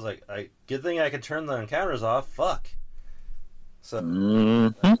 I was like, good thing I could turn the encounters off. Fuck. So.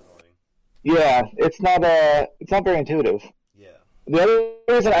 Yeah, it's not very intuitive. Yeah. The other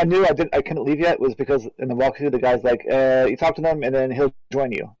reason I knew I couldn't leave yet was because in the walkthrough the guy's like, you talk to them and then he'll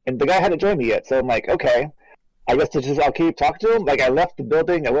join you, and the guy hadn't joined me yet, so I'm like, okay, I guess I'll keep talking to him. Like I left the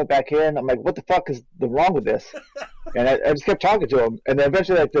building, I went back in. I'm like, what the fuck is wrong with this? And I just kept talking to him, and then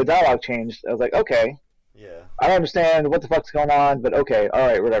eventually like the dialogue changed. I was like, okay. Yeah. I don't understand what the fuck's going on, but okay,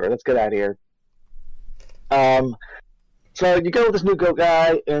 alright, whatever, let's get out of here. So you go with this new goat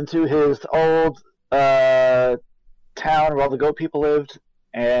guy into his old town where all the goat people lived,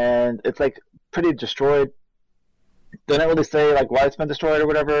 and it's like pretty destroyed. They don't really say like why it's been destroyed or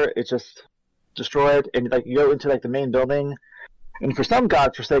whatever, it's just destroyed, and like you go into like the main building, and for some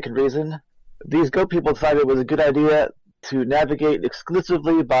godforsaken reason, these goat people decided it was a good idea to navigate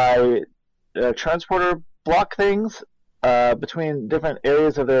exclusively by transporter block things between different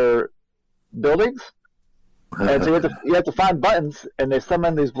areas of their buildings, and so you have to find buttons, and they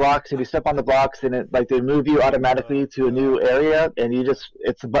summon these blocks, and you step on the blocks, and it like they move you automatically to a new area, and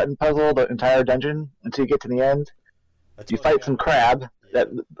it's a button puzzle the entire dungeon until you get to the end. You fight some crab,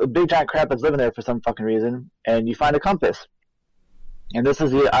 a big giant crab that's living there for some fucking reason, and you find a compass, and this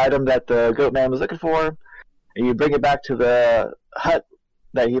is the item that the goat man was looking for, and you bring it back to the hut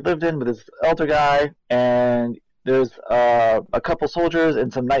that he lived in with his elder guy, and there's a couple soldiers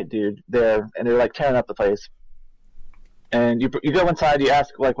and some night dude there, and they're like tearing up the place. And you go inside, you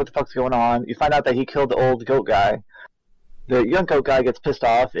ask like what the fuck's going on. You find out that he killed the old goat guy. The young goat guy gets pissed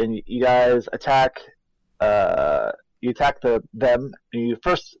off, and you guys attack. You attack them. And you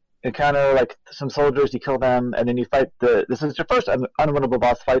first encounter like some soldiers. You kill them, and then you fight this is your first unwinnable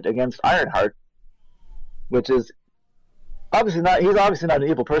boss fight against Ironheart, which is. He's obviously not an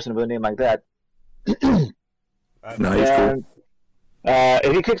evil person with a name like that. No, he's cool.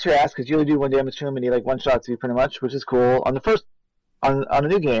 And he kicks your ass because you only do 1 damage to him, and he like one-shots you pretty much, which is cool. On a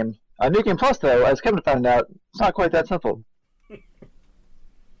new game plus though, as Kevin found out, it's not quite that simple.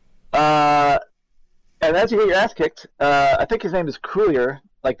 And as you get your ass kicked, I think his name is Cruier,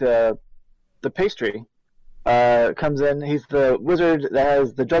 like the pastry, comes in. He's the wizard that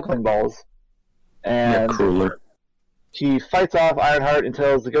has the juggling balls, and Crueler. He fights off Ironheart and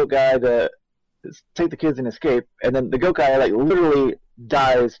tells the goat guy to take the kids and escape, and then the goat guy like literally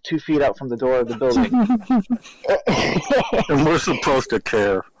dies 2 feet out from the door of the building. And we're supposed to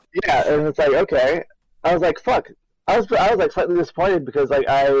care. Yeah, and it's like, okay. I was like, fuck. I was like slightly disappointed because like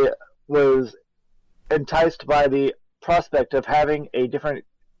I was enticed by the prospect of having a different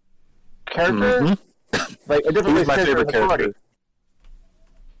character, like a different character in the party.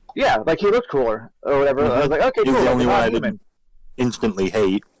 Yeah, like he looked cooler or whatever. I was like, okay, cool. He's the only one I didn't instantly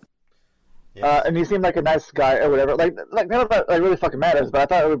hate. And he seemed like a nice guy or whatever. Like none of that like really fucking matters. But I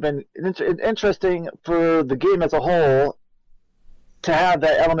thought it would have been interesting for the game as a whole to have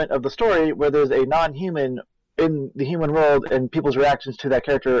that element of the story where there's a non-human in the human world and people's reactions to that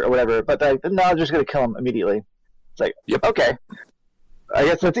character or whatever. But like, no, I'm just gonna kill him immediately. It's like, okay, I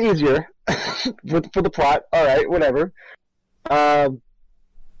guess that's easier for the plot. All right, whatever.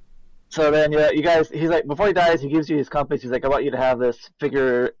 So then, you guys, he's like, before he dies, he gives you his compass. He's like, I want you to have this,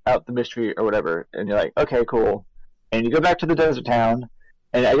 figure out the mystery or whatever. And you're like, okay, cool. And you go back to the desert town,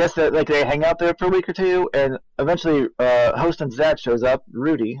 and I guess that like they hang out there for a week or two, and eventually, host and Zach shows up,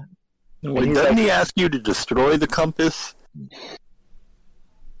 Rudy. Wait, doesn't he ask you to destroy the compass?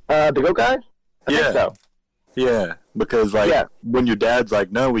 The goat guy? I think so. Yeah, because like when your dad's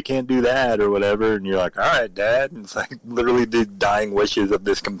like, no, we can't do that or whatever, and you're like, all right, Dad, and it's like literally the dying wishes of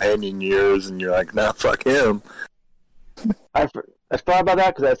this companion of yours, and you're like, nah, fuck him. I forgot about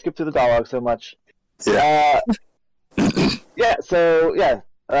that because I skipped through the dialogue so much. Yeah. Yeah. So yeah.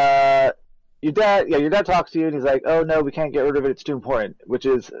 Your dad talks to you and he's like, "Oh no, we can't get rid of it. It's too important," which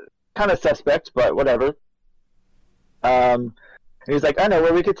is kind of suspect, but whatever. And he's like, "I know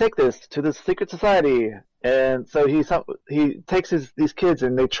where we could take this to the secret society." And so he takes these kids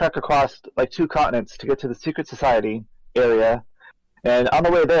and they trek across like 2 continents to get to the secret society area. And on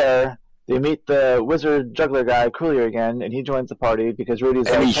the way there, they meet the wizard juggler guy, Coolier, again, and he joins the party because Rudy's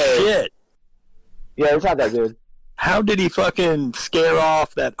And like, "Hey, shit. yeah, it's not that good." How did he fucking scare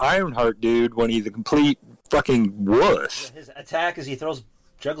off that Ironheart dude when he's a complete fucking wuss? Yeah, his attack is he throws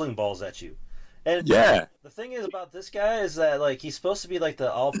juggling balls at you. And Yeah. the thing is about this guy is that like he's supposed to be like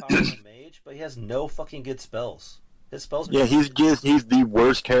the all-powerful mage, but he has no fucking good spells. His spells are He's the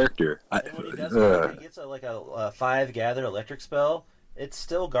worst character. And when he does when he gets a 5 gather electric spell, it's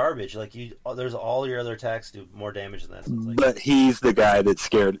still garbage. Like there's all your other attacks do more damage than that. So it's like, But he's the guy that's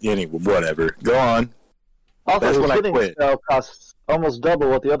scared. Anyway, whatever. Go on. Also, That's his when I healing quit. spell costs almost double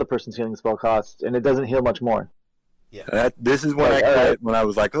what the other person's healing spell costs, and it doesn't heal much more. This is when I quit. When I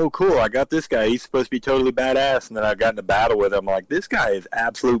was like, "Oh, cool! I got this guy. He's supposed to be totally badass." And then I got in a battle with him. I'm like, "This guy is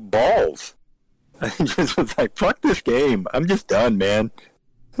absolute balls." I just was like, "Fuck this game. I'm just done, man."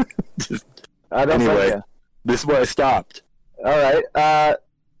 I don't Anyway, think this is where I stopped. All right.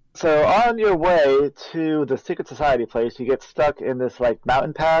 So on your way to the secret society place, you get stuck in this like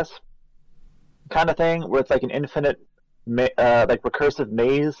mountain pass kind of thing, where it's like an infinite, like recursive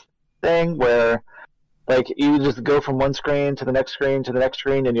maze thing, where like you just go from one screen to the next screen to the next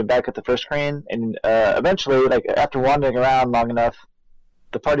screen, and you're back at the first screen. And eventually, like after wandering around long enough,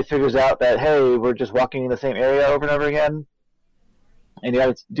 the party figures out that hey, we're just walking in the same area over and over again, and you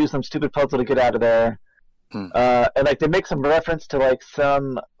got to do some stupid puzzle to get out of there. And like they make some reference to like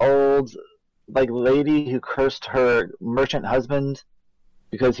some old like lady who cursed her merchant husband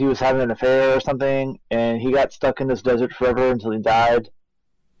because he was having an affair or something, and he got stuck in this desert forever until he died.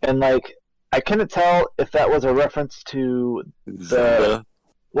 And like I couldn't tell if that was a reference to to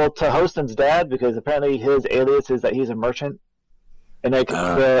Hostin's dad, because apparently his alias is that he's a merchant, and like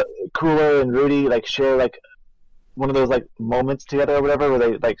the Cooler and Rudy like share like one of those like moments together or whatever where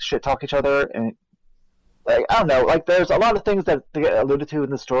they like shit talk each other. And like I don't know, like there's a lot of things that they get alluded to in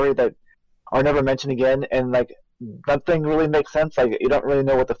the story that are never mentioned again, and like nothing really makes sense. Like you don't really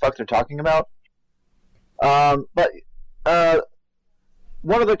know what the fuck they're talking about. But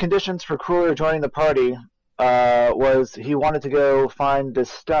one of the conditions for Cooler joining the party was he wanted to go find this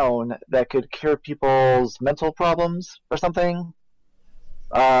stone that could cure people's mental problems or something.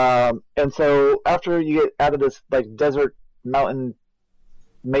 And so after you get out of this like desert mountain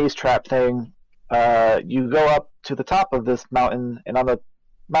maze trap thing, you go up to the top of this mountain, and on the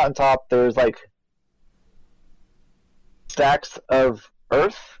mountaintop there's like stacks of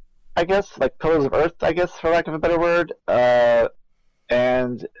earth, I guess, like pillars of earth, I guess, for lack of a better word.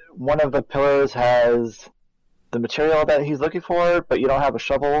 And one of the pillars has the material that he's looking for, but you don't have a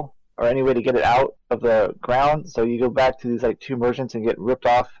shovel or any way to get it out of the ground. So you go back to these like 2 merchants and get ripped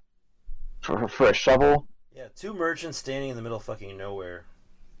off for a shovel. Yeah, 2 merchants standing in the middle of fucking nowhere.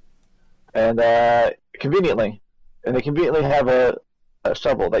 And they conveniently have a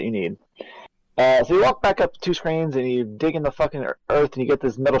shovel that you need. So you walk back up 2 screens and you dig in the fucking earth and you get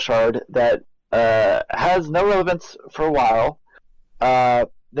this metal shard that has no relevance for a while.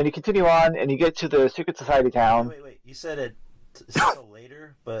 Then you continue on and you get to the secret society town. Wait. You said it still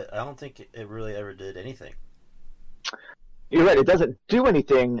later, but I don't think it really ever did anything. You're right, it doesn't do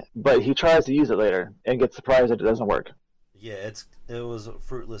anything, but he tries to use it later and gets surprised that it doesn't work. Yeah, it was a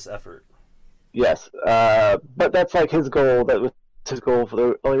fruitless effort. Yes, but that's like his goal. That was his goal for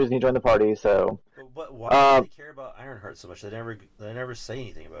the only reason he joined the party. So, but why do they care about Ironheart so much? They never say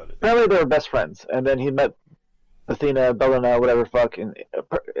anything about it. Apparently, they were best friends, and then he met Athena, Belena, whatever fuck, and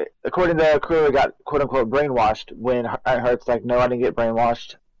according to Cooler, got quote unquote brainwashed. When Ironheart's like, "No, I didn't get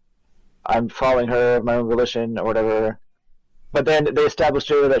brainwashed. I'm following her of my own volition or whatever." But then they established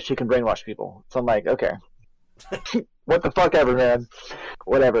later that she can brainwash people. So I'm like, okay, what the fuck ever, man.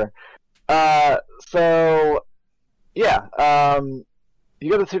 Whatever. So yeah, you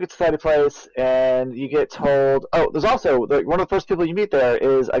go to the secret society place and you get told. Oh, there's also one of the first people you meet there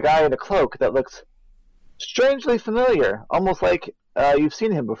is a guy in a cloak that looks strangely familiar, almost like you've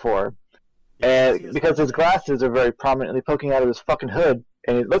seen him before, and because his glasses are very prominently poking out of his fucking hood,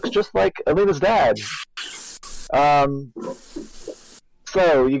 and it looks just like Alina's dad.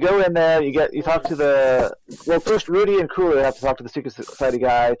 So you go in there, you talk to first Rudy and Cooler have to talk to the secret society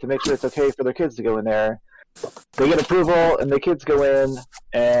guy to make sure it's okay for their kids to go in there. They get approval, and the kids go in,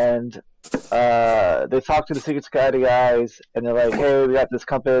 and they talk to the Secret Society guys, and they're like, "Hey, we got this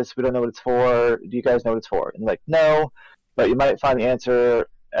compass. We don't know what it's for. Do you guys know what it's for?" And they're like, "No, but you might find the answer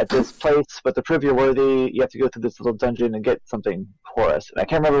at this place. But to prove you're worthy, you have to go through this little dungeon and get something for us." And I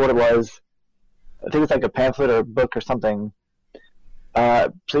can't remember what it was. I think it's like a pamphlet or a book or something.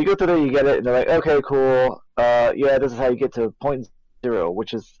 So you go through there, you get it, and they're like, "Okay, cool. Yeah, this is how you get to point zero,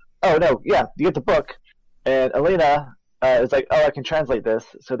 which is you get the book." And Elena is like, "Oh, I can translate this."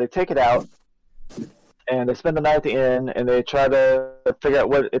 So they take it out, and they spend the night at the inn, and they try to figure out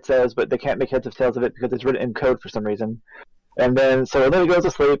what it says, but they can't make heads or tails of it because it's written in code for some reason. And then, so Elena goes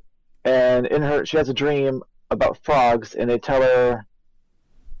to sleep, and she has a dream about frogs, and they tell her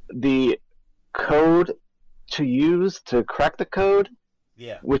the code to use to crack the code,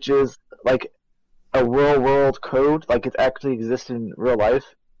 which is like a real world code, like it actually exists in real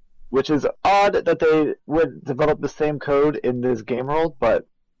life, which is odd that they would develop the same code in this game world, but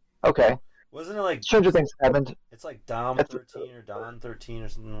okay. Wasn't it like Stranger Things happened? It's like Dom 13 or Don 13 or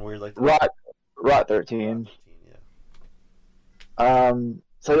something weird like that. Rot 13.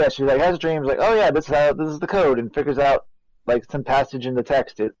 So yeah, she has dreams like, "Oh yeah, this is the code," and figures out like some passage in the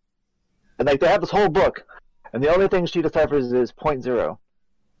text. And like they have this whole book, and the only thing she deciphers is point zero.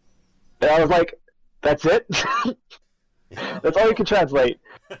 And I was like, "That's it? That's all you can translate?"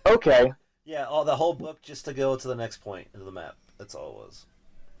 Okay. Yeah, the whole book just to go to the next point of the map. That's all it was.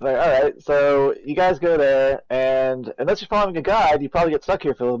 Like, all right, so you guys go there, and unless you're following a guide, you probably get stuck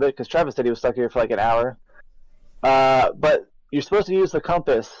here for a little bit, because Travis said he was stuck here for like an hour. But you're supposed to use the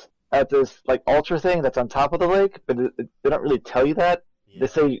compass at this like ultra thing that's on top of the lake, but they don't really tell you that. Yeah. They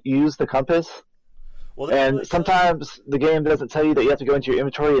say use the compass, and sometimes the game doesn't tell you that you have to go into your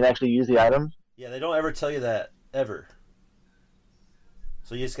inventory and actually use the item. Yeah, they don't ever tell you that, ever.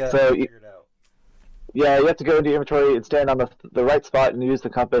 So you just gotta figure it out. Yeah, you have to go into your inventory and stand on the right spot and use the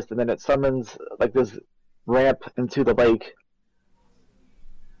compass, and then it summons like this ramp into the lake.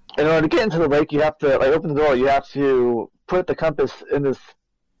 In order to get into the lake, you have to open the door. You have to put the compass in this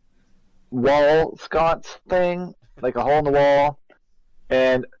wall sconce thing, like a hole in the wall,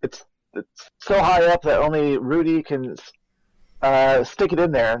 and it's so high up that only Rudy can stick it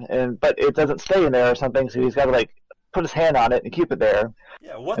in there, but it doesn't stay in there or something. So he's got to put his hand on it and keep it there.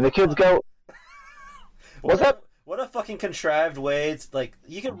 Yeah, what? And the kids go. What's that? What a fucking contrived way! It's like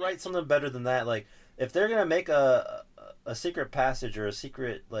you could write something better than that. Like if they're gonna make a secret passage or a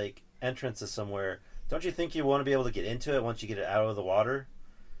secret entrance to somewhere, don't you think you want to be able to get into it once you get it out of the water?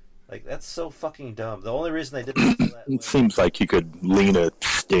 Like that's so fucking dumb. The only reason they didn't do that it seems like you could lean a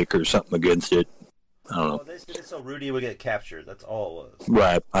stick or something against it. I don't know. They did it so Rudy would get captured. That's all it was.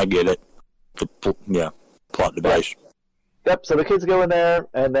 Right, I get it. Plot device. Yep. So the kids go in there,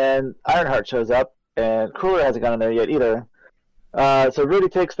 and then Ironheart shows up. And Cruller hasn't gone in there yet either. So Rudy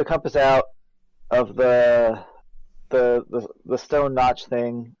takes the compass out of the stone notch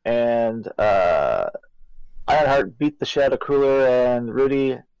thing, and Ironheart beat the shit out of Cruller, and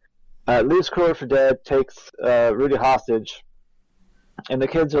Rudy leaves Cruller for dead, takes Rudy hostage, and the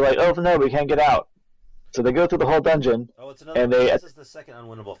kids are like, "Oh no, we can't get out." So they go through the whole dungeon. Oh, it's another. This is the second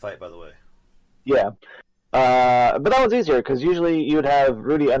unwinnable fight, by the way. Yeah, but that was easier because usually you would have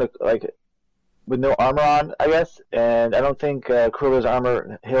Rudy with no armor on, I guess, and I don't think Kruller's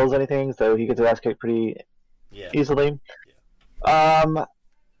armor heals anything, so he gets his ass kicked pretty easily. Yeah.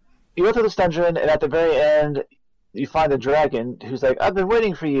 You go through this dungeon, and at the very end, you find a dragon who's like, "I've been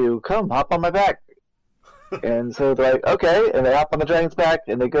waiting for you. Come, hop on my back." And so they're like, "Okay," and they hop on the dragon's back,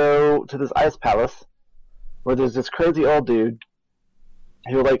 and they go to this ice palace, where there's this crazy old dude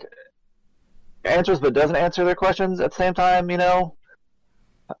who answers but doesn't answer their questions at the same time, you know.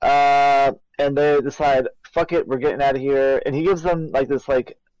 And they decide, fuck it, we're getting out of here. And he gives them this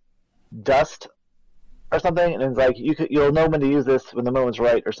dust or something, and it's like you'll know when to use this when the moment's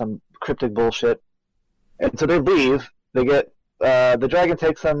right, or some cryptic bullshit. And so they leave. They get the dragon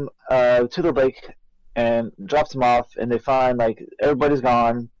takes them to the lake and drops them off, and they find everybody's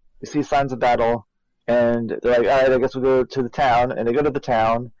gone. They see signs of battle, and they're like, all right, I guess we'll go to the town. And they go to the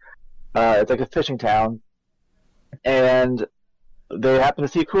town. It's like a fishing town, and they happen to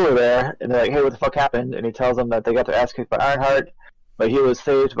see Cooler there, and they're like, "Hey, what the fuck happened?" And he tells them that they got their ass kicked by Ironheart, but he was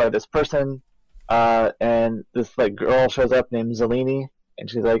saved by this person. And this girl shows up named Zelini, and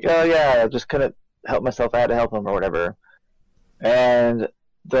she's like, "Oh yeah, I just couldn't help myself. I had to help him or whatever." And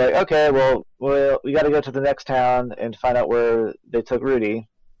they're like, "Okay, well, we got to go to the next town and find out where they took Rudy."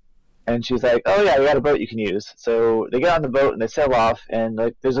 And she's like, "Oh yeah, we got a boat you can use." So they get on the boat and they sail off, and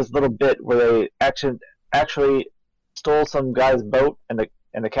there's this little bit where they actually stole some guy's boat, and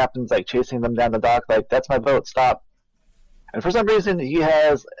the captain's chasing them down the dock, "That's my boat, stop." And for some reason he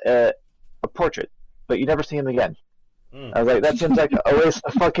has a portrait, but you never see him again. Mm. I was like, that seems like a waste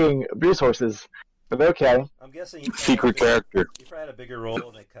of fucking resources. But okay. I'm guessing you Secret character. You probably had a bigger role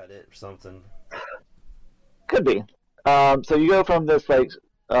and they cut it or something. Could be. So you go from this like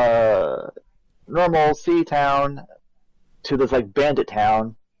normal sea town to this like bandit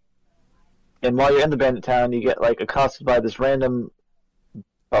town, and while you're in the bandit town, you get like accosted by this random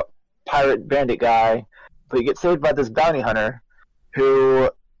pirate bandit guy, but you get saved by this bounty hunter who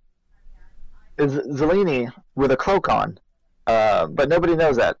is Zelini with a cloak on, but nobody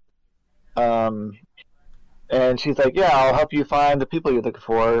knows that. And she's like, "Yeah, I'll help you find the people you're looking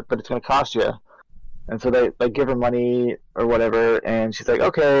for, but it's going to cost you." And so they like give her money or whatever, and she's like,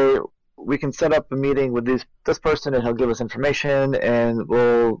 "Okay, we can set up a meeting with this person, and he'll give us information, and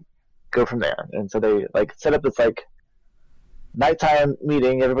we'll go from there." And so they like set up this like nighttime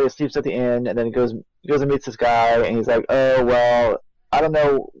meeting. Everybody sleeps at the inn, and then he goes and meets this guy, and he's like, "Oh well, I don't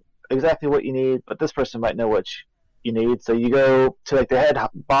know exactly what you need, but this person might know what you need." So you go to like the head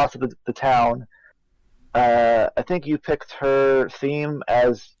boss of the town. I think you picked her theme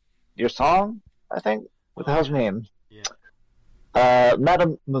as your song. I think. What the hell's her name? Yeah.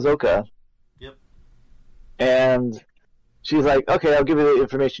 Madame Mazoka. Yep. And she's like, "Okay, I'll give you the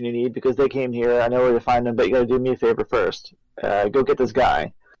information you need because they came here. I know where to find them, but you got to do me a favor first. Go get this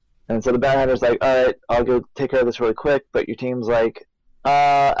guy." And so the bounty hunter's like, "All right, I'll go take care of this really quick." But your team's like,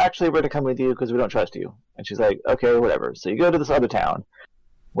 "Actually, we're gonna come with you because we don't trust you." And she's like, "Okay, whatever." So you go to this other town,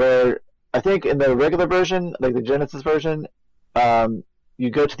 where I think in the regular version, like the Genesis version, you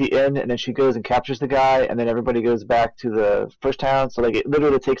go to the inn and then she goes and captures the guy, and then everybody goes back to the first town. So like it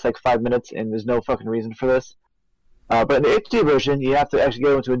literally takes like 5 minutes, and there's no fucking reason for this. But in the HD version, you have to actually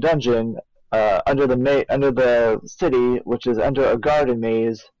go into a dungeon under the city, which is under a garden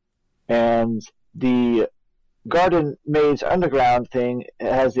maze, and the garden maze underground thing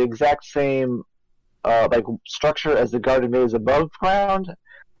has the exact same like structure as the garden maze above ground,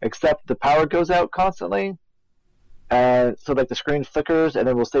 except the power goes out constantly, and so like the screen flickers and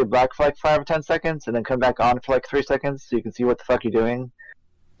then will stay black for like 5 or 10 seconds and then come back on for like 3 seconds so you can see what the fuck you're doing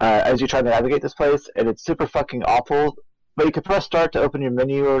as you try to navigate this place. And it's super fucking awful, but you can press start to open your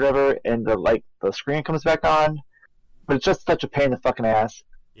menu or whatever, and the screen comes back on, but it's just such a pain in the fucking ass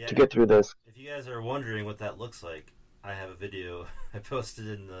to get through this. If you guys are wondering what that looks like, I have a video I posted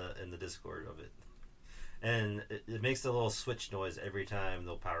in the Discord of it. And it makes the little switch noise every time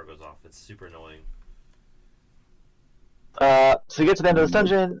the power goes off. It's super annoying. So you get to the end of this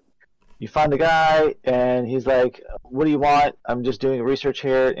dungeon, you find the guy, and he's like, "What do you want? I'm just doing research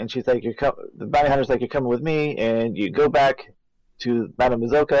here." And she's like, the bounty hunter's like, "You're coming with me." And you go back to Madame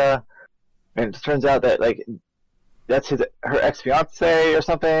Mazoka, and it turns out that like that's her ex-fiance or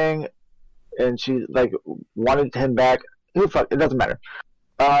something, and she like wanted him back. Who the fuck? It doesn't matter.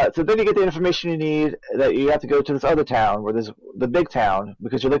 So then you get the information you need that you have to go to this other town, where there's the big town,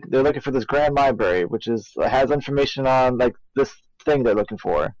 because they're looking for this grand library, which has information on like this thing they're looking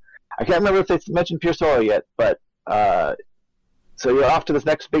for. I can't remember if they mentioned Pier yet, but so you're off to this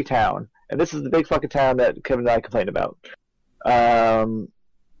next big town, and this is the big fucking town that Kevin and I complained about.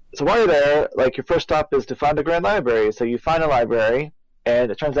 So while you're there, like your first stop is to find the grand library. So you find a library, and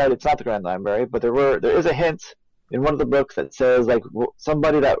it turns out it's not the grand library, but there is a hint in one of the books that says like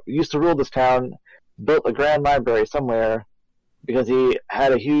somebody that used to rule this town built a grand library somewhere because he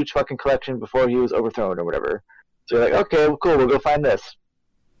had a huge fucking collection before he was overthrown or whatever. So you're like, okay, well, cool, we'll go find this.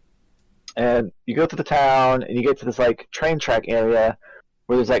 And you go to the town and you get to this like train track area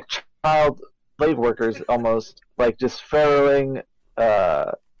where there's like child slave workers almost like just furrowing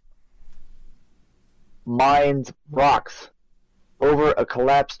mined rocks over a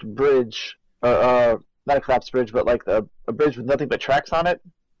collapsed bridge, not a collapsed bridge, but like a bridge with nothing but tracks on it.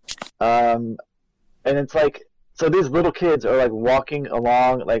 And it's like, so these little kids are like walking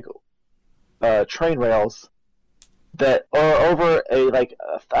along like train rails that are over a like,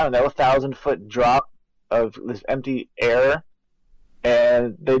 I don't know, 1,000-foot drop of this empty air.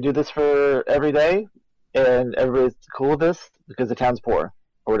 And they do this for every day, and everybody's cool with this because the town's poor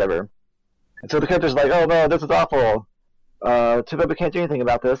or whatever. And so the character's like, "Oh no, this is awful. Too bad we can't do anything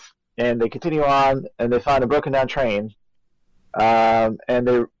about this." And they continue on, and they find a broken down train, and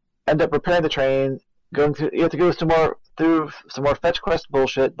they end up repairing the train. You have to go through some more fetch quest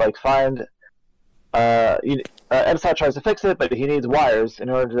bullshit, like find. Edisot tries to fix it, but he needs wires in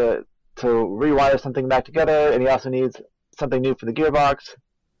order to rewire something back together, and he also needs something new for the gearbox.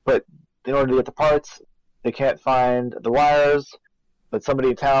 But in order to get the parts, they can't find the wires. But somebody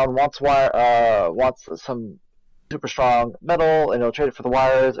in town wants some super strong metal, and he'll trade it for the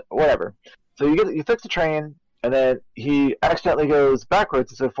wires, whatever. So you fix the train, and then he accidentally goes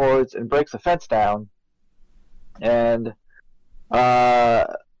backwards instead of forwards and breaks a fence down, and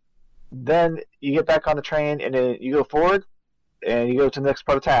then you get back on the train and then you go forward and you go to the next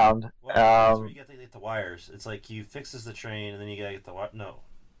part of town. Well, that's where you get to get the wires. It's like he fixes the train and then you gotta get the wire. No,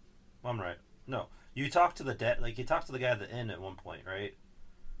 I'm right. No, you talk to the you talk to the guy at the inn at one point, right?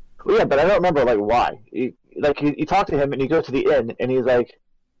 Well, yeah, but I don't remember like why. You talk to him and you go to the inn and he's like,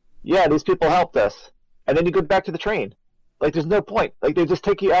 "Yeah, these people helped us," and then you go back to the train. Like, there's no point. Like, they just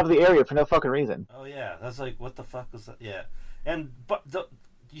take you out of the area for no fucking reason. Oh yeah, that's like, what the fuck was that? Yeah, but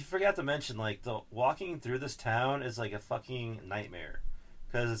you forgot to mention, like, the walking through this town is like a fucking nightmare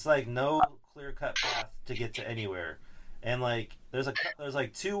because it's like no clear cut path to get to anywhere, and like there's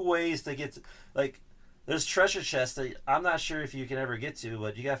like two ways to get to, like. There's treasure chests that I'm not sure if you can ever get to,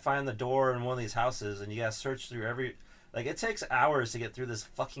 but you gotta find the door in one of these houses, and you gotta search through every. Like, it takes hours to get through this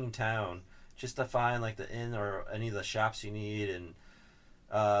fucking town just to find like the inn or any of the shops you need, and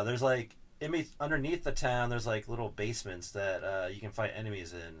there's like underneath the town, there's like little basements that you can fight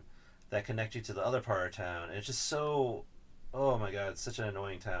enemies in that connect you to the other part of town. And it's just so, oh my god, it's such an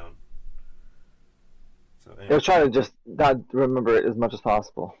annoying town. So anyway. They're trying to just not remember it as much as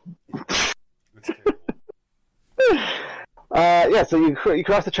possible. It's terrible. Yeah, so you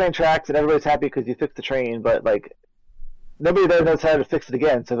cross the train tracks and everybody's happy because you fixed the train, but like nobody there knows how to fix it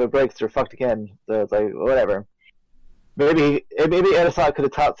again. So if it breaks, they're fucked again. So it's like whatever. Maybe Edison could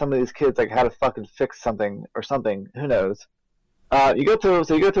have taught some of these kids like how to fucking fix something or something. Who knows? You go through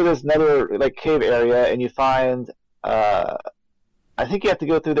this another like cave area and you find I think you have to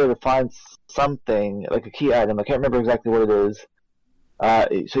go through there to find something like a key item. I can't remember exactly what it is.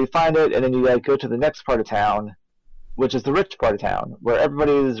 So you find it and then you like go to the next part of town, which is the rich part of town, where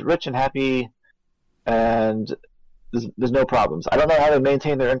everybody is rich and happy, and there's no problems. I don't know how they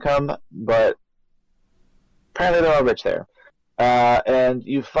maintain their income, but apparently they're all rich there. And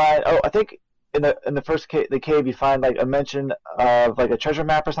you find, I think in the first the cave you find like a mention of like a treasure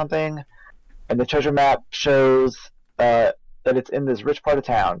map or something, and the treasure map shows that it's in this rich part of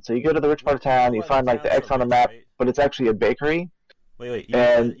town. So you go to the rich part of town, you find like the X on the map, but it's actually a bakery. Wait, you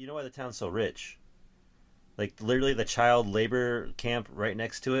know why the town's so rich? Like, literally the child labor camp right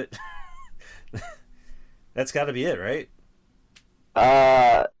next to it. That's got to be it, right?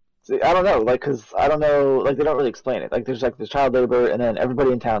 See, I don't know, like, because I don't know, like, they don't really explain it. Like, there's child labor, and then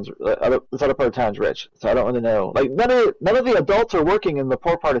everybody in town's, this other part of town's rich. So I don't really know. Like, none of the adults are working in the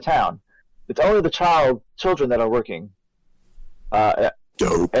poor part of town. It's only the children that are working.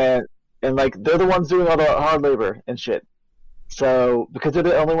 Dope. And like, they're the ones doing all the hard labor and shit. So, because they're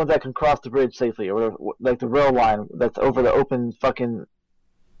the only ones that can cross the bridge safely, or whatever, like the rail line that's over the open fucking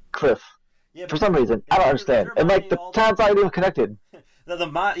cliff. Yeah, for some reason, I don't understand. And like the town's not even connected.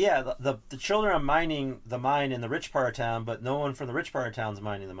 The children are mining the mine in the rich part of town, but no one from the rich part of town's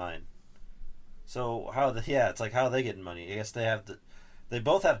mining the mine. So it's like, how are they getting money? I guess they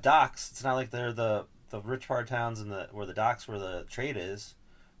both have docks. It's not like they're the rich part of towns and where the docks where the trade is.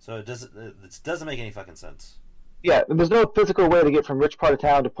 So it doesn't make any fucking sense. Yeah, and there's no physical way to get from rich part of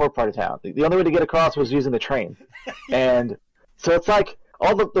town to poor part of town. The only way to get across was using the train. And so it's like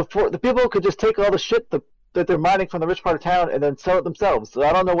all the people could just take all the shit that they're mining from the rich part of town and then sell it themselves. So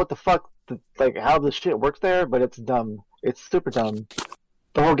I don't know what the fuck, like how the shit works there, but it's dumb. It's super dumb.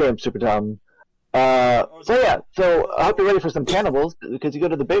 The whole game's super dumb. So I hope you're ready for some cannibals, because you go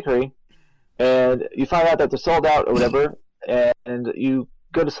to the bakery and you find out that they're sold out or whatever, and you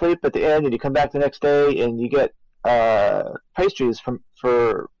go to sleep at the end and you come back the next day and you get pastries from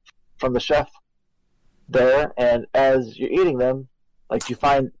the chef there, and as you're eating them, like, you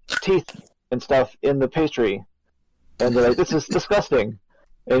find teeth and stuff in the pastry, and they're like, "This is disgusting."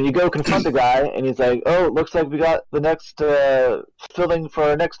 And you go confront the guy, and he's like, "Oh, it looks like we got the next filling for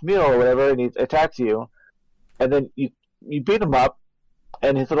our next meal," or whatever, and he attacks you, and then you beat him up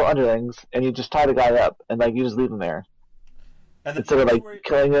and his little underlings, and you just tie the guy up, and like you just leave him there. And instead of like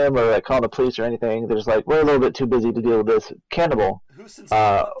killing him or like calling the police or anything, they're just like, "We're a little bit too busy to deal with this cannibal." Fuck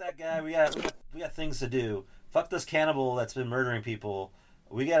that guy. We got things to do. Fuck this cannibal that's been murdering people.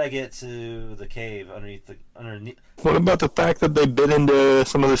 We gotta get to the cave underneath. What about the fact that they bit into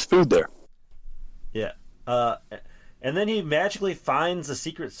some of this food there? Yeah. And then he magically finds the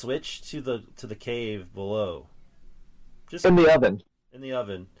secret switch to the cave below. Just in the oven. In the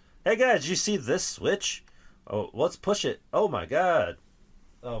oven. Hey guys, did you see this switch? Oh, let's push it. Oh my god,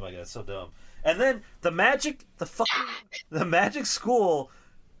 it's so dumb. And then the magic school.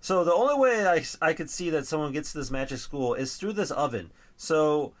 So the only way I could see that someone gets to this magic school is through this oven.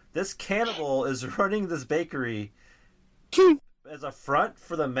 So this cannibal is running this bakery as a front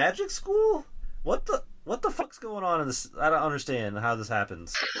for the magic school. What the? What the fuck's going on in this? I don't understand how this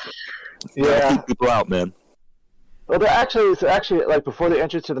happens. Yeah. Keep people out, man. Well, there actually, like before the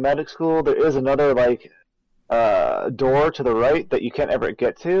entrance to the magic school, there is another like door to the right that you can't ever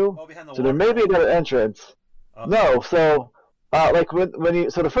get to. Oh, behind the So there may be another entrance. Oh. No, so like when you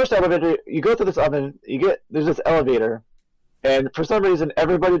the first elevator, you go through this oven, there's this elevator, and for some reason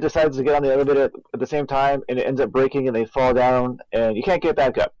everybody decides to get on the elevator at the same time, and it ends up breaking, and they fall down, and you can't get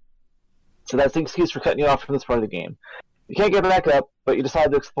back up. So that's the excuse for cutting you off from this part of the game. You can't get back up, but you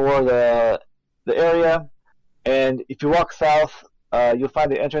decide to explore the area, and if you walk south, you'll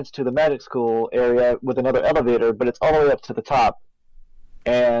find the entrance to the magic school area with another elevator, but it's all the way up to the top,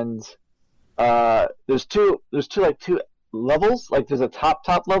 and there's two levels. Like there's a top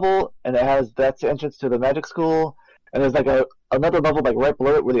level, and that's the entrance to the magic school, and there's like another level like right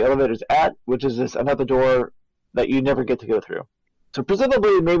below it where the elevator's at, which is just another door that you never get to go through. So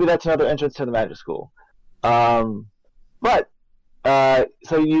presumably maybe that's another entrance to the magic school. But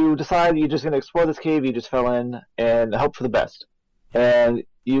so you decide you're just going to explore this cave you just fell in and hope for the best. And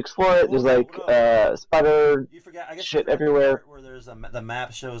you explore it. There's like spider shit everywhere. Where there's the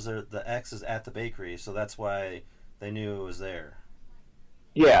map shows the X is at the bakery, so that's why they knew it was there.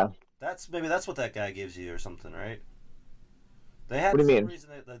 Yeah. Maybe that's what that guy gives you or something, right? They had what do you mean? Reason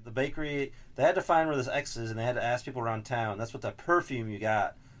the bakery, they had to find where this X is, and they had to ask people around town. That's what the perfume you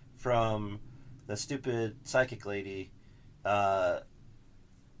got from the stupid psychic lady, or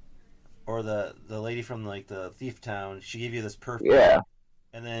the lady from like the thief town. She gave you this perfume. Yeah.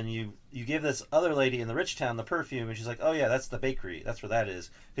 And then you give this other lady in the rich town the perfume, and she's like, "Oh yeah, that's the bakery. That's where that is."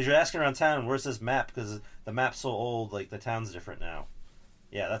 Because you're asking around town, "Where's this map?" Because the map's so old, like the town's different now.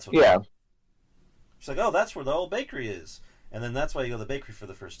 Yeah, that's what. Yeah. She's like, "Oh, that's where the old bakery is," and then that's why you go to the bakery for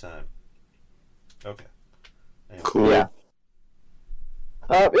the first time. Okay. Anyway. Cool. Yeah.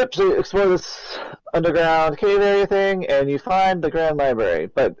 Yep. So you explore this underground cave area thing, and you find the Grand Library,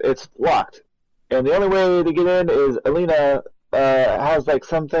 but it's locked. And the only way to get in is Alina has like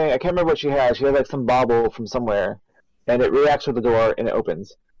something. I can't remember what she has. She has like some bauble from somewhere, and it reacts with the door, and it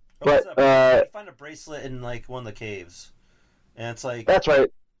opens. Oh, But you find a bracelet in like one of the caves, and it's like that's right.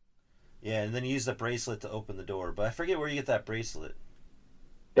 Yeah, and then you use the bracelet to open the door. But I forget where you get that bracelet.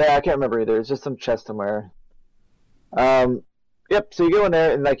 Yeah, I can't remember either. It's just some chest somewhere. Yep. So you go in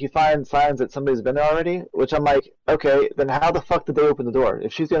there and like you find signs that somebody's been there already, which I'm like, okay, then how the fuck did they open the door?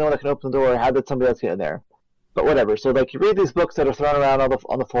 If she's the only one that can open the door, how did somebody else get in there? But whatever. So like you read these books that are thrown around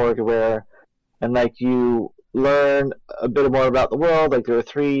on the floor everywhere, and like you learn a bit more about the world. Like there were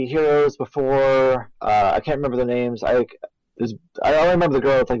 3 heroes before. I can't remember their names. I only remember the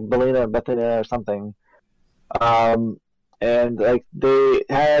girl. It's like Belina and Bethania or something. And like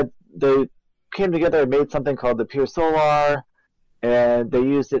they came together and made something called the Pier, and they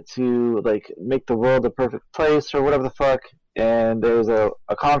used it to like make the world a perfect place or whatever the fuck. And there was a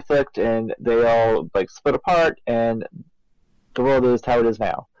conflict, and they all like split apart, and the world is how it is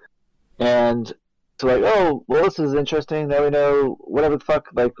now. And so like, oh well, this is interesting. Now we know whatever the fuck.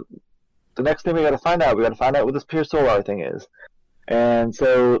 Like the next thing we got to find out what this Pier thing is. And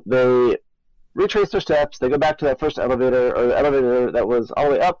so they retrace their steps. They go back to that first elevator, or the elevator that was all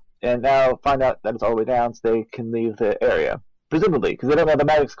the way up, and now find out that it's all the way down, so they can leave the area, presumably, because they don't know the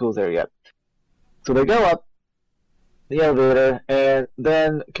magic school's there yet. So they go up the elevator, and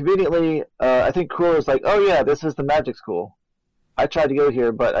then conveniently, I think Cooler's like, "Oh yeah, this is the magic school. I tried to go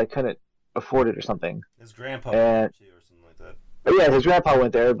here, but I couldn't afford it or something." His grandpa went too, or something like that. But yeah, his grandpa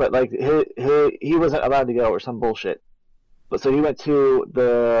went there, but like he wasn't allowed to go or some bullshit. But so he went to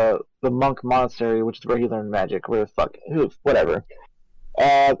the monk monastery, which is where he learned magic. Whatever.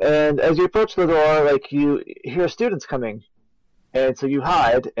 And as you approach the door, like you hear students coming, and so you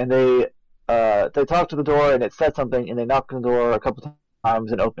hide, and they talk to the door, and it says something, and they knock on the door a couple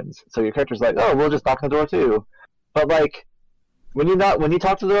times, and it opens. So your character's like, "Oh, we'll just knock on the door too." But like when you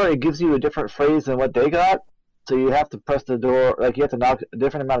talk to the door, it gives you a different phrase than what they got. So you have to press the door, like you have to knock a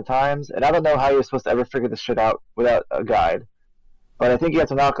different amount of times, and I don't know how you're supposed to ever figure this shit out without a guide. But I think you have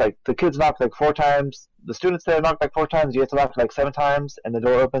to knock, like, the kids knock like 4 times, the students there knock like 4 times, you have to knock like 7 times, and the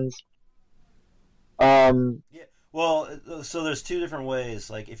door opens. Yeah, well, so there's 2 different ways.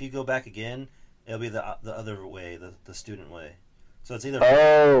 Like, if you go back again, it'll be the other way, the student way. So it's either...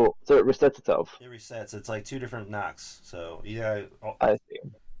 Oh, so it resets itself. It resets. It's like 2 different knocks. So, yeah. I see.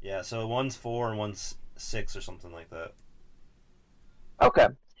 Yeah, so one's 4 and one's 6 or something like that. Okay.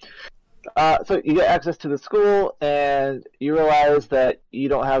 So you get access to the school, and you realize that you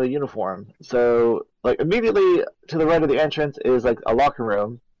don't have a uniform. So, like, immediately to the right of the entrance is, like, a locker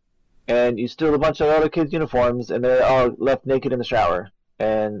room, and you steal a bunch of other kids' uniforms, and they're all left naked in the shower.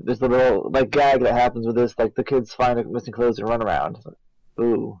 and there's the little like gag that happens with this, like the kids find missing clothes and run around.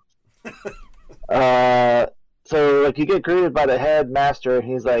 Ooh. So like you get greeted by the headmaster, and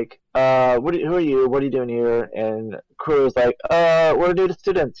he's like, who are you? What are you doing here? And Crew's like, we're new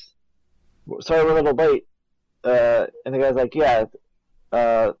students. Sorry, we're a little late. And the guy's like, yeah,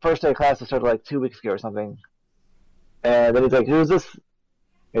 first day of class started like 2 weeks ago or something. And then he's like, who's this?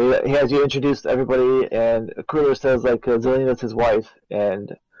 And he has you introduce everybody, and Cruller says like Zelina's his wife,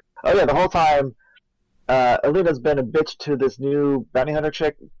 and oh yeah, the whole time, Alina's been a bitch to this new bounty hunter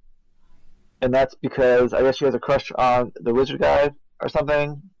chick, and that's because I guess she has a crush on the wizard guy or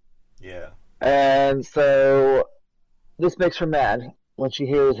something. Yeah. And so this makes her mad when she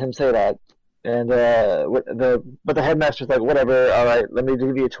hears him say that. And but the headmaster's like, whatever, all right, let me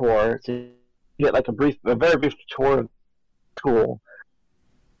give you a tour. So you get like a very brief tour of school.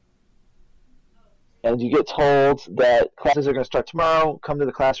 And you get told that classes are going to start tomorrow. Come to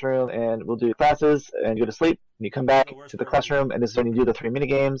the classroom, and we'll do classes, and you go to sleep. And you come back to the classroom, and this is when you do the 3 mini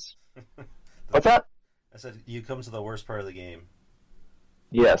games. What's that? I said you come to the worst part of the game.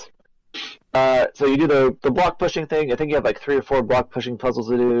 Yes. So you do the block pushing thing. I think you have like 3 or 4 block pushing puzzles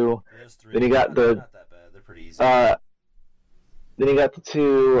to do. There's 3. Then you got They're not that bad. They're pretty easy. Then you got the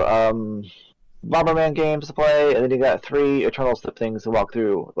 2 Bomberman games to play, and then you got 3 Eternal Slip things to walk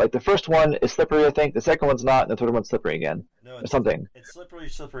through. Like the first one is slippery, I think. The second one's not, and the third one's slippery again, or something. It's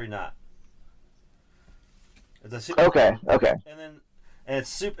slippery not. Okay. And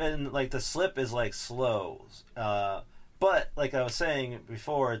it's and like the slip is like slow, but like I was saying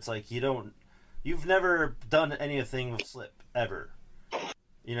before, it's like you've never done anything with slip ever,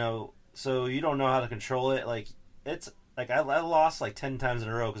 so you don't know how to control it. Like it's. Like I lost like 10 times in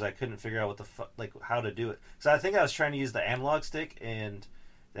a row because I couldn't figure out how to do it. So I think I was trying to use the analog stick, and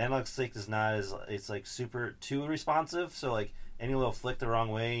the analog stick is not it's like super too responsive. So like any little flick the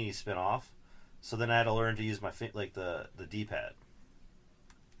wrong way, and you spin off. So then I had to learn to use my the D-pad.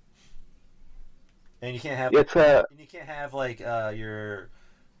 And you can't have like the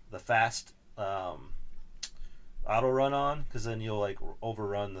fast auto run on, because then you'll like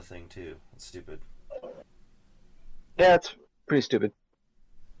overrun the thing too. It's stupid. Yeah, it's pretty stupid.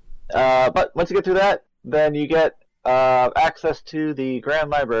 But once you get through that, then you get access to the Grand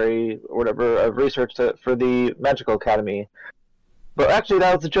Library or whatever of research for the Magical Academy. But actually,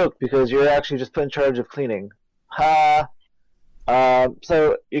 that was a joke, because you're actually just put in charge of cleaning. Ha!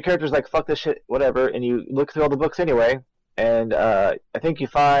 So your character's like, fuck this shit, whatever, and you look through all the books anyway, and I think you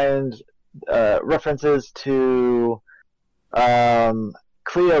find references to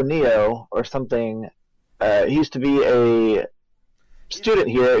Cleo Neo or something. He used to be a student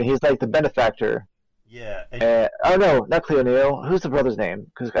here, and he's like the benefactor. Yeah. Oh no, not Cleo Neo. Who's the brother's name?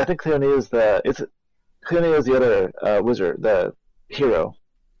 Because I think Cleo Neo is the other wizard, the hero.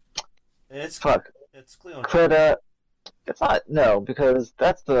 It's Cleo. Cleta. It's not. No, because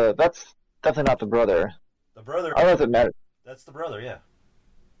that's definitely not the brother. The brother. I don't know if it matters. That's the brother. Yeah.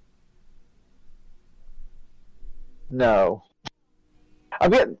 No.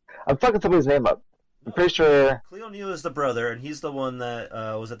 I'm fucking somebody's name up. I'm pretty sure. Cleo Neo is the brother, and he's the one that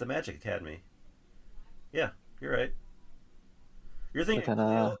was at the Magic Academy. Yeah, you're right. You're thinking.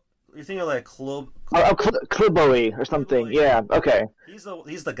 You're thinking of like Kliboe or something. Kliboe. Yeah. Okay. He's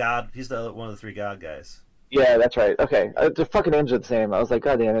the god. He's the one of the 3 god guys. Yeah, that's right. Okay, the fucking names are the same. I was like,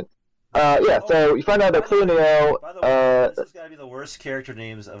 god damn it. Yeah. So you find out that Cleo Neo. By the way, this has got to be the worst character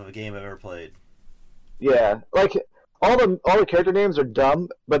names of a game I've ever played. Yeah, like. All the character names are dumb,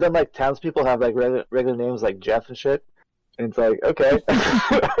 but then like townspeople have like regular names like Jeff and shit, and it's like okay,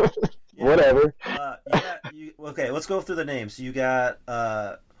 whatever. Okay, let's go through the names. So you got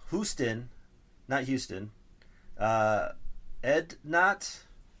Houston, not Houston, Ed not,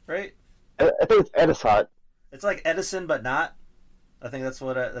 right? I think it's Edisot. It's like Edison, but not. I think that's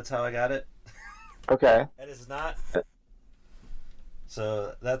how I got it. Okay. Edison not.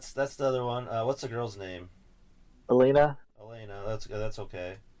 So that's the other one. What's the girl's name? Elena. That's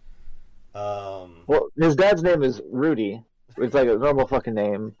okay. Well, his dad's name is Rudy. It's like a normal fucking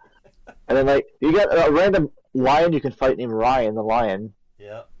name. And then like you got a random lion you can fight named Ryan the lion.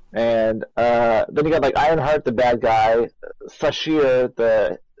 Yeah. And then you got like Ironheart the bad guy, Sashir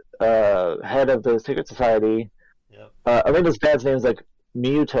the head of the secret society. Yep. Elena's dad's name is like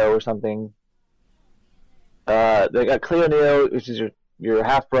Miyuto or something. They got Cleo Neo, which is your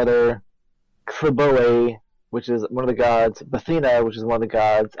half brother, Kliboe, which is one of the gods, Bethina, which is one of the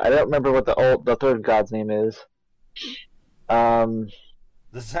gods. I don't remember what the third god's name is. Some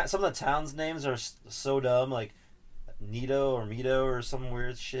of the towns' names are so dumb, like Nito or Mito or some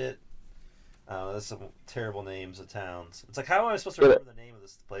weird shit. That's some terrible names of towns. It's like, how am I supposed to remember the name of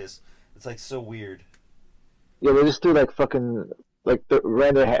this place? It's like so weird. Yeah, they just threw like fucking like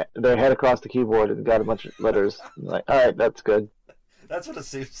ran their head across the keyboard and got a bunch of letters. Like, all right, that's good. That's what it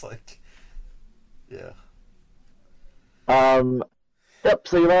seems like. Yeah. Yep.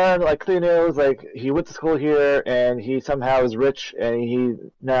 So you learn like Cleoneo's like he went to school here and he somehow is rich and he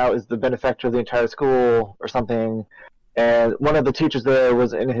now is the benefactor of the entire school or something. And one of the teachers there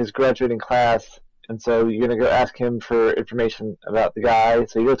was in his graduating class, and so you're gonna go ask him for information about the guy.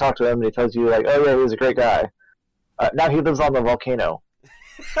 So you go talk to him and he tells you like, oh yeah, he was a great guy. Now he lives on the volcano.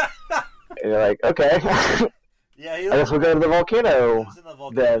 And you're like, okay. Yeah, I guess we'll go to the volcano. He's in the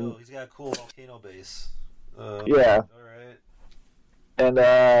volcano. Then. He's got a cool volcano base. Yeah. All right. And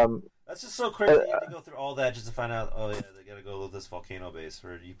that's just so crazy. You have to go through all that just to find out. Oh yeah, they gotta go to this volcano base,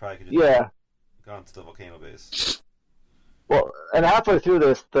 where you probably could just gone to the volcano base. Well, and halfway through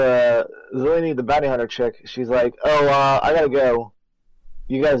this, the Zeleny, the bounty hunter chick, she's like, "Oh, I gotta go.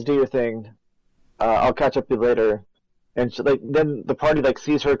 You guys do your thing. I'll catch up with you later." And she, like, then the party like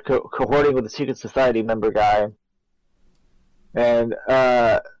sees her cohorting with the secret society member guy, and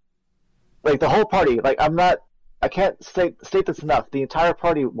like the whole party, like I can't state this enough. The entire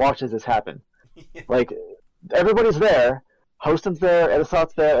party watches this happen. Like everybody's there. Hostin's there,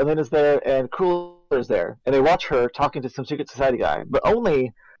 Edisot's there, Elena's there, and Crueller's there, and they watch her talking to some secret society guy. But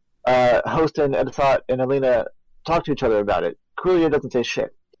only Hostin, Edisot, and Elena talk to each other about it. Crueller doesn't say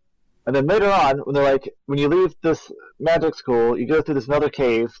shit. And then later on, when they're like, when you leave this magic school, you go through this another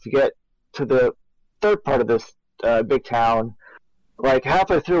cave to get to the third part of this big town. Like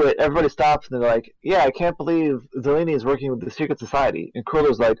halfway through it, everybody stops and they're like, "Yeah, I can't believe Zeleny is working with the secret society." And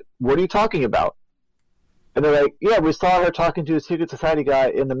Crueller's like, "What are you talking about?" And they're like, "Yeah, we saw her talking to a secret society guy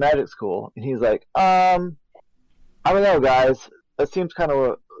in the magic school." And he's like, I don't know, guys. That seems kind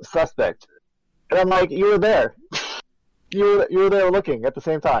of suspect." And I'm like, "You were there. you were there looking at the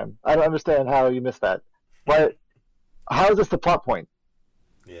same time. I don't understand how you missed that. But how is this the plot point?"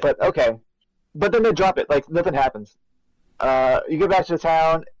 Yeah. But okay. But then they drop it. Like nothing happens. You go back to the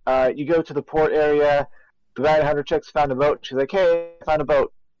town. You go to the port area. The bounty hunter chicks found a boat. She's like, "Hey, I found a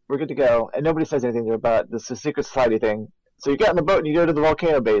boat. We're good to go." And nobody says anything about this secret society thing. So you get on the boat and you go to the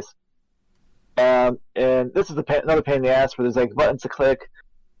volcano base. And this is another pain in the ass where there's like buttons to click,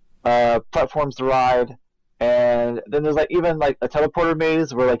 platforms to ride, and then there's like even like a teleporter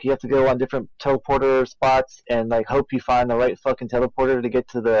maze where like you have to go on different teleporter spots and like hope you find the right fucking teleporter to get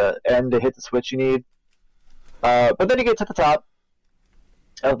to the end to hit the switch you need. But then you get to the top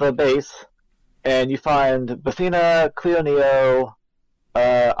of the base and you find Bethina, Cleoneo,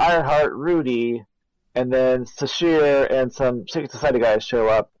 Ironheart, Rudy, and then Sashir and some Secret Society guys show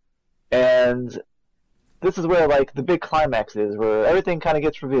up. And this is where like the big climax is, where everything kind of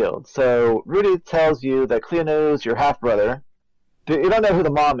gets revealed. So Rudy tells you that Cleoneo's your half brother. You don't know who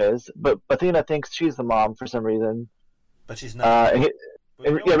the mom is, but Bethina thinks she's the mom for some reason. But she's not.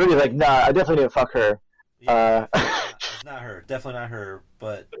 Rudy's like, "Nah, I definitely didn't fuck her." Yeah, it's not her. Definitely not her.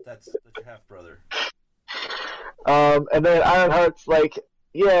 But that's your half brother. And then Ironheart's like,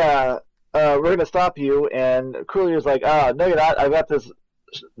 "Yeah, we're gonna stop you." And Crueller's like, "No, you're not. I've got this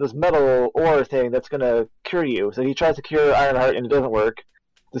metal ore thing that's gonna cure you." So he tries to cure Ironheart and it doesn't work.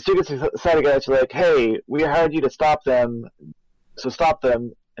 The Secret Society guys are like, "Hey, we hired you to stop them, so stop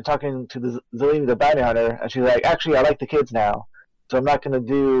them." And talking to the Zeleny, the bounty hunter, and she's like, "Actually, I like the kids now, so I'm not gonna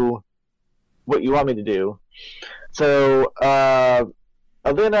do what you want me to do." So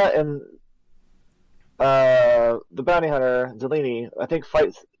Elena and the bounty hunter Zeleny, I think,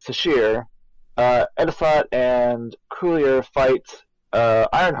 fights Sashir. Edisot and Crueller fight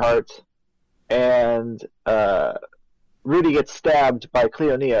Ironheart, and Rudy gets stabbed by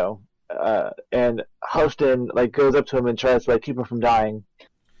Cleoneo, and Hostin like goes up to him and tries to like keep him from dying.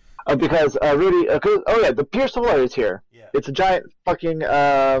 Because Rudy, the Pier is here. Yeah. It's a giant fucking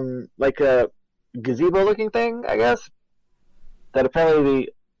like a gazebo-looking thing, I guess. That apparently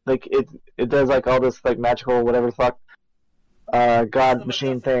it does like all this like magical whatever the fuck god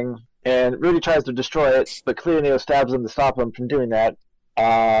machine thing, and Rudy tries to destroy it, but Cleoneo stabs him to stop him from doing that.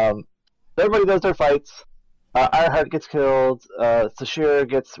 Everybody does their fights. Ironheart gets killed. Sashir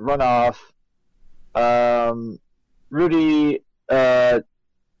gets run off. Rudy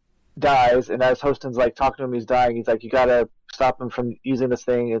dies, and as Hostin's like talking to him, he's dying. He's like, "You gotta stop him from using this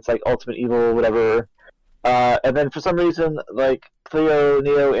thing. It's like ultimate evil, whatever." And then for some reason, like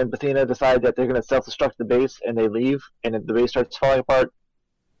Cleoneo and Bethina decide that they're gonna self-destruct the base, and they leave, and the base starts falling apart.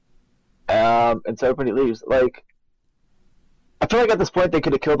 And so everybody leaves. Like, I feel like at this point they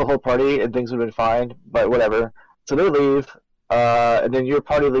could have killed the whole party and things would have been fine, but whatever. So they leave, and then your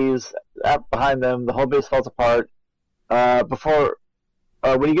party leaves out behind them. The whole base falls apart. Before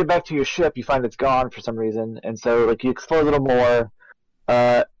when you get back to your ship, you find it's gone for some reason, and so like you explore a little more.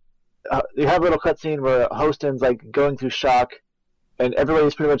 You have a little cutscene where Hostin's like going through shock, and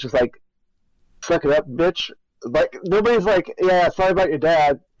everybody's pretty much just like, "Suck it up, bitch." Like nobody's like, "Yeah, sorry about your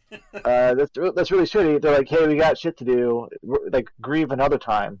dad." That's really shitty. They're like, "Hey, we got shit to do. Like, grieve another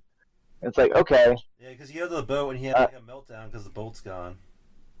time." It's like, okay. Yeah, because he had the boat and he had like a meltdown because the boat's gone.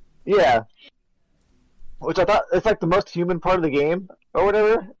 Yeah. Which I thought it's like the most human part of the game or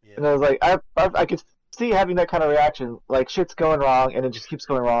whatever. Yeah. And I was like, I could see having that kind of reaction. Like shit's going wrong and it just keeps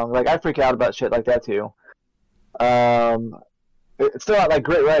going wrong. Like I freak out about shit like that too. It's still not like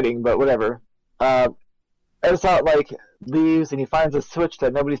great writing, but whatever. Eddisot like leaves and he finds a switch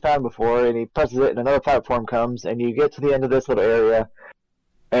that nobody's found before and he presses it and another platform comes and you get to the end of this little area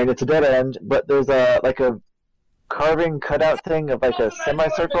and it's a dead end, but there's a carving cutout thing of like a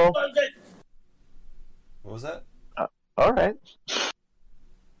semicircle. What was that? All right. This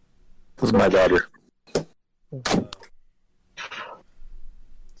is my daughter.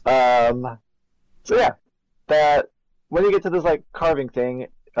 So yeah, that when you get to this like carving thing,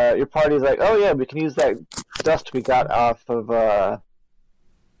 your party's like, oh yeah, we can use that dust we got off of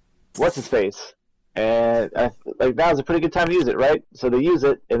what's his face, and like now's a pretty good time to use it, right? So they use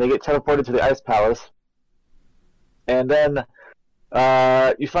it and they get teleported to the ice palace, and then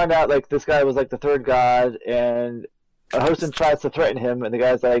you find out like this guy was like the third god, and Hostin tries to threaten him, and the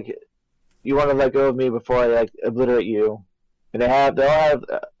guy's like, "You want to let go of me before I like obliterate you?" And they all have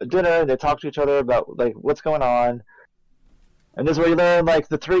dinner and they talk to each other about like what's going on. And this is where you learn like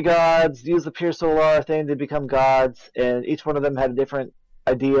the three gods use the Pier Solar thing to become gods, and each one of them had a different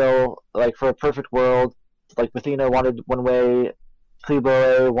ideal, like for a perfect world. Like Mathena wanted one way,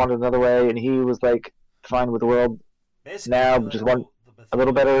 Klebo wanted another way, and he was like fine with the world basically, now, just one a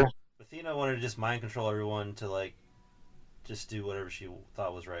little better. Mathena wanted to just mind control everyone to like just do whatever she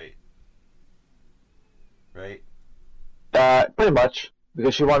thought was right. Right? Pretty much.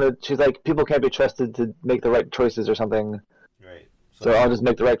 Because she's like, people can't be trusted to make the right choices or something. Right. So I'll just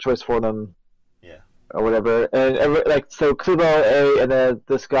make the right choice for them. Yeah. Or whatever. And so Klebo and then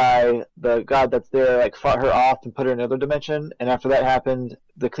this guy, the god that's there, like fought her off and put her in another dimension. And after that happened,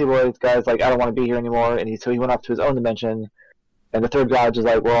 the Klebo guy's like, I don't want to be here anymore. And so he went off to his own dimension. And the third god is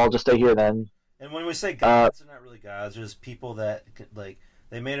like, well, I'll just stay here then. And when we say gods, they're not really gods. They're just people that, like,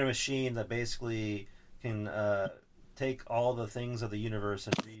 they made a machine that basically can take all the things of the universe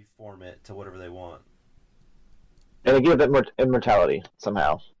and reform it to whatever they want. And they give it immortality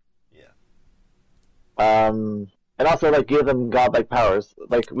somehow. Yeah. And also, like, give them godlike powers.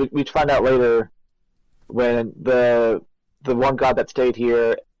 Like, we find out later when the one god that stayed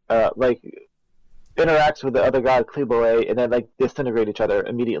here, like, interacts with the other god, Klebo, and then, like, disintegrate each other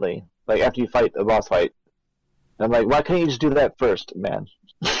immediately. Like, after you fight a boss fight. And I'm like, why can't you just do that first, man?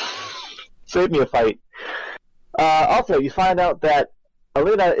 Save me a fight. Also, you find out that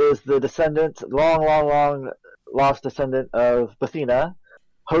Alina is the descendant, long lost descendant of Mathena.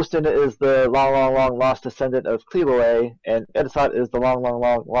 Hostin is the long lost descendant of Klebo, and Eddisot is the long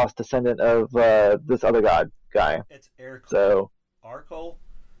lost descendant of this other guy. It's Arekoll. So Arekoll?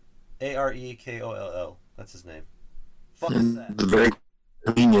 Arekoll. That's his name. Fuck is that? It's very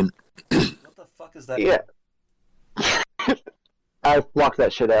convenient. What the fuck is that? Yeah. I blocked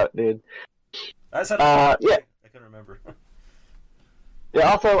that shit out, dude. I just had yeah. I couldn't remember. Yeah,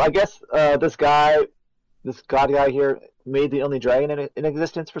 also, I guess this god guy here made the only dragon in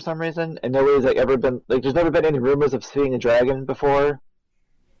existence for some reason, and nobody's like ever been like. There's never been any rumors of seeing a dragon before,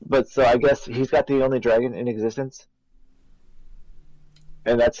 but so I guess he's got the only dragon in existence,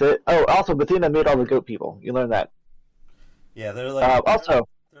 and that's it. Oh, also, Mathena made all the goat people. You learn that. Yeah, they're like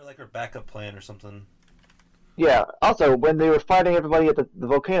they're like her backup plan or something. Yeah. Also, when they were fighting everybody at the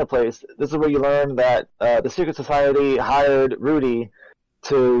volcano place, this is where you learn that the Secret Society hired Rudy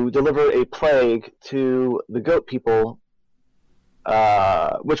to deliver a plague to the goat people,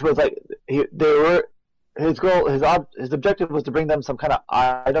 which was like his objective was to bring them some kind of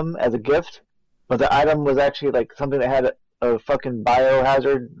item as a gift, but the item was actually like something that had a fucking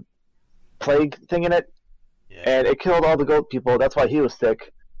biohazard plague thing in it, and it killed all the goat people. That's why he was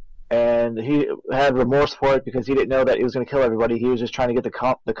sick. And he had remorse for it because he didn't know that he was going to kill everybody. He was just trying to get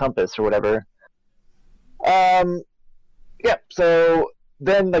the compass or whatever. Yeah. So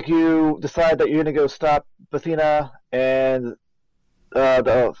then, like, you decide that you're going to go stop Mathena and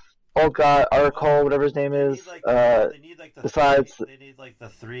the old guy Arekoll, whatever his name is. They need like decides they need like the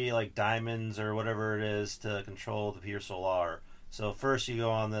three like diamonds or whatever it is to control the Pier Solar. So first you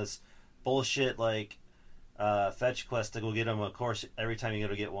go on this bullshit like fetch quest to go get them. Of course, every time you go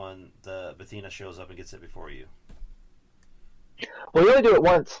to get one, the Bethina shows up and gets it before you. Well, you only do it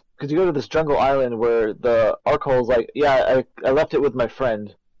once because you go to this jungle island where the Arkhol's like, yeah, I left it with my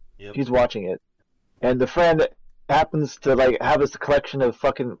friend. Yep. He's watching it, and the friend happens to like have this collection of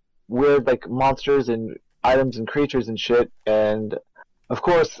fucking weird like monsters and items and creatures and shit. And of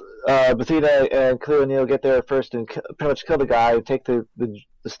course, Bethina and Cleo O'Neill get there first and pretty much kill the guy, take the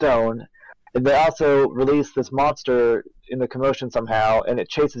stone, and they also release this monster in the commotion somehow, and it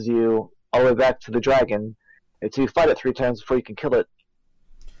chases you all the way back to the dragon. And so you fight it 3 times before you can kill it.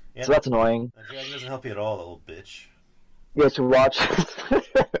 Yeah, so that's annoying. The dragon doesn't help you at all, the little bitch. You have to watch.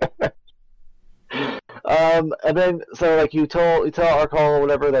 And then so like you tell Arcol or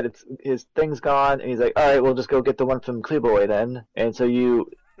whatever that his thing's gone, and he's like, all right, we'll just go get the one from Cleboy then. And so you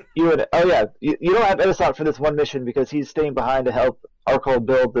don't have Edisont for this one mission because he's staying behind to help Arcol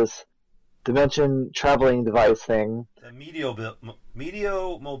build this dimension traveling device thing. The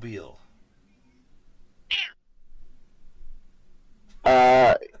Medio Mobile.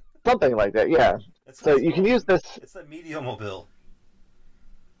 Something like that, yeah. So you can use this. It's the Medio Mobile.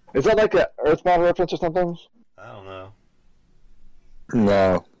 Is that like an Earthbound reference or something? I don't know.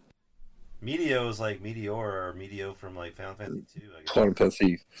 No. Meteor is like Meteor or Meteo from like Final Fantasy 2, I guess. Final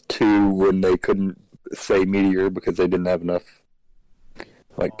Fantasy 2 when they couldn't say Meteor because they didn't have enough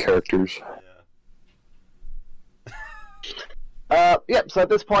characters. Yeah. So at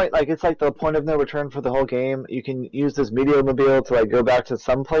this point, like it's like the point of no return for the whole game. You can use this Meteomobile to like go back to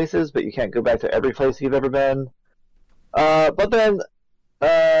some places, but you can't go back to every place you've ever been. But then,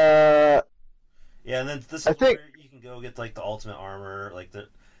 yeah, and then this is where you can go get like the ultimate armor, like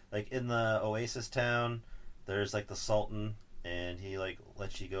in the Oasis town. There's like the Sultan, and he like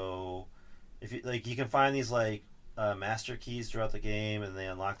lets you go. If you like, you can find these like master keys throughout the game, and they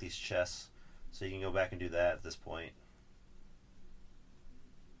unlock these chests, so you can go back and do that at this point.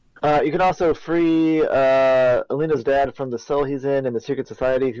 You can also free Alina's dad from the cell he's in the secret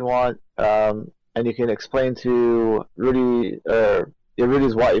society if you want, and you can explain to Rudy's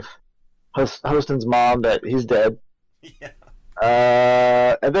wife, Hostin's mom, that he's dead. Yeah.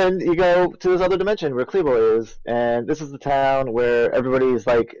 And then you go to this other dimension where Clebo is, and this is the town where everybody's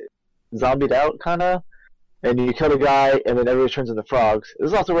like zombied out, kind of, and you kill the guy, and then everybody turns into frogs. This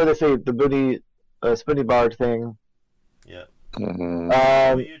is also where they say the Spoony Bard thing. Yeah. Mm-hmm.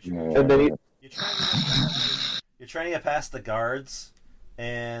 And then you're trying to get past the guards,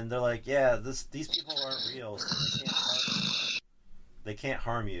 and they're like, "Yeah, these people aren't real, so they can't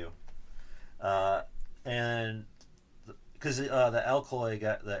harm you." And because the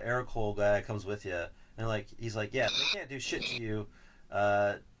Aircol guy comes with you, and like he's like, "Yeah, they can't do shit to you."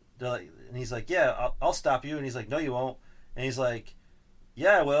 And he's like, "Yeah, I'll stop you," and he's like, "No, you won't," and he's like,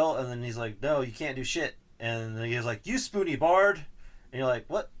 "Yeah, I will," and then he's like, "No, you can't do shit." And then he's like, "You Spoony Bard," and you're like,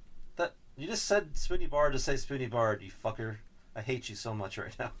 "What? That you just said Spoony Bard to say Spoony Bard, you fucker! I hate you so much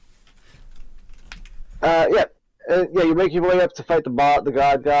right now." Yeah, you make your way up to fight the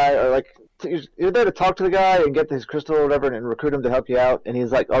god guy, or like you're there to talk to the guy and get his crystal or whatever, and recruit him to help you out. And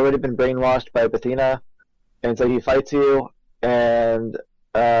he's like already been brainwashed by Bethina, and so he fights you. And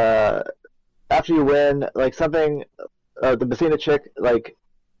after you win, like something, the Bethina chick like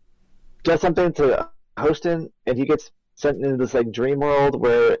does something to Hostin, and he gets sent into this like dream world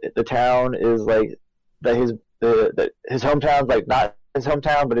where the town is like that his hometown's like not his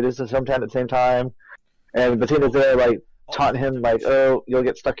hometown, but it is his hometown at the same time. And Bettina's there like taunting him like, "Oh, you'll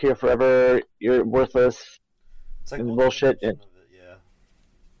get stuck here forever. You're worthless." It's like and bullshit. Yeah.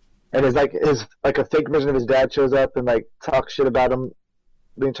 And it's like a fake version of his dad shows up and like talks shit about him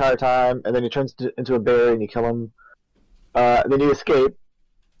the entire time, and then he turns into a bear and you kill him. Then you escape.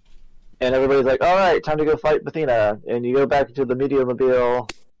 And everybody's like, all right, time to go fight Bethina. And you go back into the Meteomobile.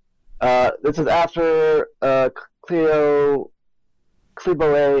 This is after Cleboe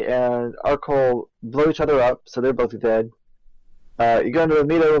and Arcol blow each other up, so they're both dead. You go into the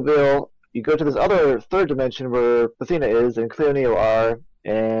Meteomobile. You go to this other third dimension where Bethina is and Cleo Neo are.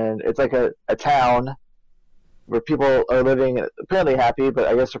 And it's like a town where people are living apparently happy, but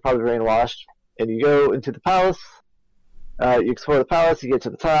I guess they're probably brainwashed. And you go into the palace. You explore the palace. You get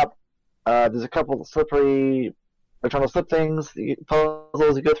to the top. There's a couple of slippery eternal slip things,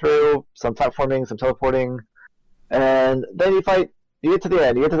 puzzles you go through, some platforming, some teleporting, and then you get to the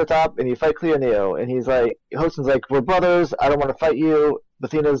end, you get to the top, and you fight Cleo Neo, and he's like, Hostin's like, "We're brothers, I don't want to fight you,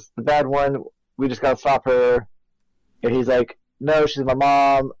 Bethina's the bad one, we just gotta stop her," and he's like, "No, she's my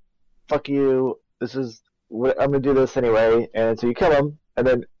mom, fuck you, I'm gonna do this anyway," and so you kill him, and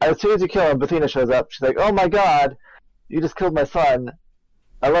then as soon as you kill him, Bethina shows up, she's like, "Oh my god, you just killed my son,"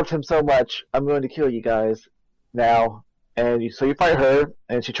 I loved him so much. I'm going to kill you guys now. And so you fight her,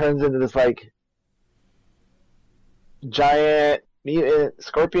 and she turns into this like giant mutant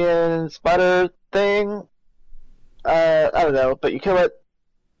scorpion spider thing. I don't know, but you kill it,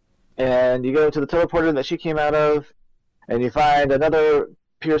 and you go to the teleporter that she came out of, and you find another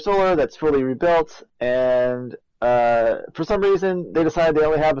Pier Solar that's fully rebuilt, and for some reason they decide they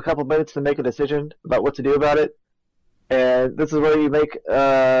only have a couple minutes to make a decision about what to do about it. And this is where you make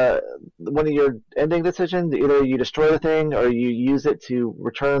one of your ending decisions. Either you destroy the thing or you use it to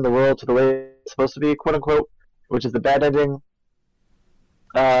return the world to the way it's supposed to be, quote unquote, which is the bad ending.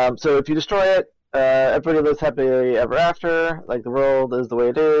 So if you destroy it, everybody lives happily ever after. Like, the world is the way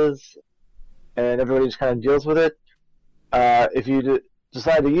it is, and everybody just kind of deals with it. If you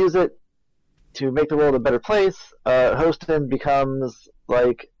decide to use it to make the world a better place, Hostin becomes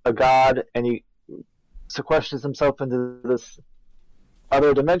like a god, and he sequesters himself into this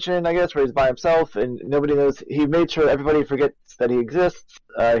other dimension, I guess, where he's by himself, and nobody knows. He made sure everybody forgets that he exists.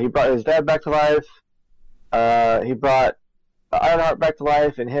 He brought his dad back to life. He brought Ironheart back to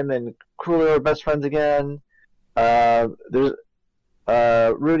life, and him and Crueler are best friends again. There's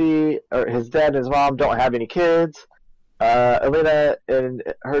Rudy, or his dad and his mom don't have any kids. Elena and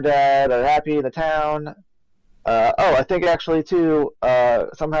her dad are happy in the town. I think actually too,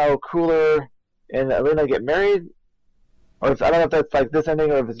 somehow Crueler and Elena get married, or if, I don't know if that's like this ending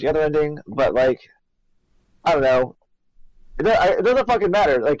or if it's the other ending, but like, I don't know. It doesn't fucking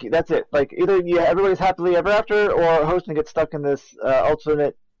matter. Like, that's it. Like, either everybody's happily ever after, or Hostin gets stuck in this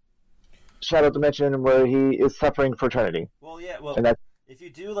alternate shadow dimension where he is suffering for eternity. Well, yeah. Well, and that's, if you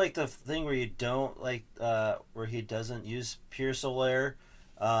do like the thing where you don't like, where he doesn't use Pier Solar,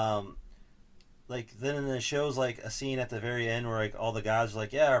 like then in the show's like a scene at the very end where like all the gods are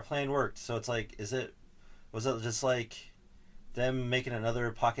like, yeah, our plan worked. So it's like, was it just like them making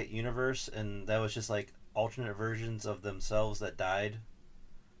another pocket universe, and that was just like alternate versions of themselves that died?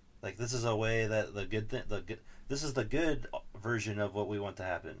 Like, this is a way that this is the good version of what we want to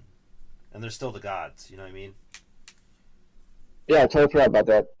happen, and they're still the gods. You know what I mean? yeah, I totally forgot about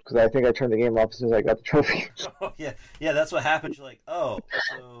that, because I think I turned the game off as soon as I got the trophy. Oh, yeah, that's what happened. You're like, oh,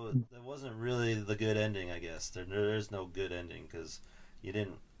 so that wasn't really the good ending, I guess. There is no good ending, because you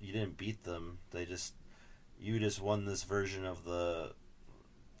didn't beat them. You just won this version of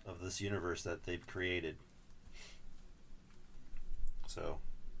this universe that they've created. So,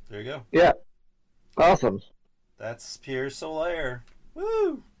 there you go. Yeah, awesome. That's Pier Solar.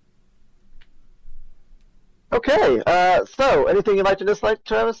 Woo! Okay, so anything you like to dislike,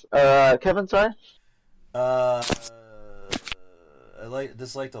 Travis? Kevin, sorry. I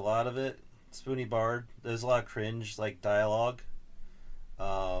disliked a lot of it. Spoony Bard. There's a lot of cringe, like dialogue.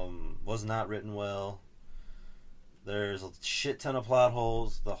 Was not written well. There's a shit ton of plot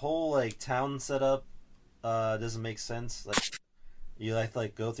holes. The whole like town setup doesn't make sense. Like, you have to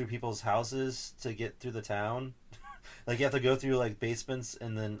like go through people's houses to get through the town. Like, you have to go through like basements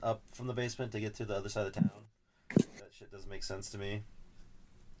and then up from the basement to get to the other side of town. That shit doesn't make sense to me.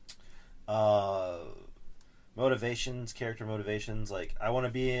 Character motivations, like, I want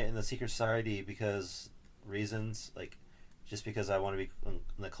to be in the secret society reasons, like, just because I want to be in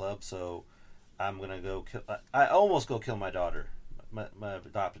the club, so I'm gonna go kill. I almost go kill my daughter, my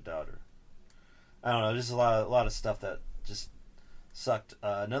adopted daughter. I don't know, just a lot of stuff that just sucked.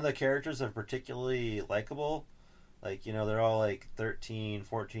 None of the characters are particularly likable. Like, they're all like 13,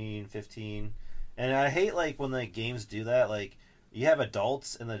 14, 15. And I hate like when like games do that. Like, you have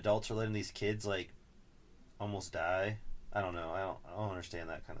adults and the adults are letting these kids like almost die. I don't know. I don't understand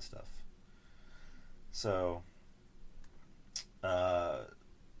that kind of stuff. So,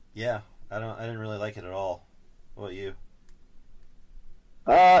 yeah, I didn't really like it at all. What about you?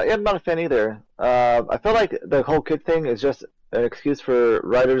 Yeah, I'm not a fan either. I feel like the whole kid thing is just an excuse for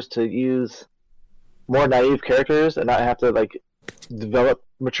writers to use more naive characters and not have to like develop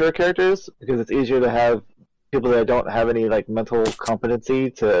mature characters, because it's easier to have people that don't have any like mental competency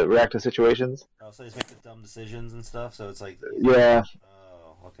to react to situations. Oh, so they just make the dumb decisions and stuff. So it's like, yeah.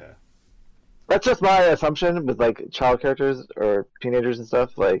 Oh, okay. That's just my assumption with like child characters or teenagers and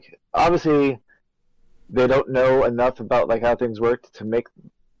stuff. Like, obviously, they don't know enough about like how things work to make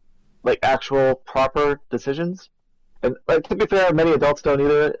like actual proper decisions. And like, to be fair, many adults don't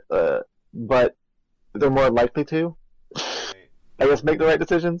either, but they're more likely to, I guess, make the right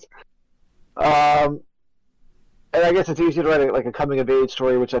decisions. And I guess it's easier to write like a coming of age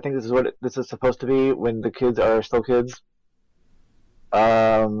story, which I think this is what this is supposed to be when the kids are still kids.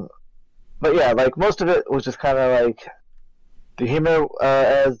 But yeah, like, most of it was just kind of like the humor,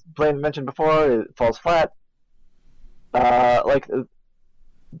 as Blaine mentioned before, it falls flat. Like,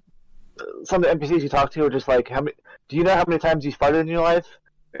 some of the NPCs you talk to are just like, do you know how many times you farted in your life?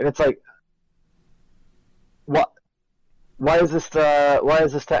 And it's like, what? Why is this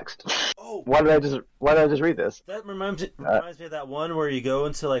text? Oh, why did I just read this? that reminds me of that one where you go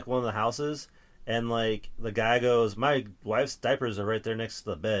into like one of the houses and like the guy goes, "My wife's diapers are right there next to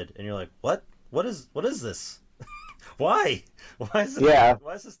the bed," and you're like, "What? What is this? Why? Why is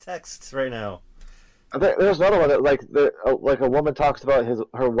this text right now?" There's another one that like a woman talks about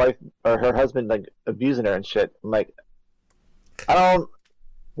her wife or her husband like abusing her and shit. I'm like, I don't.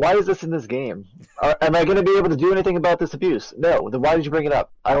 Why is this in this game? Am I going to be able to do anything about this abuse? No. Then why did you bring it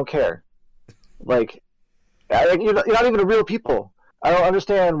up? I don't care. Like, you're not even a real people. I don't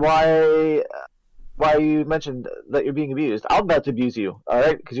understand why you mentioned that you're being abused. I'm about to abuse you, all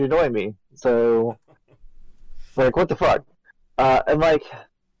right? Because you're annoying me. So, like, what the fuck? And like,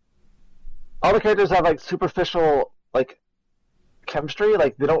 all the characters have like superficial like chemistry.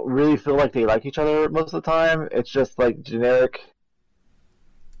 Like, they don't really feel like they like each other most of the time. It's just like generic.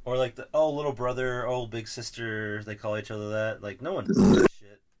 Or like the little brother, big sister, they call each other that. Like, no one does that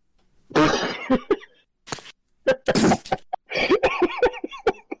shit.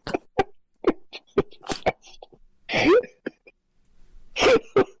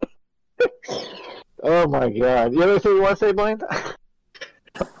 Oh my god. You have anything you want to say, Blaine?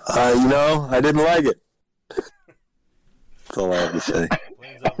 I didn't like it. That's all I have to say.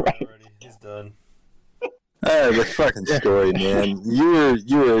 Blaine's over it already. He's done. The fucking story, man. You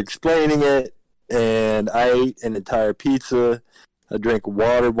were explaining it, and I ate an entire pizza. I drank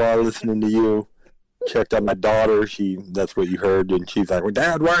water while listening to you. Checked on my daughter. That's what you heard, and she's like, "Well,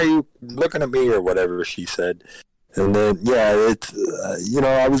 Dad, why are you looking at me?" or whatever she said. And then, yeah, it's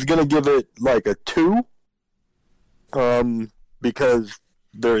I was gonna give it like a 2, because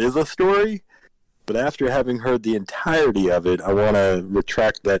there is a story. But after having heard the entirety of it, I want to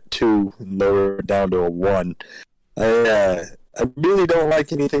retract that 2 and lower it down to a 1. I really don't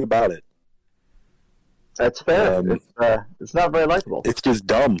like anything about it. That's fair. It's not very likable. It's just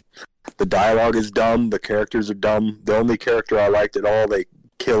dumb. The dialogue is dumb. The characters are dumb. The only character I liked at all, they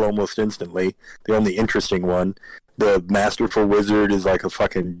kill almost instantly. The only interesting one. The masterful wizard is like a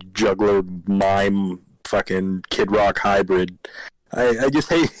fucking juggler, mime, fucking Kid Rock hybrid. I just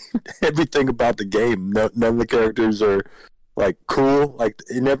hate everything about the game. None of the characters are like cool. Like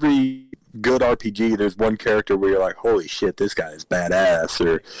in every good RPG, there's one character where you're like, holy shit, this guy is badass,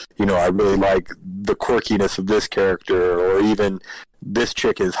 or I really like the quirkiness of this character, or even this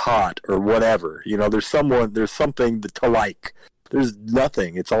chick is hot, or whatever. There's something to like. There's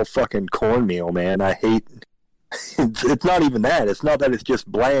nothing. It's all fucking cornmeal, man. I hate. It's not even that. It's not that it's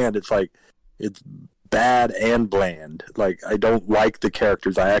just bland. It's like it's bad and bland. Like, I don't like the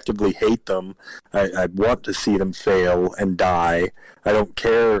characters. I actively hate them. I want to see them fail and die. I don't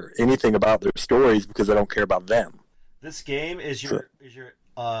care anything about their stories because I don't care about them. This game is your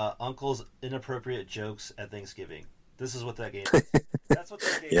uncle's inappropriate jokes at Thanksgiving. This is what that game is. That's what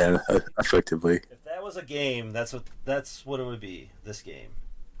that game is. Yeah, effectively. If that was a game, that's what it would be, this game.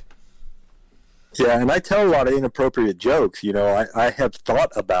 Yeah, and I tell a lot of inappropriate jokes. I have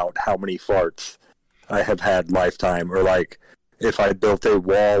thought about how many farts I have had lifetime, or like if I built a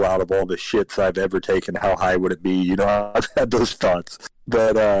wall out of all the shits I've ever taken, how high would it be? I've had those thoughts,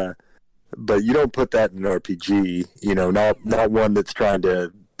 but you don't put that in an RPG. Not one that's trying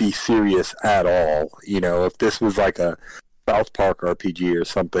to be serious at all. If this was like a South Park RPG or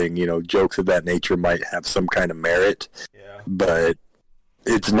something, jokes of that nature might have some kind of merit. Yeah. But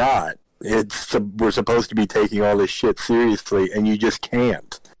it's not. We're supposed to be taking all this shit seriously, and you just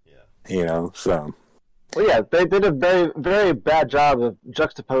can't. Yeah. So. Well, yeah, they did a very, very bad job of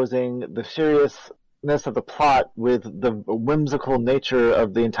juxtaposing the seriousness of the plot with the whimsical nature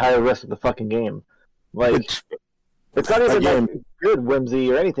of the entire rest of the fucking game. Like, it's not even like good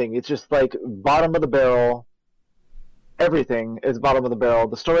whimsy or anything. It's just like bottom of the barrel. Everything is bottom of the barrel.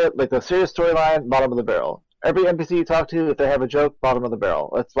 The story, like the serious storyline, bottom of the barrel. Every NPC you talk to, if they have a joke, bottom of the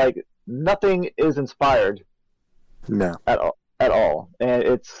barrel. It's like nothing is inspired. No. At all, and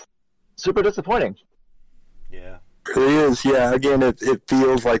it's super disappointing. Yeah. It really is, yeah. Again, it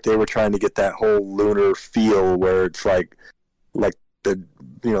feels like they were trying to get that whole lunar feel where it's like the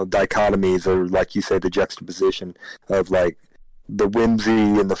dichotomies, or like you say, the juxtaposition of like the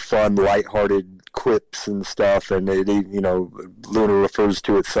whimsy and the fun, lighthearted quips and stuff, and Lunar refers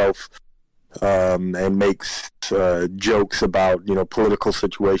to itself and makes jokes about political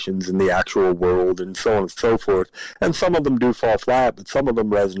situations in the actual world and so on and so forth. And some of them do fall flat, but some of them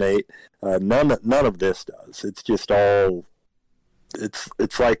resonate. None of this does. It's just all.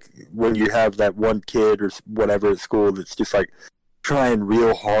 It's like when you have that one kid or whatever at school that's just like trying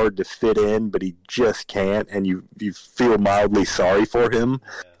real hard to fit in, but he just can't, and you feel mildly sorry for him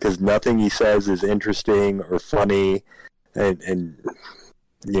because nothing he says is interesting or funny, and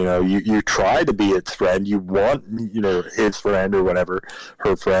you know, you try to be its friend, you want, you know, his friend or whatever,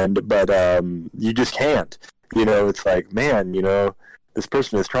 her friend, but you just can't. You know, it's like, man, you know, this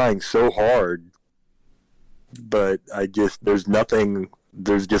person is trying so hard, but there's just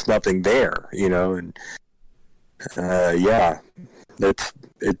nothing there, you know, and yeah,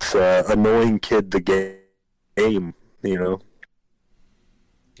 it's annoying kid the game, you know.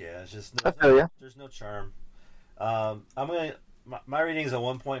 Yeah, it's just there's no charm. My rating is a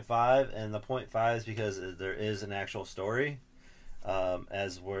 1.5, and the 0.5 is because there is an actual story.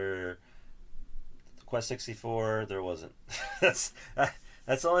 As where Quest 64, there wasn't. That's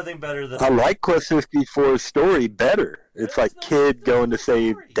the only thing better than. I like Quest 64's story better. It's like kid going to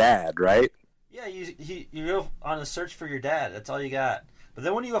save dad, right? Yeah, you go on a search for your dad. That's all you got. But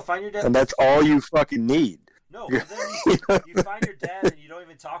then when you go find your dad, and that's all you fucking need. No, but then you find your dad and you don't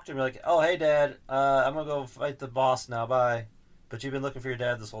even talk to him. You're like, oh, hey, Dad, I'm going to go fight the boss now. Bye. But you've been looking for your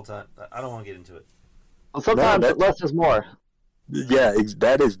dad this whole time. I don't want to get into it. Well, sometimes less is more. Yeah,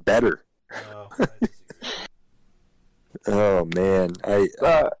 that is better. No, I disagree. Oh, man. All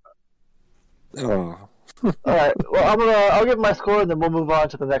right. Well, I'll give my score, and then we'll move on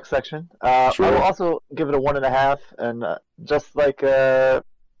to the next section. Sure. I will also give it a 1.5, and just like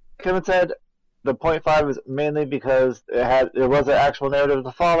Kevin said, the 0.5 is mainly because there was an actual narrative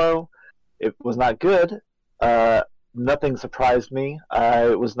to follow. It was not good. Nothing surprised me.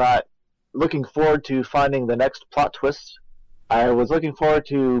 I was not looking forward to finding the next plot twist. I was looking forward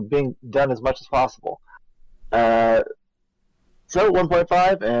to being done as much as possible. So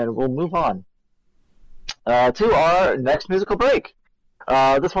 1.5, and we'll move on to our next musical break.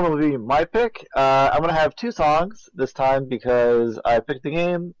 This one will be my pick. I'm going to have two songs this time because I picked the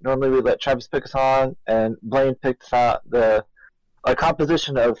game. Normally we let Travis pick a song, and Blaine picked a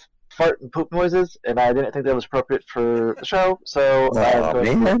composition of fart and poop noises, and I didn't think that was appropriate for the show, so I'm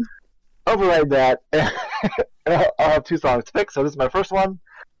going to override that. I'll have two songs to pick, so this is my first one.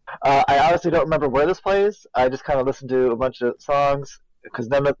 I honestly don't remember where this plays. I just kind of listened to a bunch of songs because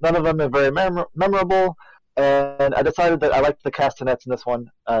none of them are very memorable, and I decided that I liked the castanets in this one,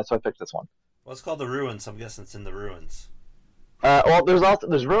 so I picked this one. Well, it's called The Ruins, so I'm guessing it's in the ruins. Well,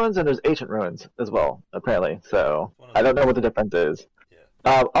 there's ruins and there's ancient ruins as well, apparently, so I don't know what the difference is.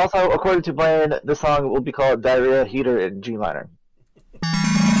 Yeah. Also, according to Blaine, this song will be called Diarrhea Heater in G minor.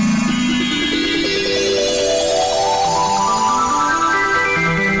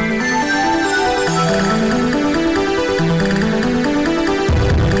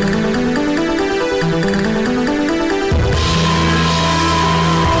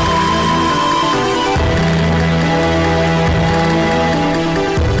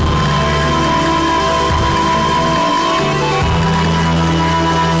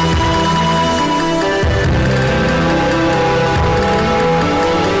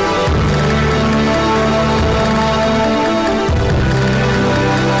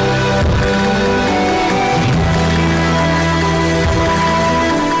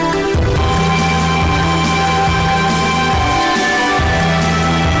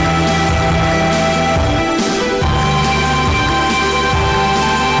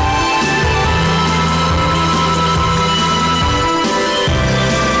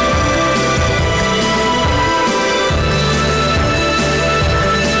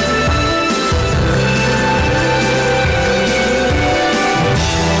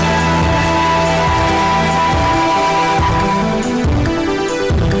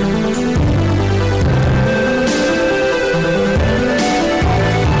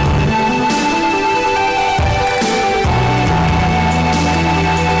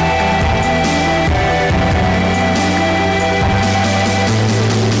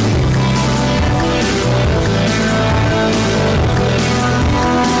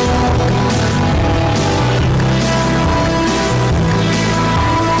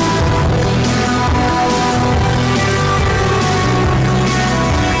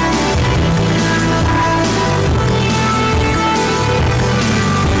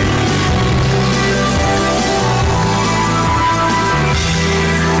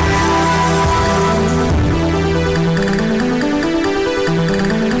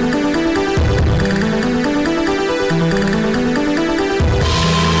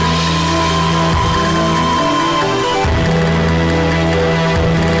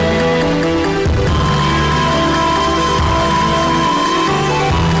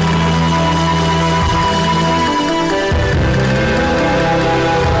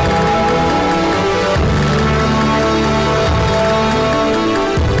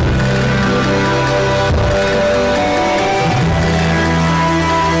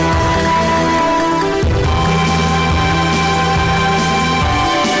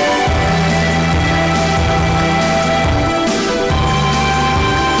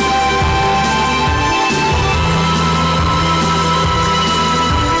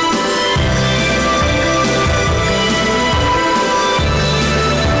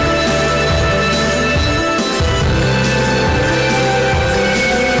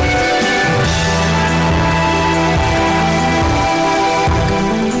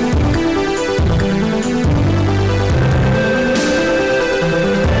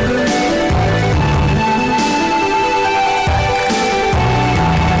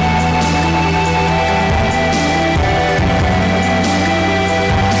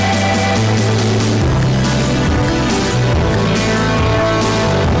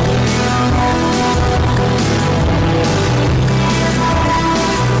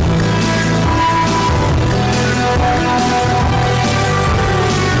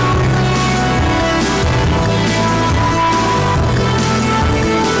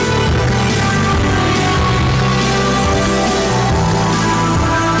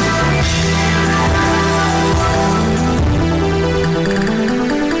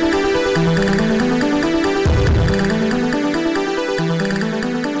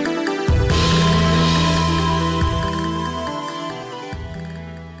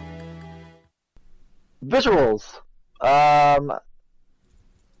 visuals.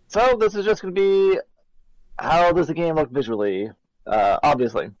 So this is just going to be how does the game look visually?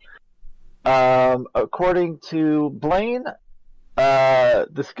 Obviously, according to Blaine,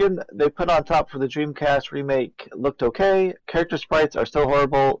 the skin they put on top for the Dreamcast remake looked okay. Character sprites are still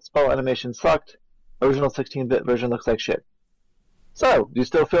horrible. Spell animation sucked. Original 16-bit version looks like shit. So, do you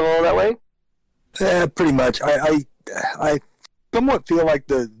still feel all that way? Yeah, pretty much. I somewhat feel like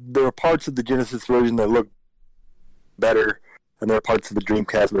there are parts of the Genesis version that look better, and there are parts of the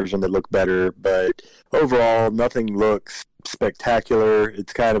Dreamcast version that look better, but overall, nothing looks spectacular.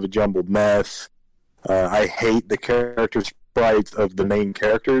 It's kind of a jumbled mess. I hate the character sprites of the main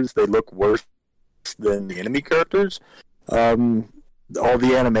characters. They look worse than the enemy characters. All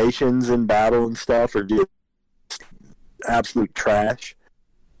the animations in battle and stuff are just absolute trash.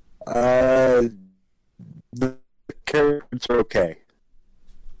 The characters are okay.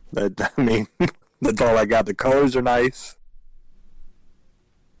 But, I mean, that's all I got. The colors are nice.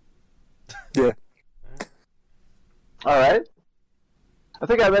 Yeah. All right. I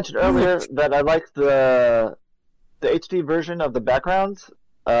think I mentioned earlier that I liked the HD version of the backgrounds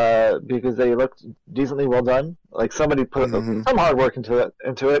because they looked decently well done. Like somebody put some hard work into it,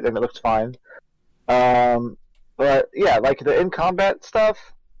 and it looked fine. But yeah, like the in combat stuff,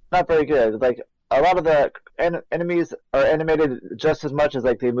 not very good. Like a lot of the enemies are animated just as much as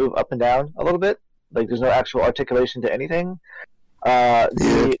like they move up and down a little bit. Like there's no actual articulation to anything.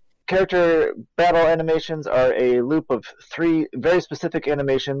 The character battle animations are a loop of 3 very specific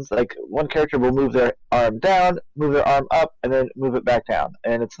animations. Like one character will move their arm down, move their arm up, and then move it back down.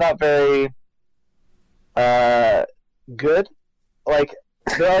 And it's not very good. Like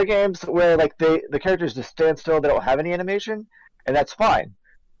there are games where like the characters just stand still, they don't have any animation, and that's fine.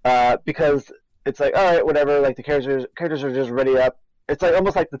 Because it's like, all right, whatever, like the characters are just ready up. It's like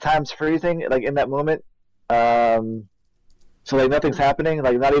almost like the time's freezing, like in that moment. So like nothing's happening,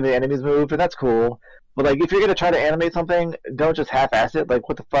 like not even the enemies move, and that's cool. But like if you're gonna try to animate something, don't just half-ass it. Like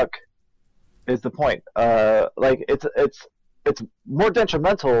what the fuck is the point? Like it's more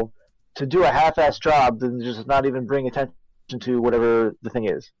detrimental to do a half-ass job than just not even bring attention to whatever the thing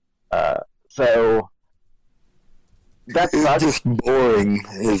is. So that's just boring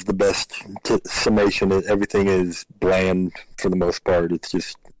is the best summation. Everything is bland for the most part. It's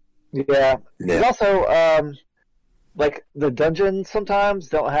just And also like the dungeons sometimes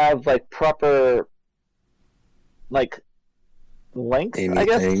don't have like proper like length, I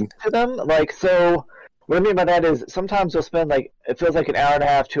guess, to them. Like so what I mean by that is sometimes you'll spend like it feels like an hour and a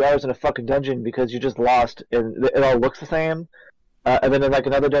half, 2 hours in a fucking dungeon because you just lost and it all looks the same. And then in like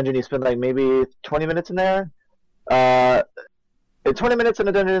another dungeon you spend like maybe 20 minutes in there. 20 minutes in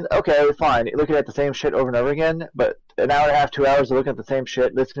a dungeon, okay, fine. You're looking at the same shit over and over again, but an hour and a half, 2 hours of looking at the same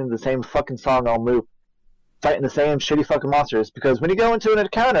shit, listening to the same fucking song on loop, fighting the same shitty fucking monsters. Because when you go into an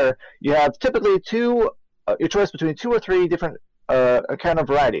encounter, you have typically your choice between 2 or 3 different encounter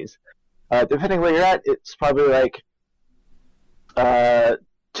varieties. Depending where you're at, it's probably like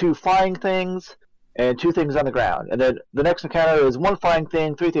 2 flying things and 2 things on the ground. And then the next encounter is 1 flying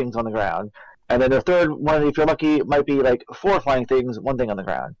thing, 3 things on the ground. And then the third one, if you're lucky, might be like 4 flying things, 1 thing on the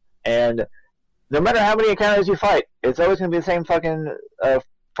ground. And no matter how many encounters you fight, it's always going to be the same fucking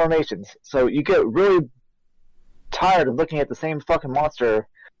formations. So you get really tired of looking at the same fucking monster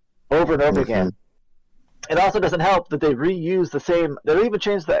over and over again. It also doesn't help that they reuse the same. They don't even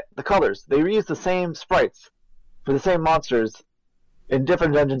change the colors. They reuse the same sprites for the same monsters in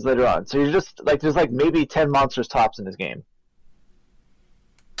different dungeons later on. So you're just like there's like maybe 10 monsters tops in this game.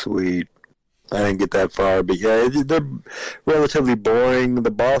 Sweet. I didn't get that far, but yeah, they're relatively boring.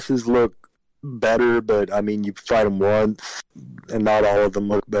 The bosses look better, but I mean, you fight them once, and not all of them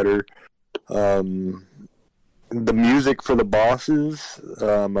look better. The music for the bosses,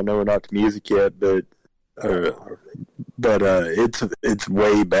 I know we're not to music yet, but it's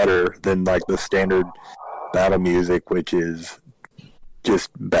way better than like the standard battle music, which is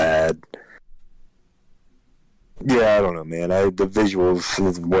just bad. Yeah, I don't know, man. The visuals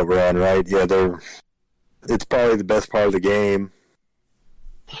is what we're on, right? Yeah, it's probably the best part of the game.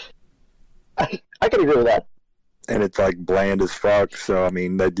 I can agree with that. And it's like bland as fuck, so I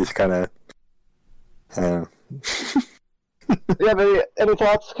mean, that just kind of. You have any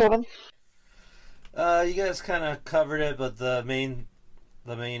thoughts, Kevin? You guys kind of covered it, but the main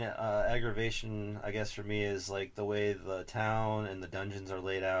aggravation, I guess, for me is like the way the town and the dungeons are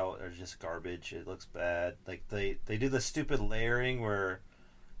laid out are just garbage. It looks bad. Like they do the stupid layering where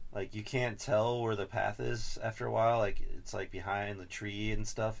like you can't tell where the path is after a while. Like it's like behind the tree and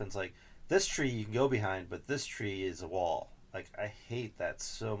stuff. And it's like this tree you can go behind, but this tree is a wall. Like I hate that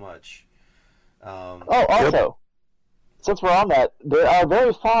so much. Also, since we're on that, they are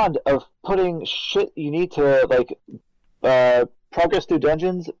very fond of putting shit you need to like progress through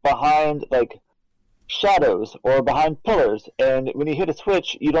dungeons behind like shadows or behind pillars, and when you hit a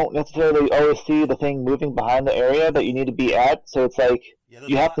switch, you don't necessarily always see the thing moving behind the area that you need to be at. So it's like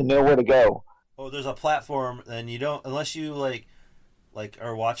you have to know where to go. Oh, there's a platform, and you don't unless you like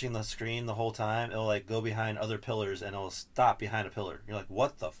are watching the screen the whole time. It'll like go behind other pillars, and it'll stop behind a pillar. You're like,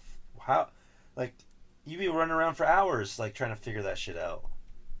 what the how? Like you'd be running around for hours, like trying to figure that shit out.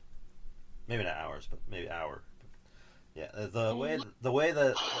 Maybe not hours, but maybe an hour. Yeah, the way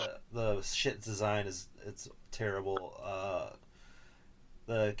that the shit's designed it's terrible.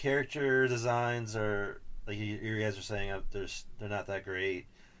 The character designs are like you guys are saying they're not that great.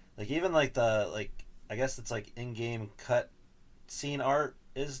 Like even like I guess it's like in-game cut scene art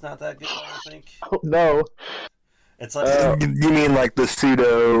is not that good. I don't think. Oh, no, it's like you mean like the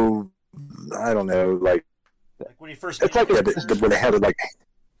pseudo? I don't know, like when you first. It's like when they have it like.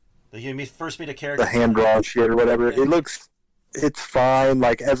 You first meet a character. The hand-drawn shit or whatever. It's fine.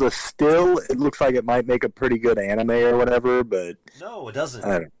 Like, as a still, it looks like it might make a pretty good anime or whatever, but... No, it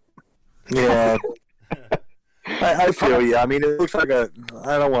doesn't. Yeah. I feel you. I mean, it looks like I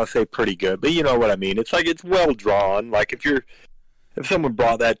don't want to say pretty good, but you know what I mean. It's like, it's well-drawn. Like, if someone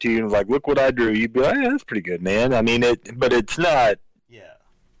brought that to you and was like, look what I drew, you'd be like, yeah, that's pretty good, man. I mean, but it's not...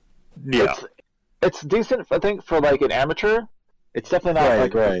 Yeah. It's decent, I think, for, like, an amateur. It's definitely not a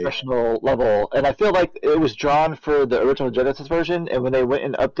professional level, and I feel like it was drawn for the original Genesis version, and when they went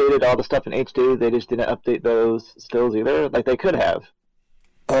and updated all the stuff in HD, they just didn't update those stills either, like they could have.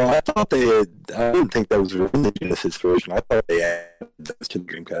 Oh, I thought they had... I didn't think that was in the Genesis version. I thought they added those to the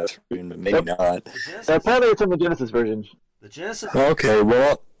Dreamcast version, but maybe not. Apparently it's in the Genesis version. The Genesis... Okay,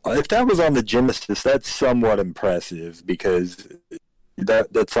 well, if that was on the Genesis, that's somewhat impressive, because...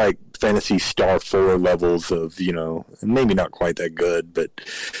 That's like Phantasy Star 4 levels of, maybe not quite that good, but,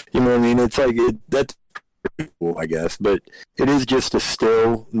 you know what I mean? It's like, that's pretty cool, I guess, but it is just a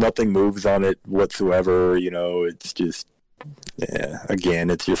still, nothing moves on it whatsoever, it's just, again,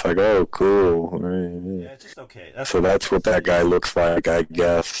 it's just like, oh, cool. Yeah, it's just okay. That's what that guy looks like, I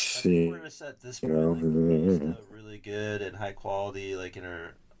guess. This is really good and high quality, like, in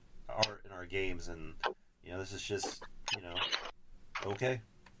our art, in our games, and, this is just, okay,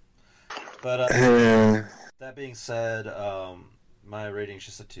 but that being said, my rating's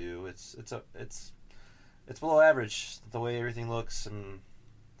just a 2. It's below average the way everything looks and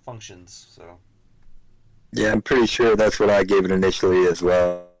functions. So yeah, I'm pretty sure that's what I gave it initially as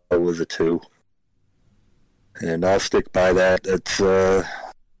well. It was a 2, and I'll stick by that.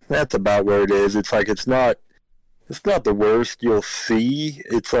 That's about where it is. It's like it's not the worst you'll see.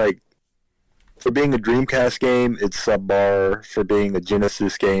 It's like. For being a Dreamcast game, it's subpar. For being a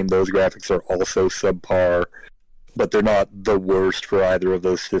Genesis game, those graphics are also subpar. But they're not the worst for either of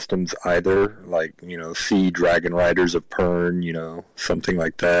those systems either. Like, see Dragon Riders of Pern, something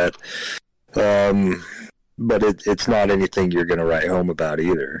like that. But it's not anything you're going to write home about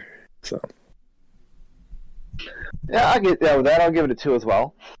either. So. Yeah, with that, I'll give it a 2 as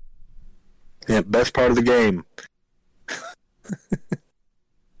well. Yeah, best part of the game.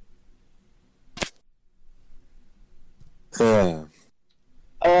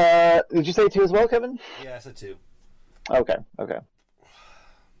 Did you say 2 as well, Kevin? Yeah, I said 2. Okay.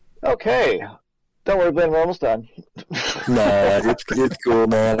 Don't worry, Ben, we're almost done. Nah, it's cool,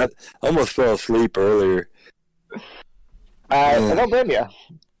 man. I almost fell asleep earlier. I don't blame you.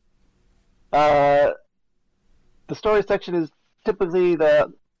 The story section is typically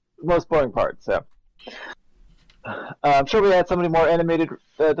the most boring part, so... I'm sure we had somebody more animated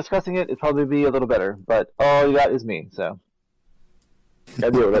discussing it. It'd probably be a little better, but all you got is me, so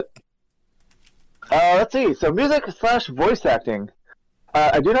gotta deal with it. Let's see. So music / voice acting.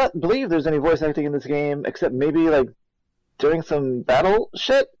 I do not believe there's any voice acting in this game, except maybe like during some battle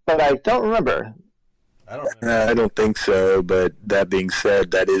shit, but I don't remember. I don't think so, but that being said,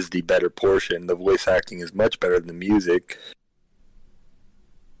 that is the better portion. The voice acting is much better than the music.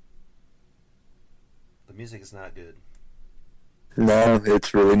 The music is not good. No,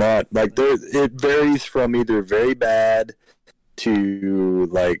 it's really not. Like it varies from either very bad to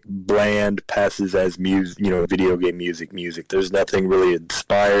like bland, passes as music, video game music. There's nothing really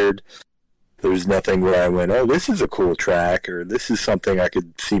inspired. There's nothing where I went, oh, this is a cool track, or this is something I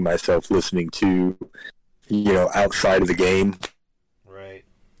could see myself listening to, outside of the game. Right.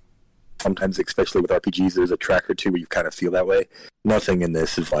 Sometimes, especially with RPGs, there's a track or two where you kind of feel that way. Nothing in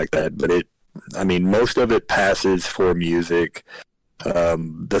this is like that, but most of it passes for music.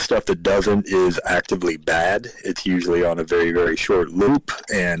 The stuff that doesn't is actively bad. It's usually on a very, very short loop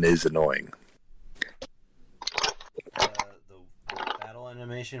and is annoying.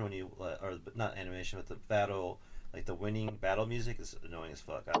 animation when you or not animation, but the battle, like the winning battle music is annoying as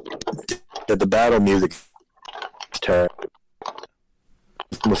fuck. The battle music is terrible.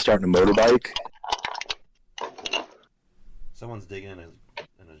 Someone's starting a motorbike. Someone's digging in a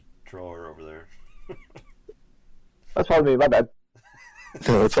drawer over there. That's probably me. My bad.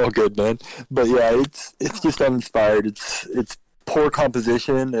 No, it's all good, man. But yeah, it's just uninspired. It's poor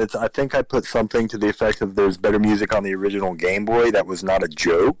composition. I think I put something to the effect of there's better music on the original Game Boy. That was not a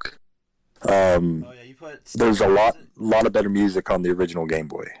joke. Oh yeah, you put. There's a lot of better music on the original Game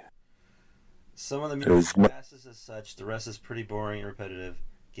Boy. Some of the music passes as such. The rest is pretty boring and repetitive.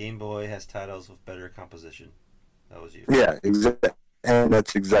 Game Boy has titles with better composition. That was you. Yeah, exactly. And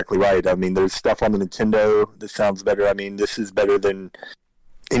that's exactly right. I mean, there's stuff on the Nintendo that sounds better. I mean, this is better than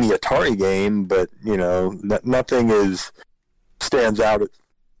any Atari game, but, you know, nothing stands out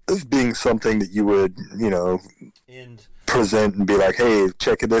as being something that you would, you know, present and be like, hey,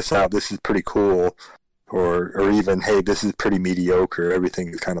 check this out. This is pretty cool. Or even, hey, this is pretty mediocre. Everything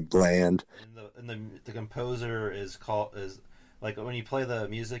is kind of bland. And the composer is like when you play the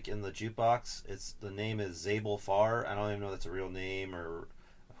music in the jukebox, the name is Zabel Farr. I don't even know if that's a real name or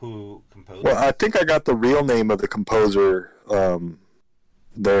who composed it. Well, I think I got the real name of the composer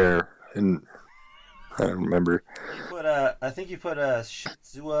there, and I don't remember. I think you put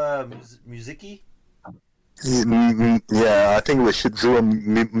Shizuo Muziki. Yeah, I think it was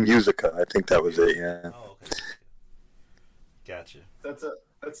Shizuo Musica. I think that was it. Yeah. Oh, okay. Gotcha. That's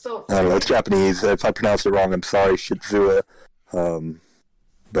still. I don't know. It's Japanese. If I pronounce it wrong, I'm sorry, Shizuo.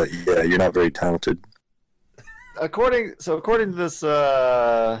 But yeah, you're not very talented. According to this,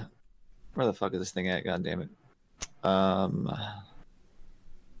 where the fuck is this thing at? God damn it.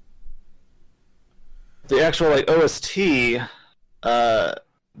 The actual like OST, the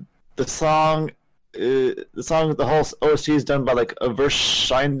whole OST is done by like a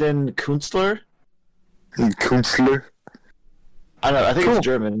Verschinden Künstler. Künstler. I don't know. I think it's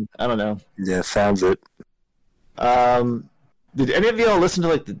German. I don't know. Yeah, sounds it. Did any of y'all listen to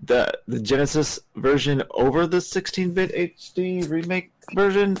like the Genesis version over the 16-bit HD remake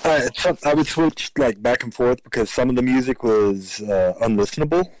version? I would switch like back and forth because some of the music was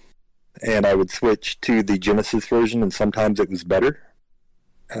unlistenable, and I would switch to the Genesis version, and sometimes it was better,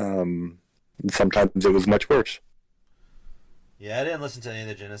 and sometimes it was much worse. Yeah, I didn't listen to any of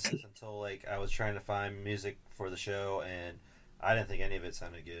the Genesis until like I was trying to find music for the show, and I didn't think any of it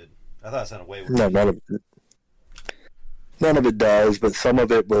sounded good. I thought it sounded way worse. No, none of it does, but some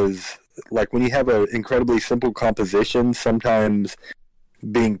of it was like when you have an incredibly simple composition, sometimes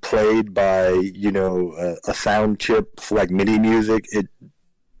being played by, you know, a sound chip like MIDI music, it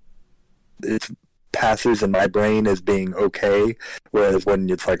passes in my brain as being okay, whereas when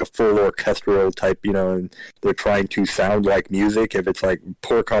it's like a full orchestral type, you know, and they're trying to sound like music, if it's like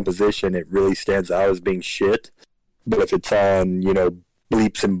poor composition, it really stands out as being shit. But if it's on, you know,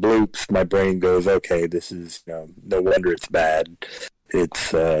 bleeps and bloops, my brain goes, okay, this is, you know, no wonder it's bad.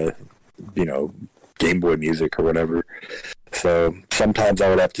 It's, you know, Game Boy music or whatever. So sometimes I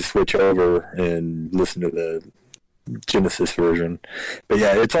would have to switch over and listen to the Genesis version. But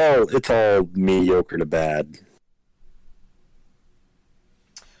yeah, it's all mediocre to bad.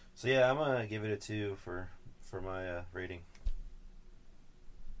 So yeah, I'm gonna give it a 2 for my rating.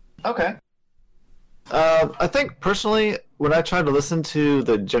 Okay. I think personally, when I tried to listen to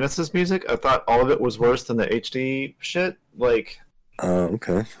the Genesis music, I thought all of it was worse than the HD shit. Like,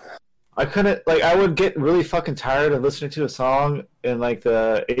 okay. I couldn't, like, I would get really fucking tired of listening to a song in like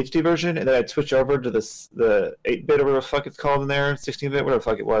the HD version, and then I'd switch over to the 8-bit or whatever the fuck it's called in there, 16-bit, whatever the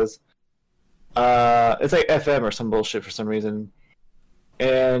fuck it was. It's like FM or some bullshit for some reason.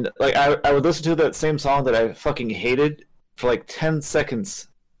 And like I would listen to that same song that I fucking hated for like 10 seconds,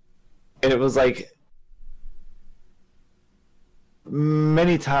 and it was like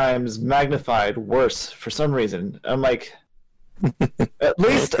many times magnified worse for some reason. I'm like, at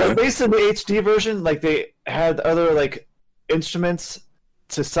least in the HD version, like they had other like instruments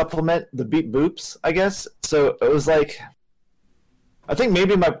to supplement the beat boops, I guess. So it was like, I think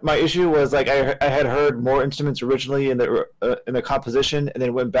maybe my issue was like I had heard more instruments originally in the composition, and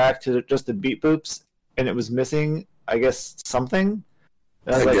then went back to just the beat boops, and it was missing, I guess, something.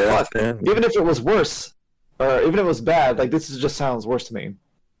 And I was like, guess, fuck. yeah. Even if it was worse, or even if it was bad, like this just sounds worse to me.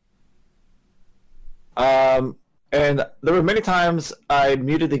 And there were many times I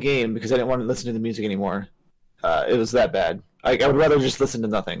muted the game because I didn't want to listen to the music anymore. It was that bad. I would rather just listen to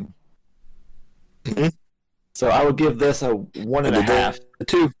nothing. Mm-hmm. So I would give this a 1.5. A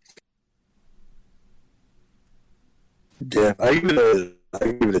 2. Yeah, I give it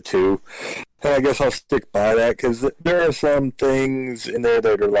I give it a 2. And I guess I'll stick by that because there are some things in there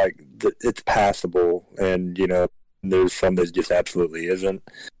that are like, it's passable. And, you know, there's some that just absolutely isn't.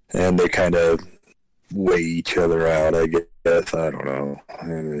 And they kind of weigh each other out, I guess. I don't know.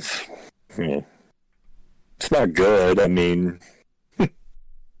 And it's not good. I mean...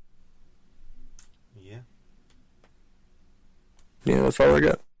 Yeah, that's all I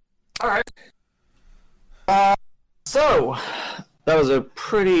got. All right. So, that was a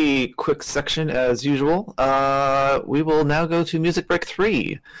pretty quick section as usual. We will now go to Music Break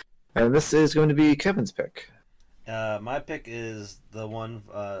 3. And this is going to be Kevin's pick. My pick is the one,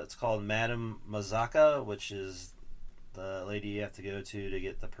 it's called Madame Mazaka, which is the lady you have to go to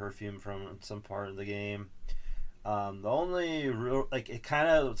get the perfume from some part of the game. The only real, like, it kind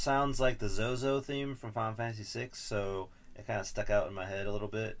of sounds like the Zozo theme from Final Fantasy VI, so it kind of stuck out in my head a little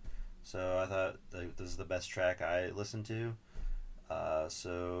bit. So I thought this is the best track I listened to.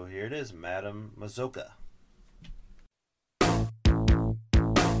 So here it is, Madame Mazoka.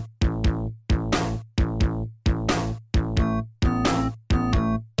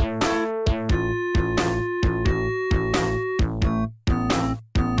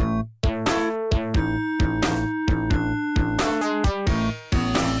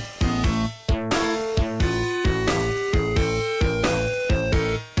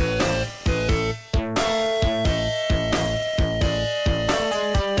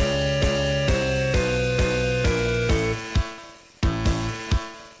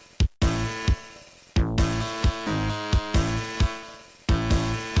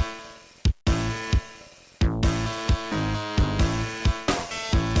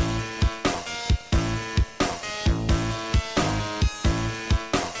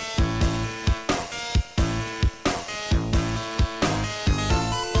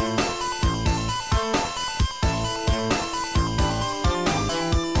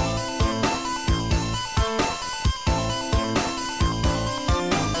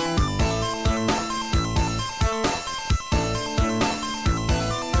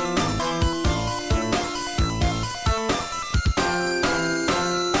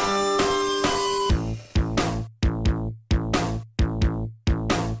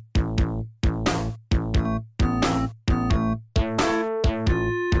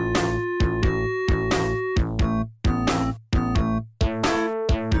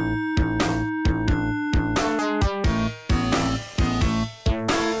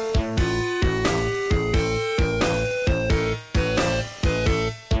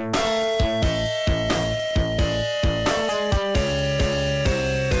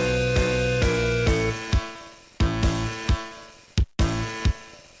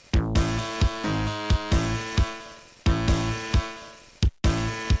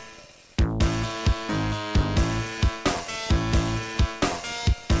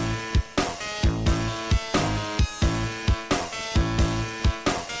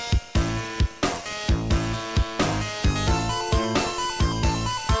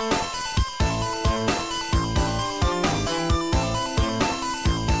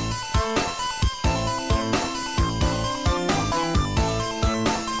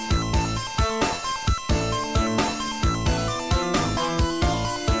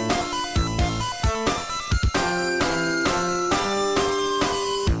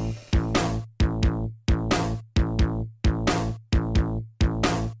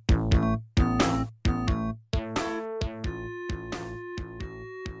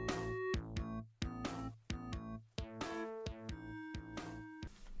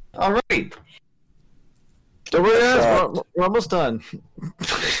 All right. So we're almost done.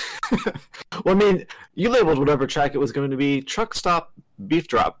 Well, I mean, you labeled whatever track it was going to be Truck Stop Beef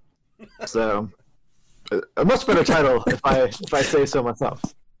Drop. So, a much better title if I say so myself.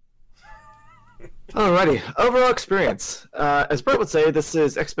 Alrighty. Overall experience. As Brett would say, this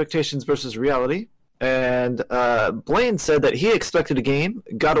is expectations versus reality. And Blaine said that he expected a game,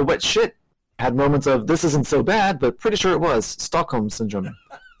 got a wet shit, had moments of this isn't so bad, but pretty sure it was Stockholm Syndrome.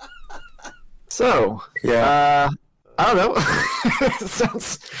 So, yeah. I don't know.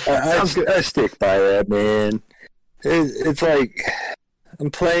 sounds good. I stick by that, man. It's like,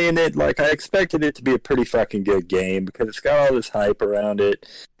 I'm playing it like I expected it to be a pretty fucking good game because it's got all this hype around it.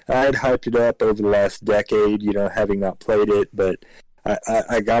 I had hyped it up over the last decade, having not played it, but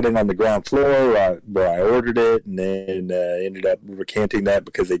I got it on the ground floor where I ordered it, and then ended up recanting that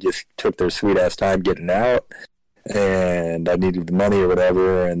because they just took their sweet-ass time getting out. and I needed the money or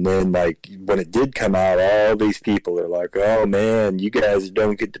whatever. And then, like, when it did come out, all these people are like, "Oh man, you guys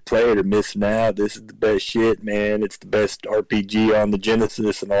don't get to play it or missing out. This is the best shit, man. It's the best RPG on the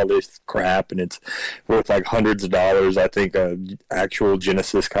Genesis and all this crap, and it's worth like hundreds of dollars. I think an actual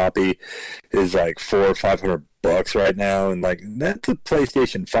Genesis copy is like $400 or $500 right now, and like that's a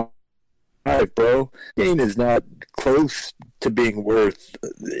PlayStation 5, bro. Game is not close to being worth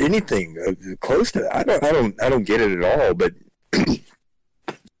anything close to. I don't get it at all. But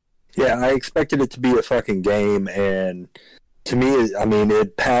yeah, I expected it to be a fucking game, and to me, I mean,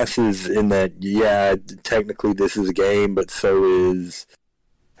 it passes in that. Yeah, technically this is a game, but so is,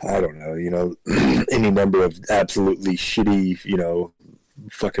 I don't know, any number of absolutely shitty,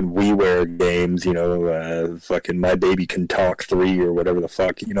 fucking WiiWare games, fucking My Baby Can Talk 3 or whatever the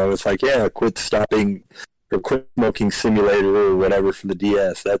fuck, it's like, yeah, quit stopping or quit smoking simulator or whatever for the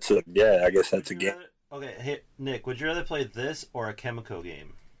DS. I guess that's a game. Okay, hey, Nick, would you rather play this or a Chemical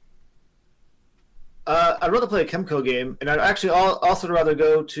game? I'd rather play a Chemical game, and I'd actually also rather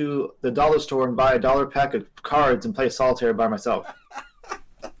go to the dollar store and buy a $1 pack of cards and play solitaire by myself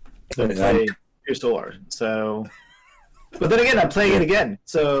than play Pier Solar. So, but then again, I'm playing it again.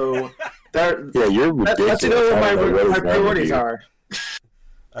 So, you're ridiculous. That's where my priorities are.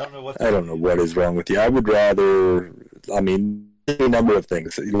 I don't know what is wrong with you. I would rather, a number of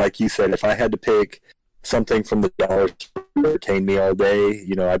things. Like you said, if I had to pick something from the dollar store to entertain me all day,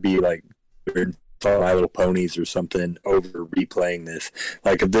 I'd be like My Little Ponies or something over replaying this.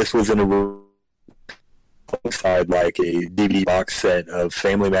 Like if this was in a alongside like a DVD box set of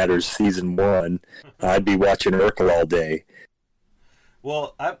Family Matters Season 1, I'd be watching Urkel all day.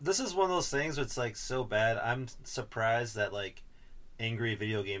 Well, this is one of those things where it's like so bad. I'm surprised that like Angry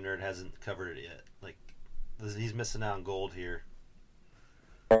Video Game Nerd hasn't covered it yet. Like he's missing out on gold here.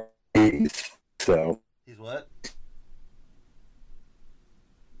 So he's what?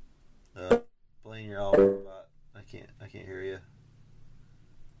 Blaine, you're all robot. I can't hear you.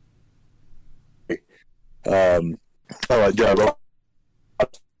 Am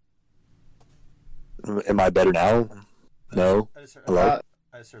I better now? No. Hello.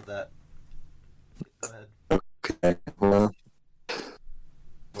 I just heard that. Go ahead. Okay. Well,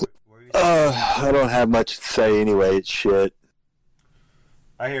 I don't have much to say anyway. It's shit.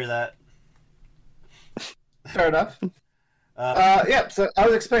 I hear that. Fair enough. Yeah. So I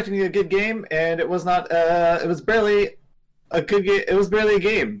was expecting a good game, and it was not. It was barely a good game. It was barely a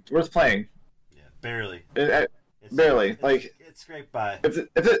game worth playing. Yeah, barely. Barely. It scraped by. If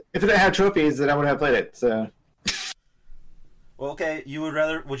it didn't have trophies, then I would have played it. So. Well, okay.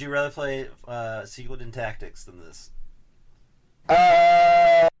 Would you rather play Suikoden Tactics than this?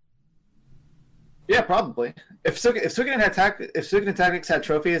 Yeah, probably. If Suikoden Tactics had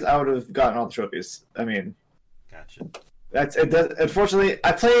trophies, I would have gotten all the trophies. Gotcha. That's it. Unfortunately,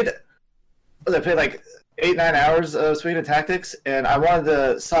 I played like 8-9 hours of Suikoden Tactics, and I wanted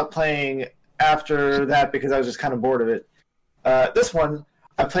to stop playing after that because I was just kind of bored of it. This one,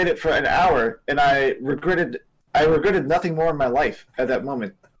 I played it for an hour, and I regretted nothing more in my life at that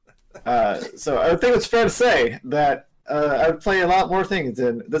moment. So I think it's fair to say that I would play a lot more things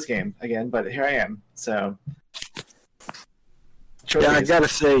in this game again, but here I am. So yeah, I gotta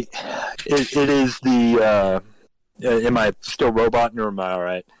say, it is the. Am I still roboting or am I all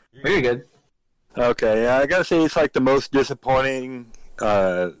right? Very good. Okay, yeah, I gotta say it's like the most disappointing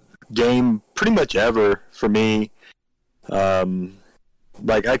game pretty much ever for me.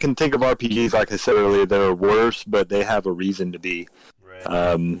 Like I can think of RPGs, like I said earlier, that are worse, but they have a reason to be.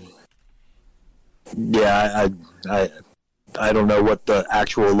 Right. Yeah, I don't know what the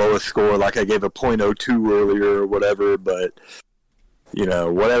actual lowest score. Like I gave a .02 earlier or whatever, but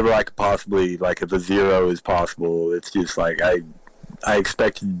whatever I could possibly, like if a 0 is possible, it's just like I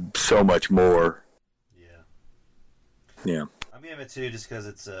expected so much more. Yeah. I'm giving it 2 just because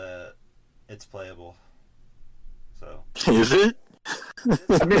it's playable. So. Is it?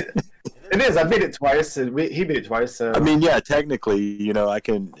 It is. I beat it twice, and he beat it twice. So. Yeah, technically,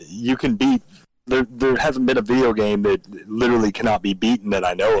 you can beat. There hasn't been a video game that literally cannot be beaten that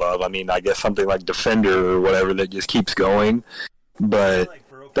I know of. I guess something like Defender or whatever that just keeps going, but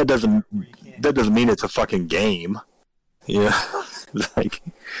that doesn't mean it's a fucking game. Like.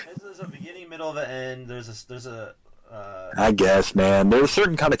 There's a beginning, middle, of an end. There's a. I guess, man. There are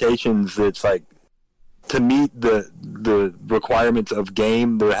certain connotations that's like. To meet the requirements of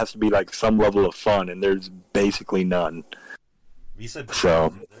game, there has to be like some level of fun, and there's basically none. You said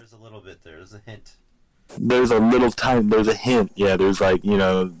so. There's a little bit there. There's a hint. There's a little time. There's a hint. Yeah. There's like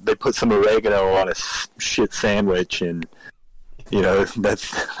they put some oregano on a shit sandwich, and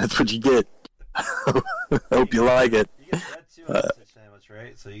that's what you get. Hope you like it. You get that too on a sausage sandwich,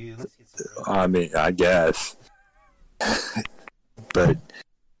 right? So you let's get some. I mean, I guess. But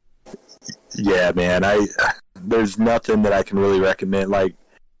yeah, man, there's nothing that I can really recommend. Like,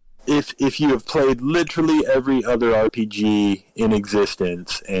 if you have played literally every other RPG in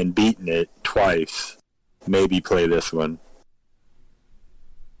existence and beaten it twice, maybe play this one.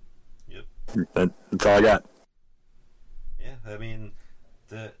 Yep. That's all I got. Yeah, I mean,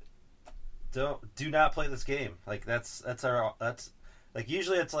 do not play this game. Like that's like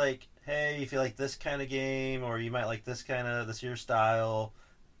usually it's like, hey, if you like this kind of game or you might like this your style.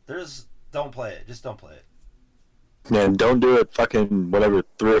 Don't play it. Just don't play it. Yeah, and don't do it fucking whatever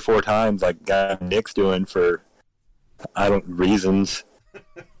 3 or 4 times like guy Nick's doing for reasons.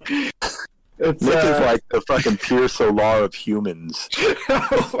 Nick is like the fucking Pier Solar of humans.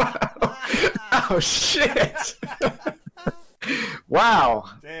 Wow. Oh shit! Wow,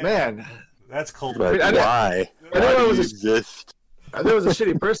 Damn. Man, that's cold. But why? I Why know do it was you a- exist? I knew it was a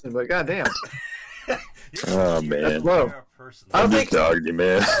shitty person, but goddamn. Oh man, low. I don't think dogged you,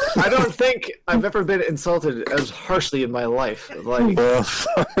 man. I don't think I've ever been insulted as harshly in my life. Like, Well,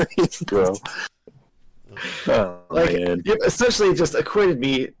 sorry, bro. Oh like man. you essentially just equated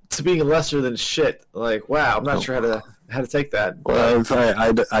me to being lesser than shit. Like, wow, I'm not sure how to take that. Well, I'm sorry.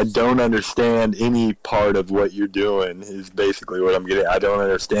 I don't understand any part of what you're doing. Is basically what I'm getting. I don't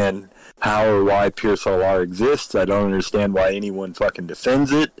understand how or why Pier Solar exists. I don't understand why anyone fucking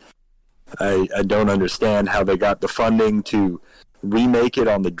defends it. I don't understand how they got the funding to remake it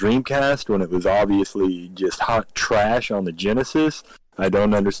on the Dreamcast when it was obviously just hot trash on the Genesis. I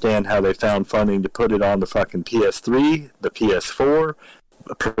don't understand how they found funding to put it on the fucking PS3, the PS4,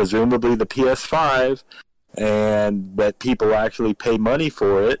 presumably the PS5, and that people actually pay money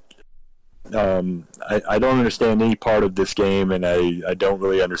for it. I don't understand any part of this game, and I don't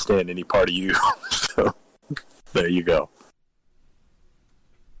really understand any part of you. So, there you go.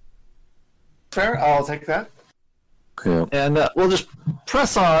 Fair, I'll take that. Yeah. And we'll just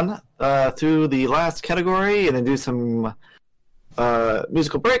press on through the last category and then do some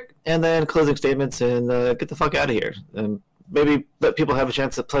musical break and then closing statements and get the fuck out of here. And maybe let people have a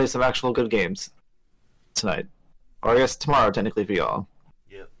chance to play some actual good games tonight. Or I guess tomorrow, technically, for y'all.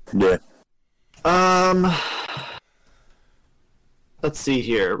 Yeah. Let's see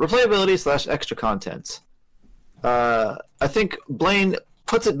here. Replayability / extra content. I think Blaine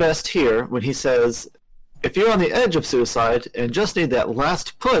puts it best here when he says, if you're on the edge of suicide and just need that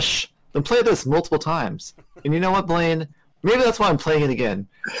last push, then play this multiple times. And you know what, Blaine? Maybe that's why I'm playing it again.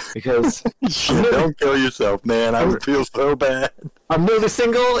 Because Don't kill yourself, man. I would feel so bad. I'm newly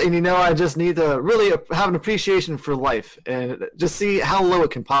single, and you know I just need to really have an appreciation for life and just see how low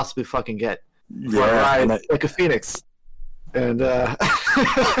it can possibly fucking get. Before I ride like a phoenix. And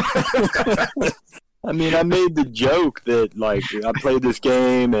I mean, I made the joke that, like, I played this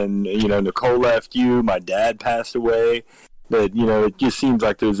game and, you know, Nicole left you, my dad passed away, but, you know, it just seems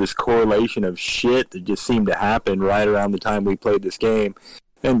like there's this correlation of shit that just seemed to happen right around the time we played this game.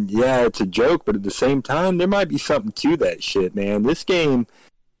 And, yeah, it's a joke, but at the same time, there might be something to that shit, man. This game,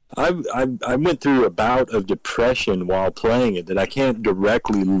 I went through a bout of depression while playing it that I can't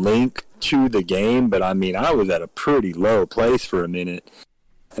directly link to the game, but, I mean, I was at a pretty low place for a minute.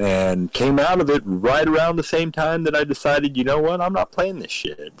 And came out of it right around the same time that I decided, you know what, I'm not playing this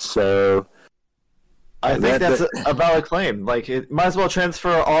shit. So I think that's a valid claim. Like, it might as well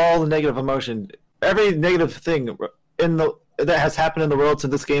transfer all the negative emotion. Every negative thing that has happened in the world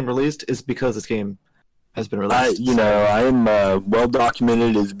since this game released is because this game has been released. I am well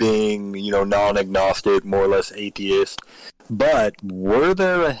documented as being, you know, non-agnostic, more or less atheist. But were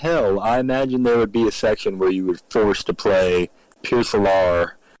there a hell, I imagine there would be a section where you were forced to play Pier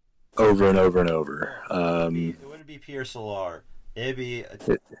Solar over and over and over. It wouldn't be Pier Solar. It'd be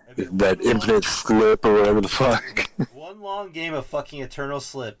that infinite slip or whatever the fuck. one long game of fucking Eternal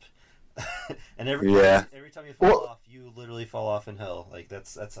Slip, and every time you fall off, you literally fall off in hell. Like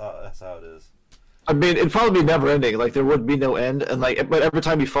that's how it is. I mean, it'd probably be never ending. Like there would be no end, and like, but every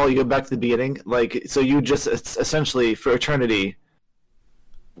time you fall, you go back to the beginning. Like, so you just essentially for eternity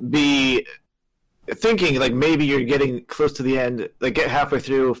be thinking like maybe you're getting close to the end, like get halfway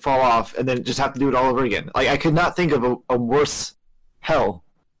through, fall off, and then just have to do it all over again. Like I could not think of a worse hell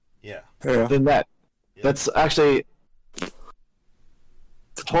than that. Yeah. That's actually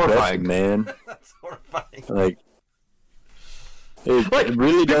horrifying, man. That's horrifying. Like it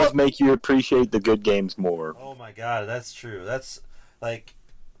really does make you appreciate the good games more. Oh my god, that's true. That's like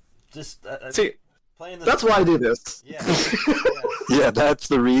just see. Playing That's why I do this. Yeah. Yeah, that's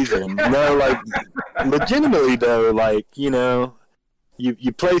the reason. No, like legitimately though, like, you know,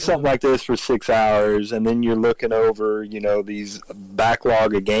 you play something like this for 6 hours, and then you're looking over, these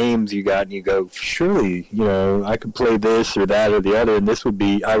backlog of games you got, and you go, surely, I could play this or that or the other, and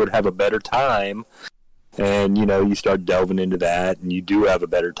I would have a better time. And, you start delving into that, and you do have a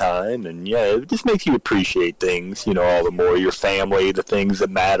better time, and, yeah, it just makes you appreciate things, all the more. Your family, the things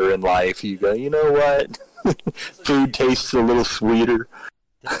that matter in life. You go, you know what? Food tastes a little sweeter.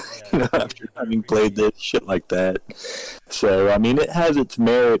 After having played this, shit like that. So, I mean, it has its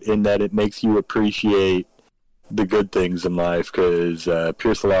merit in that it makes you appreciate the good things in life, because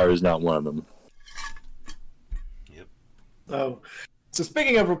Pier is not one of them. Yep. Oh, so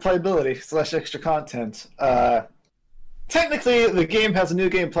speaking of replayability / extra content, technically the game has a New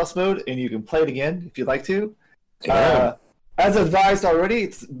Game Plus mode, and you can play it again if you'd like to. Yeah. As advised already,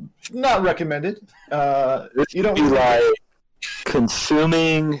 it's not recommended. You don't be like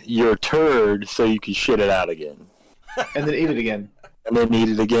consuming your turd so you can shit it out again. And then eat it again. And then eat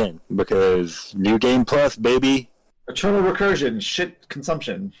it again, because New Game Plus, baby. Eternal recursion, shit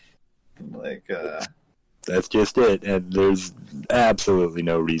consumption. That's just it, and there's absolutely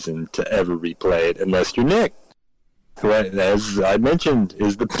no reason to ever replay it unless you're Nick, who, as I mentioned,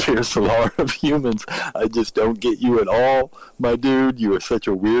 is the Pier of humans. I just don't get you at all, my dude. You are such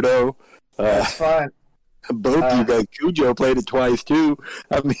a weirdo. That's fine. Both you guys, Cujo played it twice too.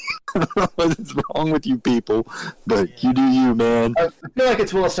 I mean, I don't know what's wrong with you people, but you do you, man. I feel like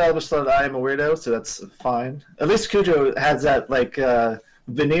it's well established that I am a weirdo, so that's fine. At least Cujo has that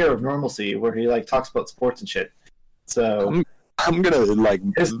veneer of normalcy where he talks about sports and shit. So I'm gonna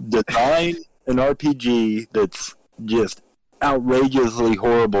design an RPG that's just outrageously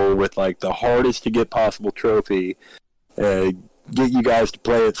horrible with the hardest to get possible trophy. Get you guys to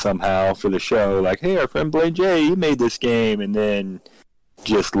play it somehow for the show. Hey, our friend Blade J, he made this game, and then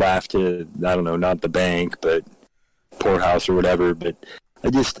just laugh to, I don't know, not the bank, but Poorhouse or whatever. But I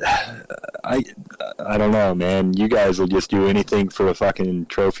don't know, man. You guys will just do anything for a fucking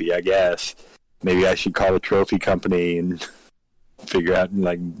trophy, I guess. Maybe I should call a trophy company and figure out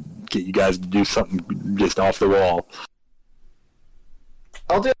and get you guys to do something just off the wall.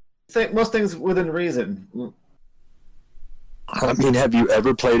 I'll do most things within reason. I mean, have you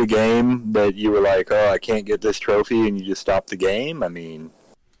ever played a game that you were like, oh, I can't get this trophy, and you just stopped the game? I mean...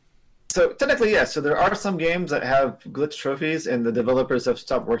 So, technically, yes. So there are some games that have glitch trophies, and the developers have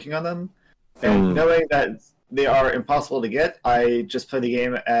stopped working on them. And knowing that they are impossible to get, I just play the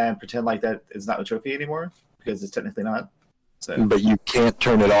game and pretend like that is not a trophy anymore, because it's technically not. So. But you can't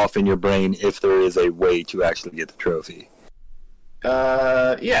turn it off in your brain if there is a way to actually get the trophy.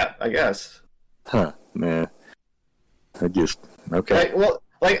 Yeah, I guess. Huh, man. Okay. But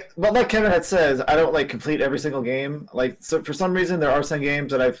like Kevin had says, I don't complete every single game. So for some reason, there are some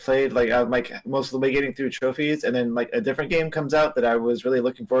games that I've played I'm most of the way getting through trophies, and then a different game comes out that I was really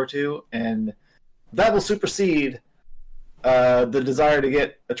looking forward to, and that will supersede the desire to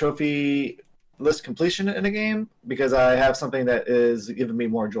get a trophy list completion in a game, because I have something that is giving me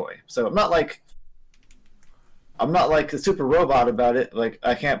more joy. So I'm not like a super robot about it.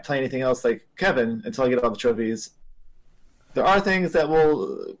 I can't play anything else like Kevin until I get all the trophies. There are things that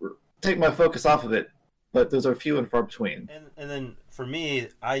will take my focus off of it, but those are few and far between. And then for me,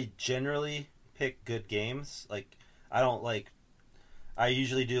 I generally pick good games. I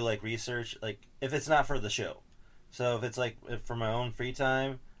usually do research, if it's not for the show. So if it's for my own free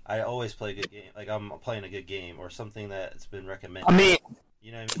time, I always play a good game. I'm playing a good game or something that's been recommended. I mean,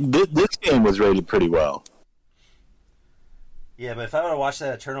 you know what I mean? This game was rated pretty well. Yeah, but if I would have watched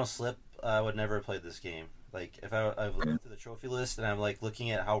that Eternal Slip, I would never have played this game. If I've looked through the trophy list and I'm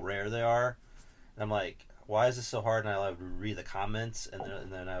looking at how rare they are, and I'm like, why is this so hard? And I would read the comments, and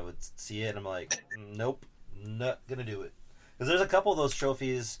then I would see it, and I'm like, nope, not gonna do it. Because there's a couple of those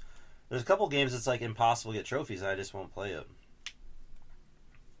trophies. There's a couple of games that's impossible to get trophies, and I just won't play them.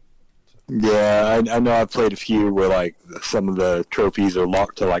 Yeah, I know I've played a few where some of the trophies are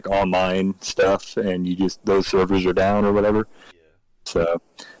locked to online stuff, and those servers are down or whatever. Yeah. So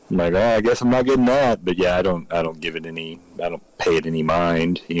I'm like, oh, I guess I'm not getting that. But yeah, I don't pay it any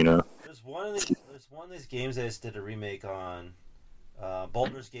mind, There's one of these games that just did a remake on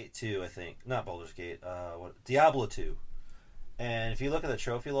Baldur's Gate 2, I think. Not Baldur's Gate, Diablo 2. And if you look at the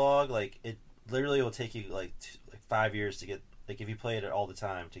trophy log, it literally will take you 5 years to get, if you play it all the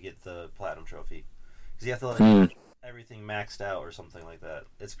time, to get the platinum trophy. Because you have to everything maxed out or something like that.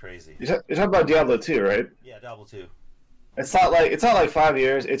 It's crazy. You're talking about Diablo 2, right? Yeah, Diablo 2. It's not like 5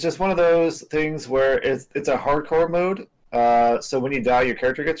 years. It's just one of those things where it's a hardcore mode. So when you die, your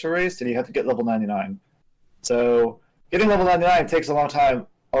character gets erased, and you have to get level 99. So getting level 99 takes a long time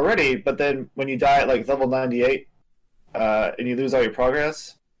already. But then when you die at level 98, and you lose all your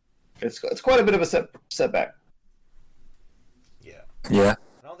progress, it's quite a bit of a setback. Yeah. Yeah.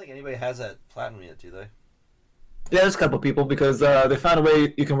 I don't think anybody has that platinum yet, do they? Yeah, there's a couple people because they found a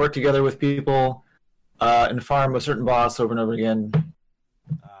way you can work together with people and farm a certain boss over and over again.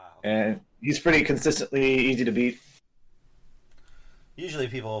 And he's pretty consistently easy to beat. Usually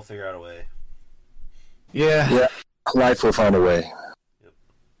people will figure out a way. Yeah. Yeah. Life will find a way. Yep.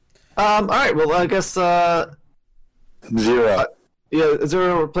 All right. Well, I guess. 0. Yeah,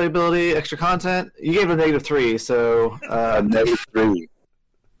 0 replayability, extra content. You gave it a -3, so. -3.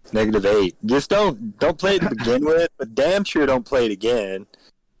 -8. Just don't play it to begin with, but damn sure don't play it again.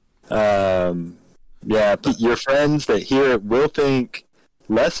 Yeah, your friends that hear it will think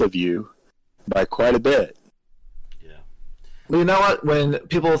less of you by quite a bit. Yeah. Well, you know what? When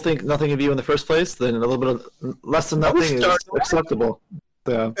people think nothing of you in the first place, then a little bit of less than nothing is acceptable.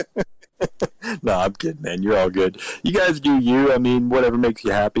 So. No, I'm kidding, man. You're all good. You guys do you. I mean, whatever makes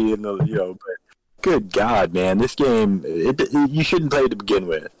you happy, and but good God, man, this game, you shouldn't play it to begin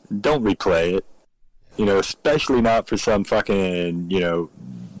with. Don't replay it. Especially not for some fucking,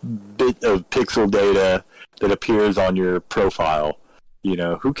 bit of pixel data that appears on your profile.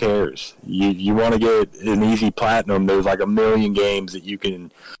 Who cares? You want to get an easy platinum, there's like a million games that you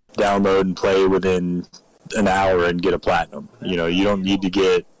can download and play within an hour and get a platinum. You don't need to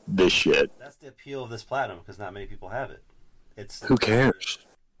get this shit. That's the appeal of this platinum, because not many people have it. Who cares?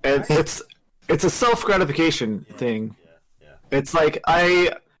 And it's a self-gratification thing. Yeah. It's like,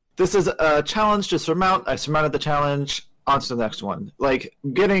 this is a challenge to surmount. I surmounted the challenge. On to the next one. Like,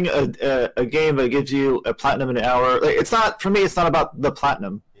 getting a game that gives you a platinum in an hour. Like, it's not, for me, it's not about the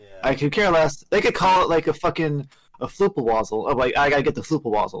platinum. Yeah. I could care less. They could call it like a fucking a floopawazzle. Of like, I gotta get the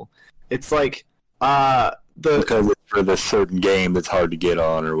floopawazzle. It's like, because it's for this certain game that's hard to get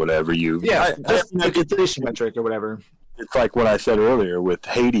on or whatever. Just the completion metric or whatever. It's like what I said earlier with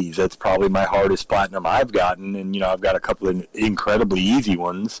Hades. That's probably my hardest platinum I've gotten, and I've got a couple of incredibly easy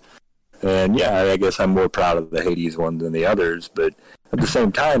ones. And yeah, I guess I'm more proud of the Hades one than the others, but at the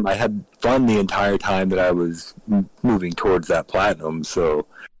same time, I had fun the entire time that I was moving towards that platinum, so...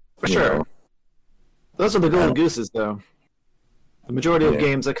 For sure. Those are the golden gooses, though. The majority of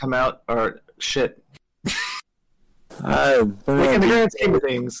games that come out are shit. In the grand scheme of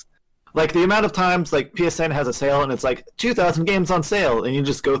things, like the amount of times like PSN has a sale and it's like 2,000 games on sale, and you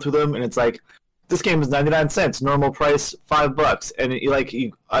just go through them and it's like, this game is 99 cents, normal price $5, and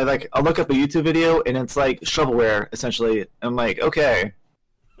I'll look up a YouTube video and it's like shovelware essentially. I'm like, okay,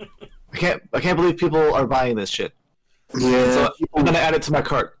 I can't believe people are buying this shit. Yeah, so I'm gonna add it to my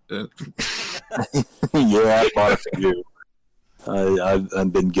cart. Yeah, I bought a few.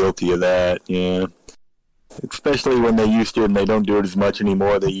 I've been guilty of that. Yeah, especially when they used to, and they don't do it as much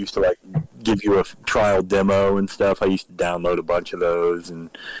anymore. They used to like give you a trial demo and stuff. I used to download a bunch of those and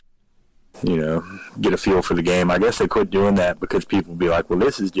get a feel for the game. I guess they quit doing that because people would be like, well,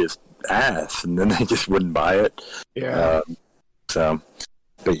 this is just ass, and then they just wouldn't buy it. Yeah.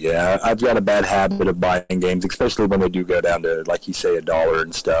 But yeah, I've got a bad habit of buying games, especially when they do go down to, like you say, $1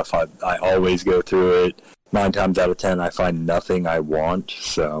 and stuff. I always go through it. 9 times out of 10, I find nothing I want,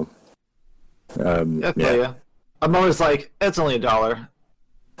 so... yeah. I'm always like, it's only $1.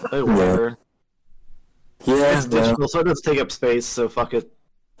 Whatever. Yeah. It's digital, so it does take up space, so fuck it.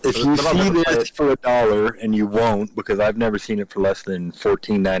 If you see this for $1, and you won't, because I've never seen it for less than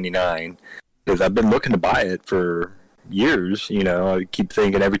 $14.99, because I've been looking to buy it for years, I keep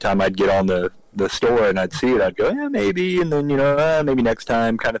thinking every time I'd get on the store and I'd see it, I'd go, yeah, maybe, and then, maybe next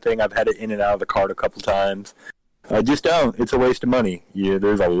time kind of thing. I've had it in and out of the cart a couple times. I just don't. It's a waste of money.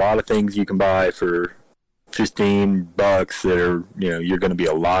 There's a lot of things you can buy for $15 that are, you're going to be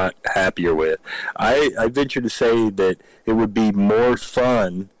a lot happier with. I venture to say that it would be more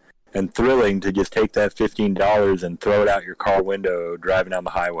fun and thrilling to just take that $15 and throw it out your car window driving down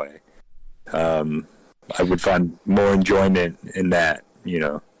the highway. I would find more enjoyment in that,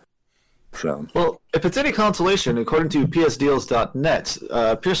 So. Well, if it's any consolation, according to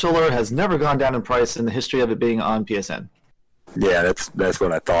psdeals.net, Pier Solar has never gone down in price in the history of it being on PSN. Yeah, that's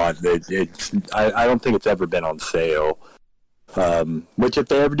what I thought. I don't think it's ever been on sale. Which if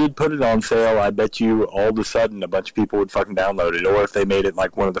they ever did put it on sale, I bet you all of a sudden a bunch of people would fucking download it. Or if they made it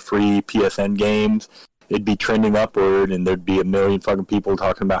like one of the free PSN games, it'd be trending upward and there'd be a million fucking people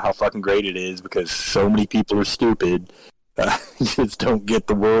talking about how fucking great it is because so many people are stupid. Just don't get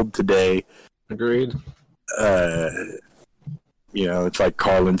the world today. Agreed. It's like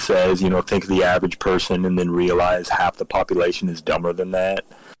Carlin says, think of the average person and then realize half the population is dumber than that.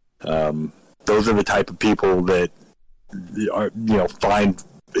 Those are the type of people that are, find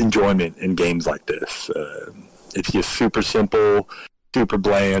enjoyment in games like this. It's just super simple, super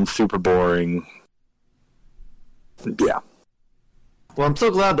bland, super boring. Yeah. Well, I'm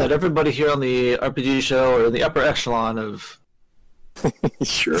so glad that everybody here on the RPG show or the upper echelon of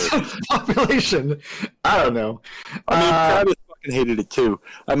Sure. population, I don't know. I mean, Travis fucking hated it too.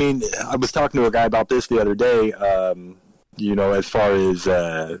 I mean, I was talking to a guy about this the other day. As far as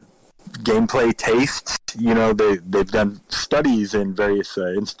gameplay tastes, they've done studies in various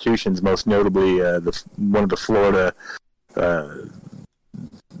institutions, most notably one of the Florida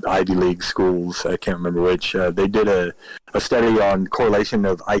Ivy League schools. I can't remember which. They did a study on correlation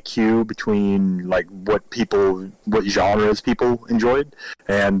of IQ between like what genres people enjoyed,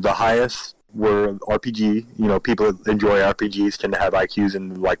 and the highest were RPG. People that enjoy RPGs tend to have IQs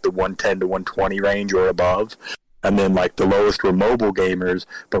in like the 110 to 120 range or above. And then, like, the lowest were mobile gamers,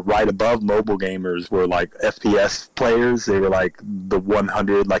 but right above mobile gamers were, like, FPS players. They were, like, the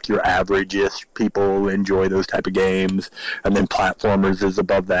 100, like, your average-ish people enjoy those type of games. And then platformers is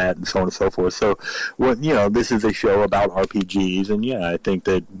above that, and so on and so forth. So, this is a show about RPGs, and, yeah, I think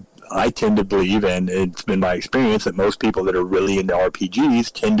that I tend to believe, and it's been my experience, that most people that are really into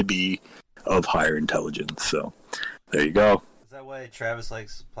RPGs tend to be of higher intelligence. So, there you go. Is that why Travis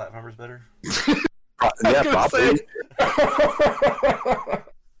likes platformers better? Yeah, probably.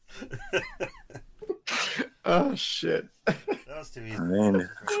 Oh shit! That was too easy. I mean,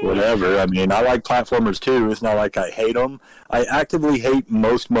 whatever. I mean, I like platformers too. It's not like I hate them. I actively hate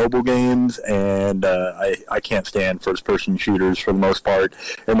most mobile games, and I can't stand first-person shooters for the most part,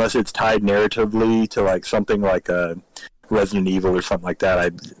 unless it's tied narratively to like something like Resident Evil or something like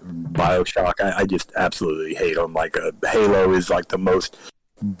that. BioShock. I just absolutely hate them. Like Halo is like the most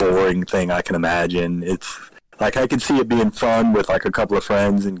boring thing I can imagine. It's like I could see it being fun with like a couple of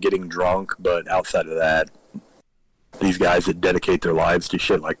friends and getting drunk, but outside of that, these guys that dedicate their lives to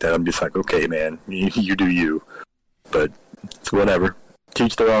shit like that, I'm just like, okay, man, you do you. But it's whatever.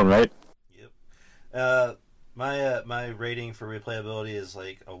 Teach their own, right? Yep. My rating for replayability is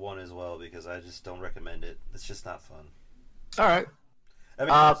like a 1 as well, because I just don't recommend it. It's just not fun. All right. I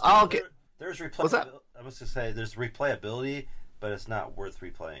mean, there's replayability. What's that? I must just say there's replayability, but it's not worth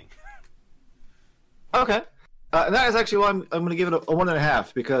replaying. Okay. And that is actually why I'm going to give it a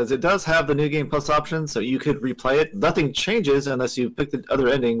 1.5, because it does have the New Game Plus option, so you could replay it. Nothing changes unless you pick the other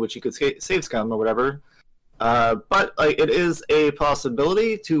ending, which you could save scum or whatever. But it is a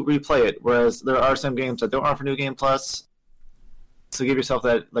possibility to replay it, whereas there are some games that don't offer New Game Plus. So give yourself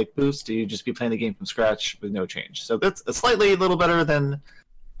that boost. You just be playing the game from scratch with no change. So that's a little better than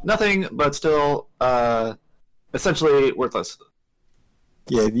nothing, but still essentially worthless.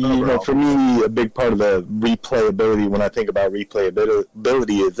 Yeah, for me, a big part of the replayability, when I think about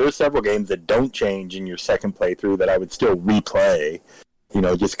replayability, is there's several games that don't change in your second playthrough that I would still replay,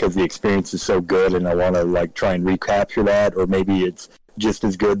 just because the experience is so good and I want to try and recapture that, or maybe it's just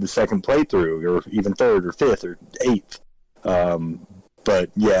as good the second playthrough, or even third or fifth or eighth. But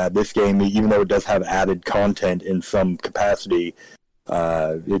yeah, this game, even though it does have added content in some capacity,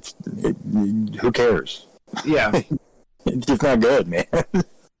 who cares? Yeah. It's just not good, man.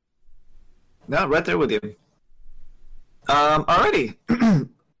 No, right there with you. Alrighty.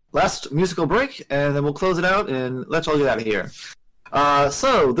 Last musical break, and then we'll close it out, and let's all get out of here.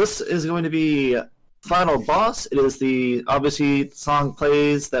 So, this is going to be Final Boss. It is obviously, song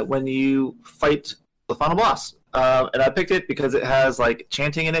plays that when you fight the final boss. And I picked it because it has,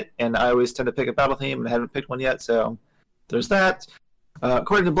 chanting in it, and I always tend to pick a battle theme, and I haven't picked one yet, so there's that.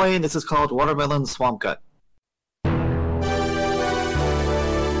 According to Blaine, this is called Watermelon Swamp Gut.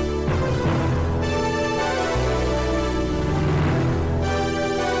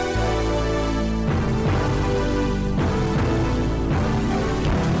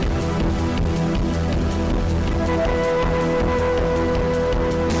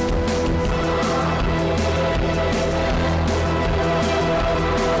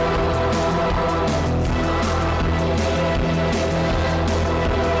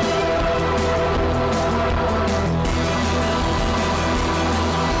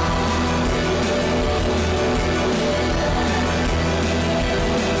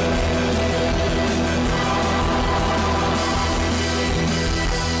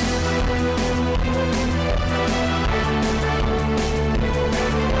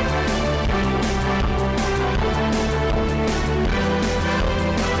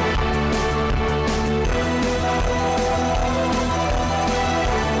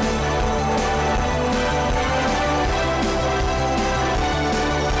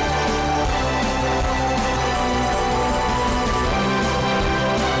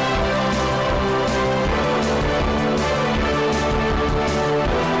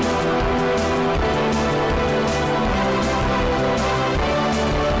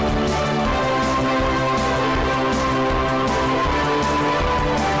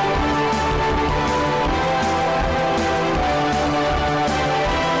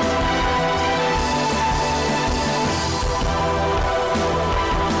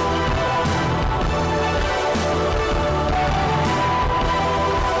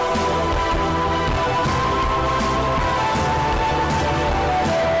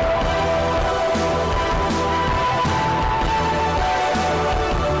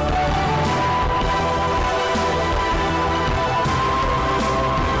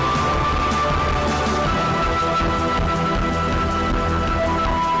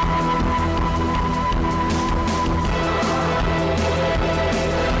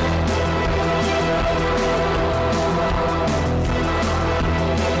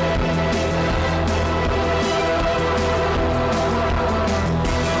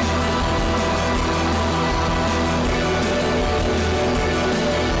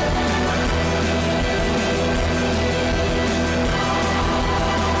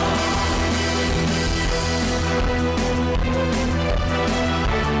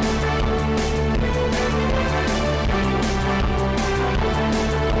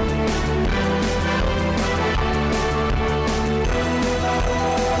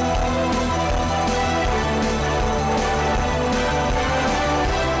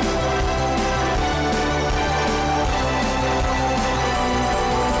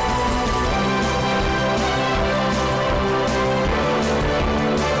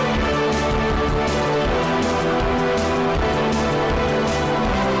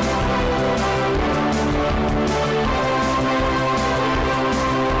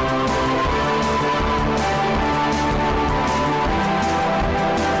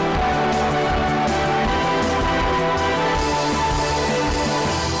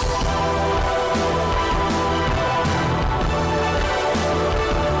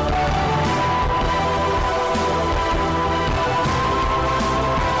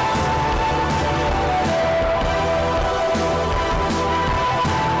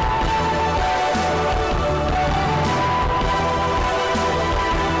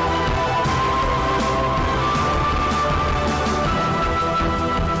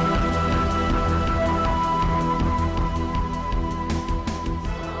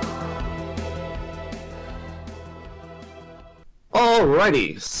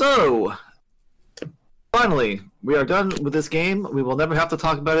 Alrighty, so finally, we are done with this game. We will never have to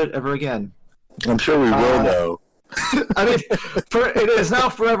talk about it ever again. I'm sure we will, though. I mean, it is now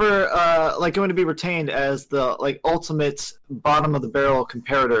forever like going to be retained as the like ultimate bottom of the barrel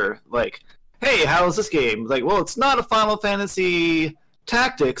comparator. Like, hey, how is this game? Like, well, it's not a Final Fantasy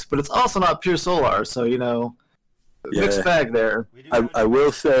Tactics, but it's also not Pure Solar. So mixed bag there. I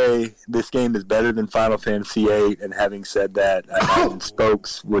will say this game is better than Final Fantasy VIII, and having said that, I imagine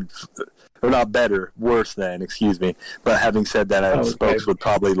Spokes would, or not better, worse than, excuse me. But having said that, I Spokes would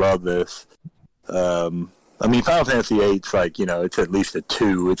probably love this. I mean, Final Fantasy VIII's like, it's at least a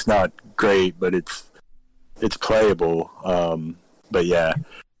 2. It's not great, but it's playable. But yeah,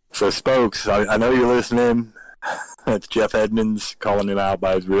 so Spokes, I know you're listening. That's Jeff Edmonds calling him out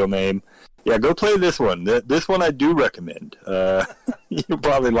by his real name. Yeah, go play this one. This one I do recommend. You'll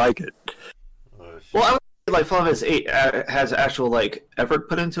probably like it. Well, I would say, like, Final Fantasy VIII has actual, like, effort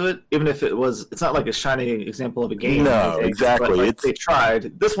put into it, even if it's not like a shining example of a game. No, exactly. But, like, they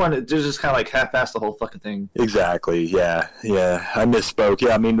tried. This one, they just kind of, like, half-assed the whole fucking thing. Exactly, yeah. I misspoke.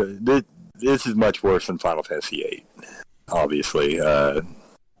 Yeah, I mean, this is much worse than Final Fantasy VIII, obviously. Well,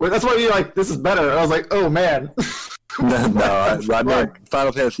 that's why you're like, this is better. I was like, oh, man. No, I mean,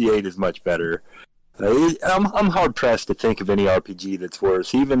 Final Fantasy VIII is much better. I'm hard pressed to think of any RPG that's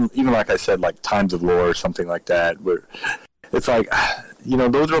worse. Even like I said, like Times of Lore or something like that. Where it's like,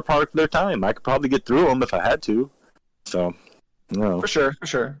 those are a product of their time. I could probably get through them if I had to. So, for sure.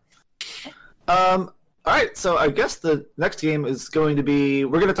 All right, so I guess the next game is going to be...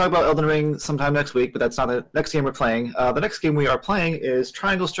 We're going to talk about Elden Ring sometime next week, but that's not the next game we're playing. The next game we are playing is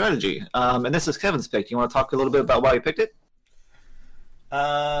Triangle Strategy, and this is Kevin's pick. You want to talk a little bit about why you picked it?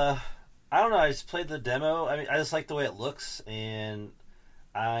 I don't know. I just played the demo. I mean, I just like the way it looks, and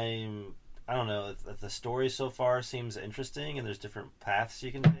I don't know. The story so far seems interesting, and there's different paths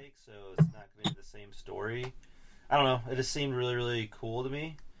you can take, so it's not going to be the same story. I don't know. It just seemed really, really cool to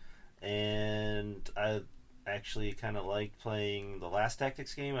me. And I actually kind of liked playing the last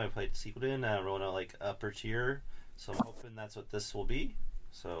Tactics game. I played Sequel. I want to like upper tier, so I'm hoping that's what this will be.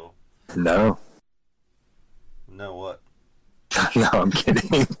 So no what? No, I'm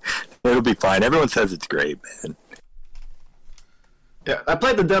kidding. It'll be fine. Everyone says it's great, man. Yeah, I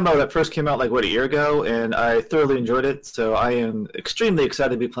played the demo that first came out like a year ago, and I thoroughly enjoyed it. So I am extremely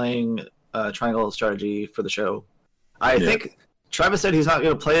excited to be playing Triangle Strategy for the show. I think Travis said he's not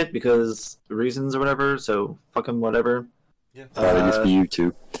going to play it because reasons or whatever, so fuck him, whatever. Yeah. Probably just for you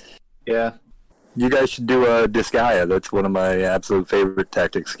two. Yeah. You guys should do Disgaea. That's one of my absolute favorite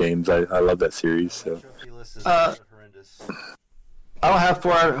tactics games. I love that series. So. Trophy list is horrendous. I don't have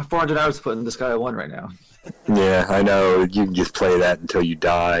 400 hours to put in Disgaea 1 right now. Yeah, I know. You can just play that until you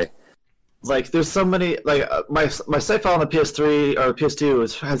die. Like, there's so many... Like, my save file on the PS3 or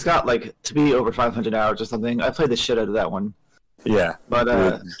PS2 has got, like, to be over 500 hours or something. I played the shit out of that one. Yeah, but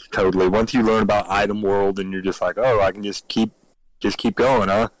totally. Once you learn about Item World, and you're just like, oh, I can just keep going,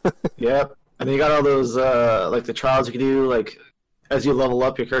 huh? Yep. And then you got all those like the trials you can do. Like as you level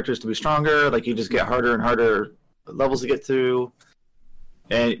up your characters to be stronger, like you just get harder and harder levels to get through,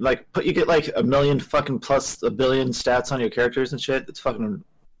 and like you get like 1 million fucking plus 1 billion stats on your characters and shit. It's fucking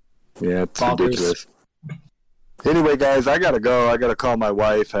it's bonkers. Ridiculous. Anyway, guys, I gotta go. I gotta call my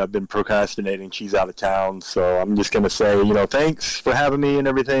wife. I've been procrastinating. She's out of town, so I'm just gonna say, thanks for having me and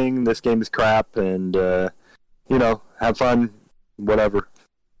everything. This game is crap, and have fun, whatever.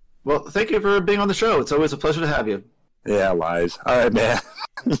 Well, thank you for being on the show. It's always a pleasure to have you. Yeah, lies. All right, man.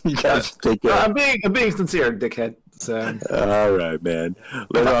 You guys take care. I'm being sincere, dickhead. So. All right, man.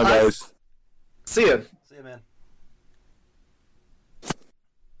 Later on, guys. See ya. See ya, man.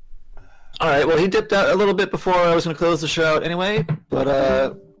 All right, well, he dipped out a little bit before I was going to close the show out anyway,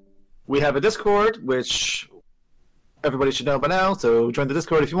 but we have a Discord, which everybody should know by now, so join the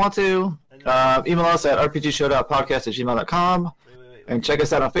Discord if you want to. Email us at rpgshow.podcast@gmail.com, and check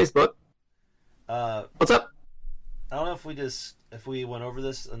us out on Facebook. What's up? I don't know if we went over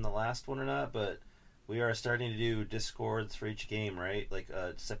this in the last one or not, but we are starting to do Discords for each game, right? Like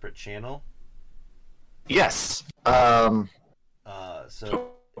a separate channel. Yes. So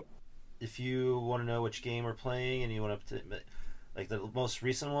if you want to know which game we're playing and you want to, like the most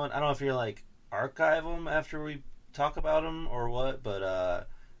recent one, I don't know if you're like archive them after we talk about them or what, but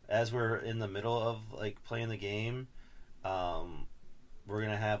as we're in the middle of like playing the game, we're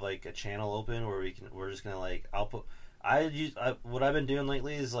gonna have like a channel open where we're just gonna like what I've been doing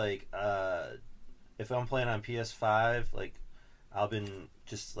lately is like if I'm playing on PS5, like I've been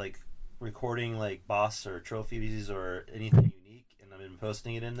just like recording like boss or trophies or anything unique, and I've been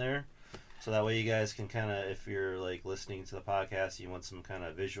posting it in there. So that way you guys can kind of, if you're like listening to the podcast, you want some kind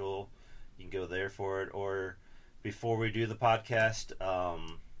of visual, you can go there for it. Or before we do the podcast,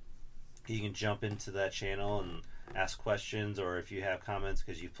 you can jump into that channel and ask questions, or if you have comments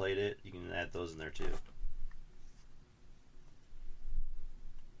because you played it, you can add those in there too.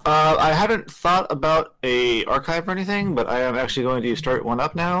 I haven't thought about a archive or anything, but I am actually going to start one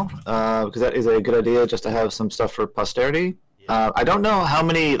up now because that is a good idea just to have some stuff for posterity. Yeah. I don't know how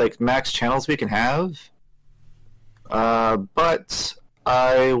many like max channels we can have, but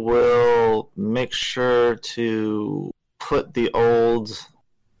I will make sure to put the old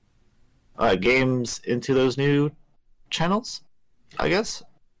games into those new channels, I guess.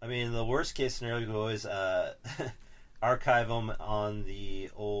 I mean, the worst case scenario, you can always archive them on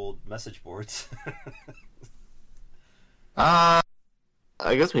the old message boards.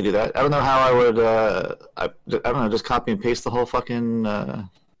 I guess we do that. I don't know how I would. I don't know. Just copy and paste the whole fucking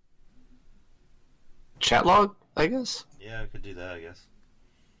chat log. I guess. Yeah, we could do that. I guess.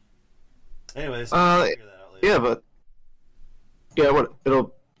 Anyways, figure that out later. Yeah, but yeah, what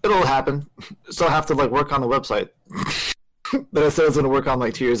it'll happen. Still have to like work on the website that I said I was going to work on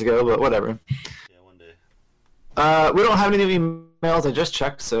like 2 years ago, but whatever. Yeah, one day. We don't have any new emails. I just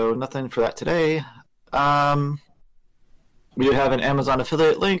checked, so nothing for that today. We do have an Amazon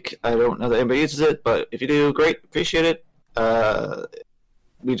affiliate link. I don't know that anybody uses it, but if you do, great, appreciate it.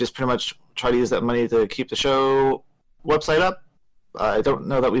 We just pretty much try to use that money to keep the show website up. I don't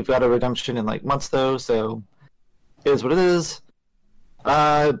know that we've got a redemption in like months though, so it is what it is.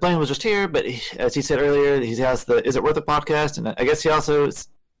 Blaine was just here, but as he said earlier, he has the "Is It Worth It" podcast, and I guess he also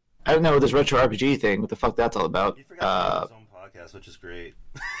I don't know this retro RPG thing. What the fuck that's all about? He forgot his own podcast, which is great.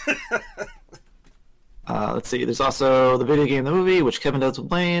 Let's see. There's also the video game, the movie, which Kevin does with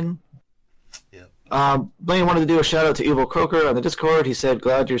Blaine. Yep. Blaine wanted to do a shout out to Evil Croaker on the Discord. He said,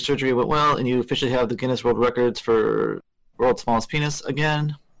 "Glad your surgery went well, and you officially have the Guinness World Records for world's smallest penis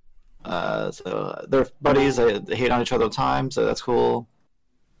again." So they're buddies. They hate on each other all the time, so that's cool.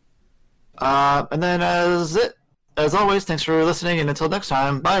 And then as always, thanks for listening, and until next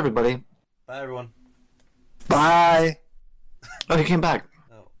time, bye everybody. Bye everyone. Bye. Oh, he came back.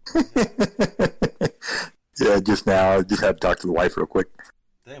 Oh. Yeah, just now. I just had to talk to the wife real quick.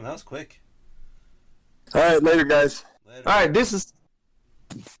 Damn, that was quick. All right, later, guys. Later. All right, this is.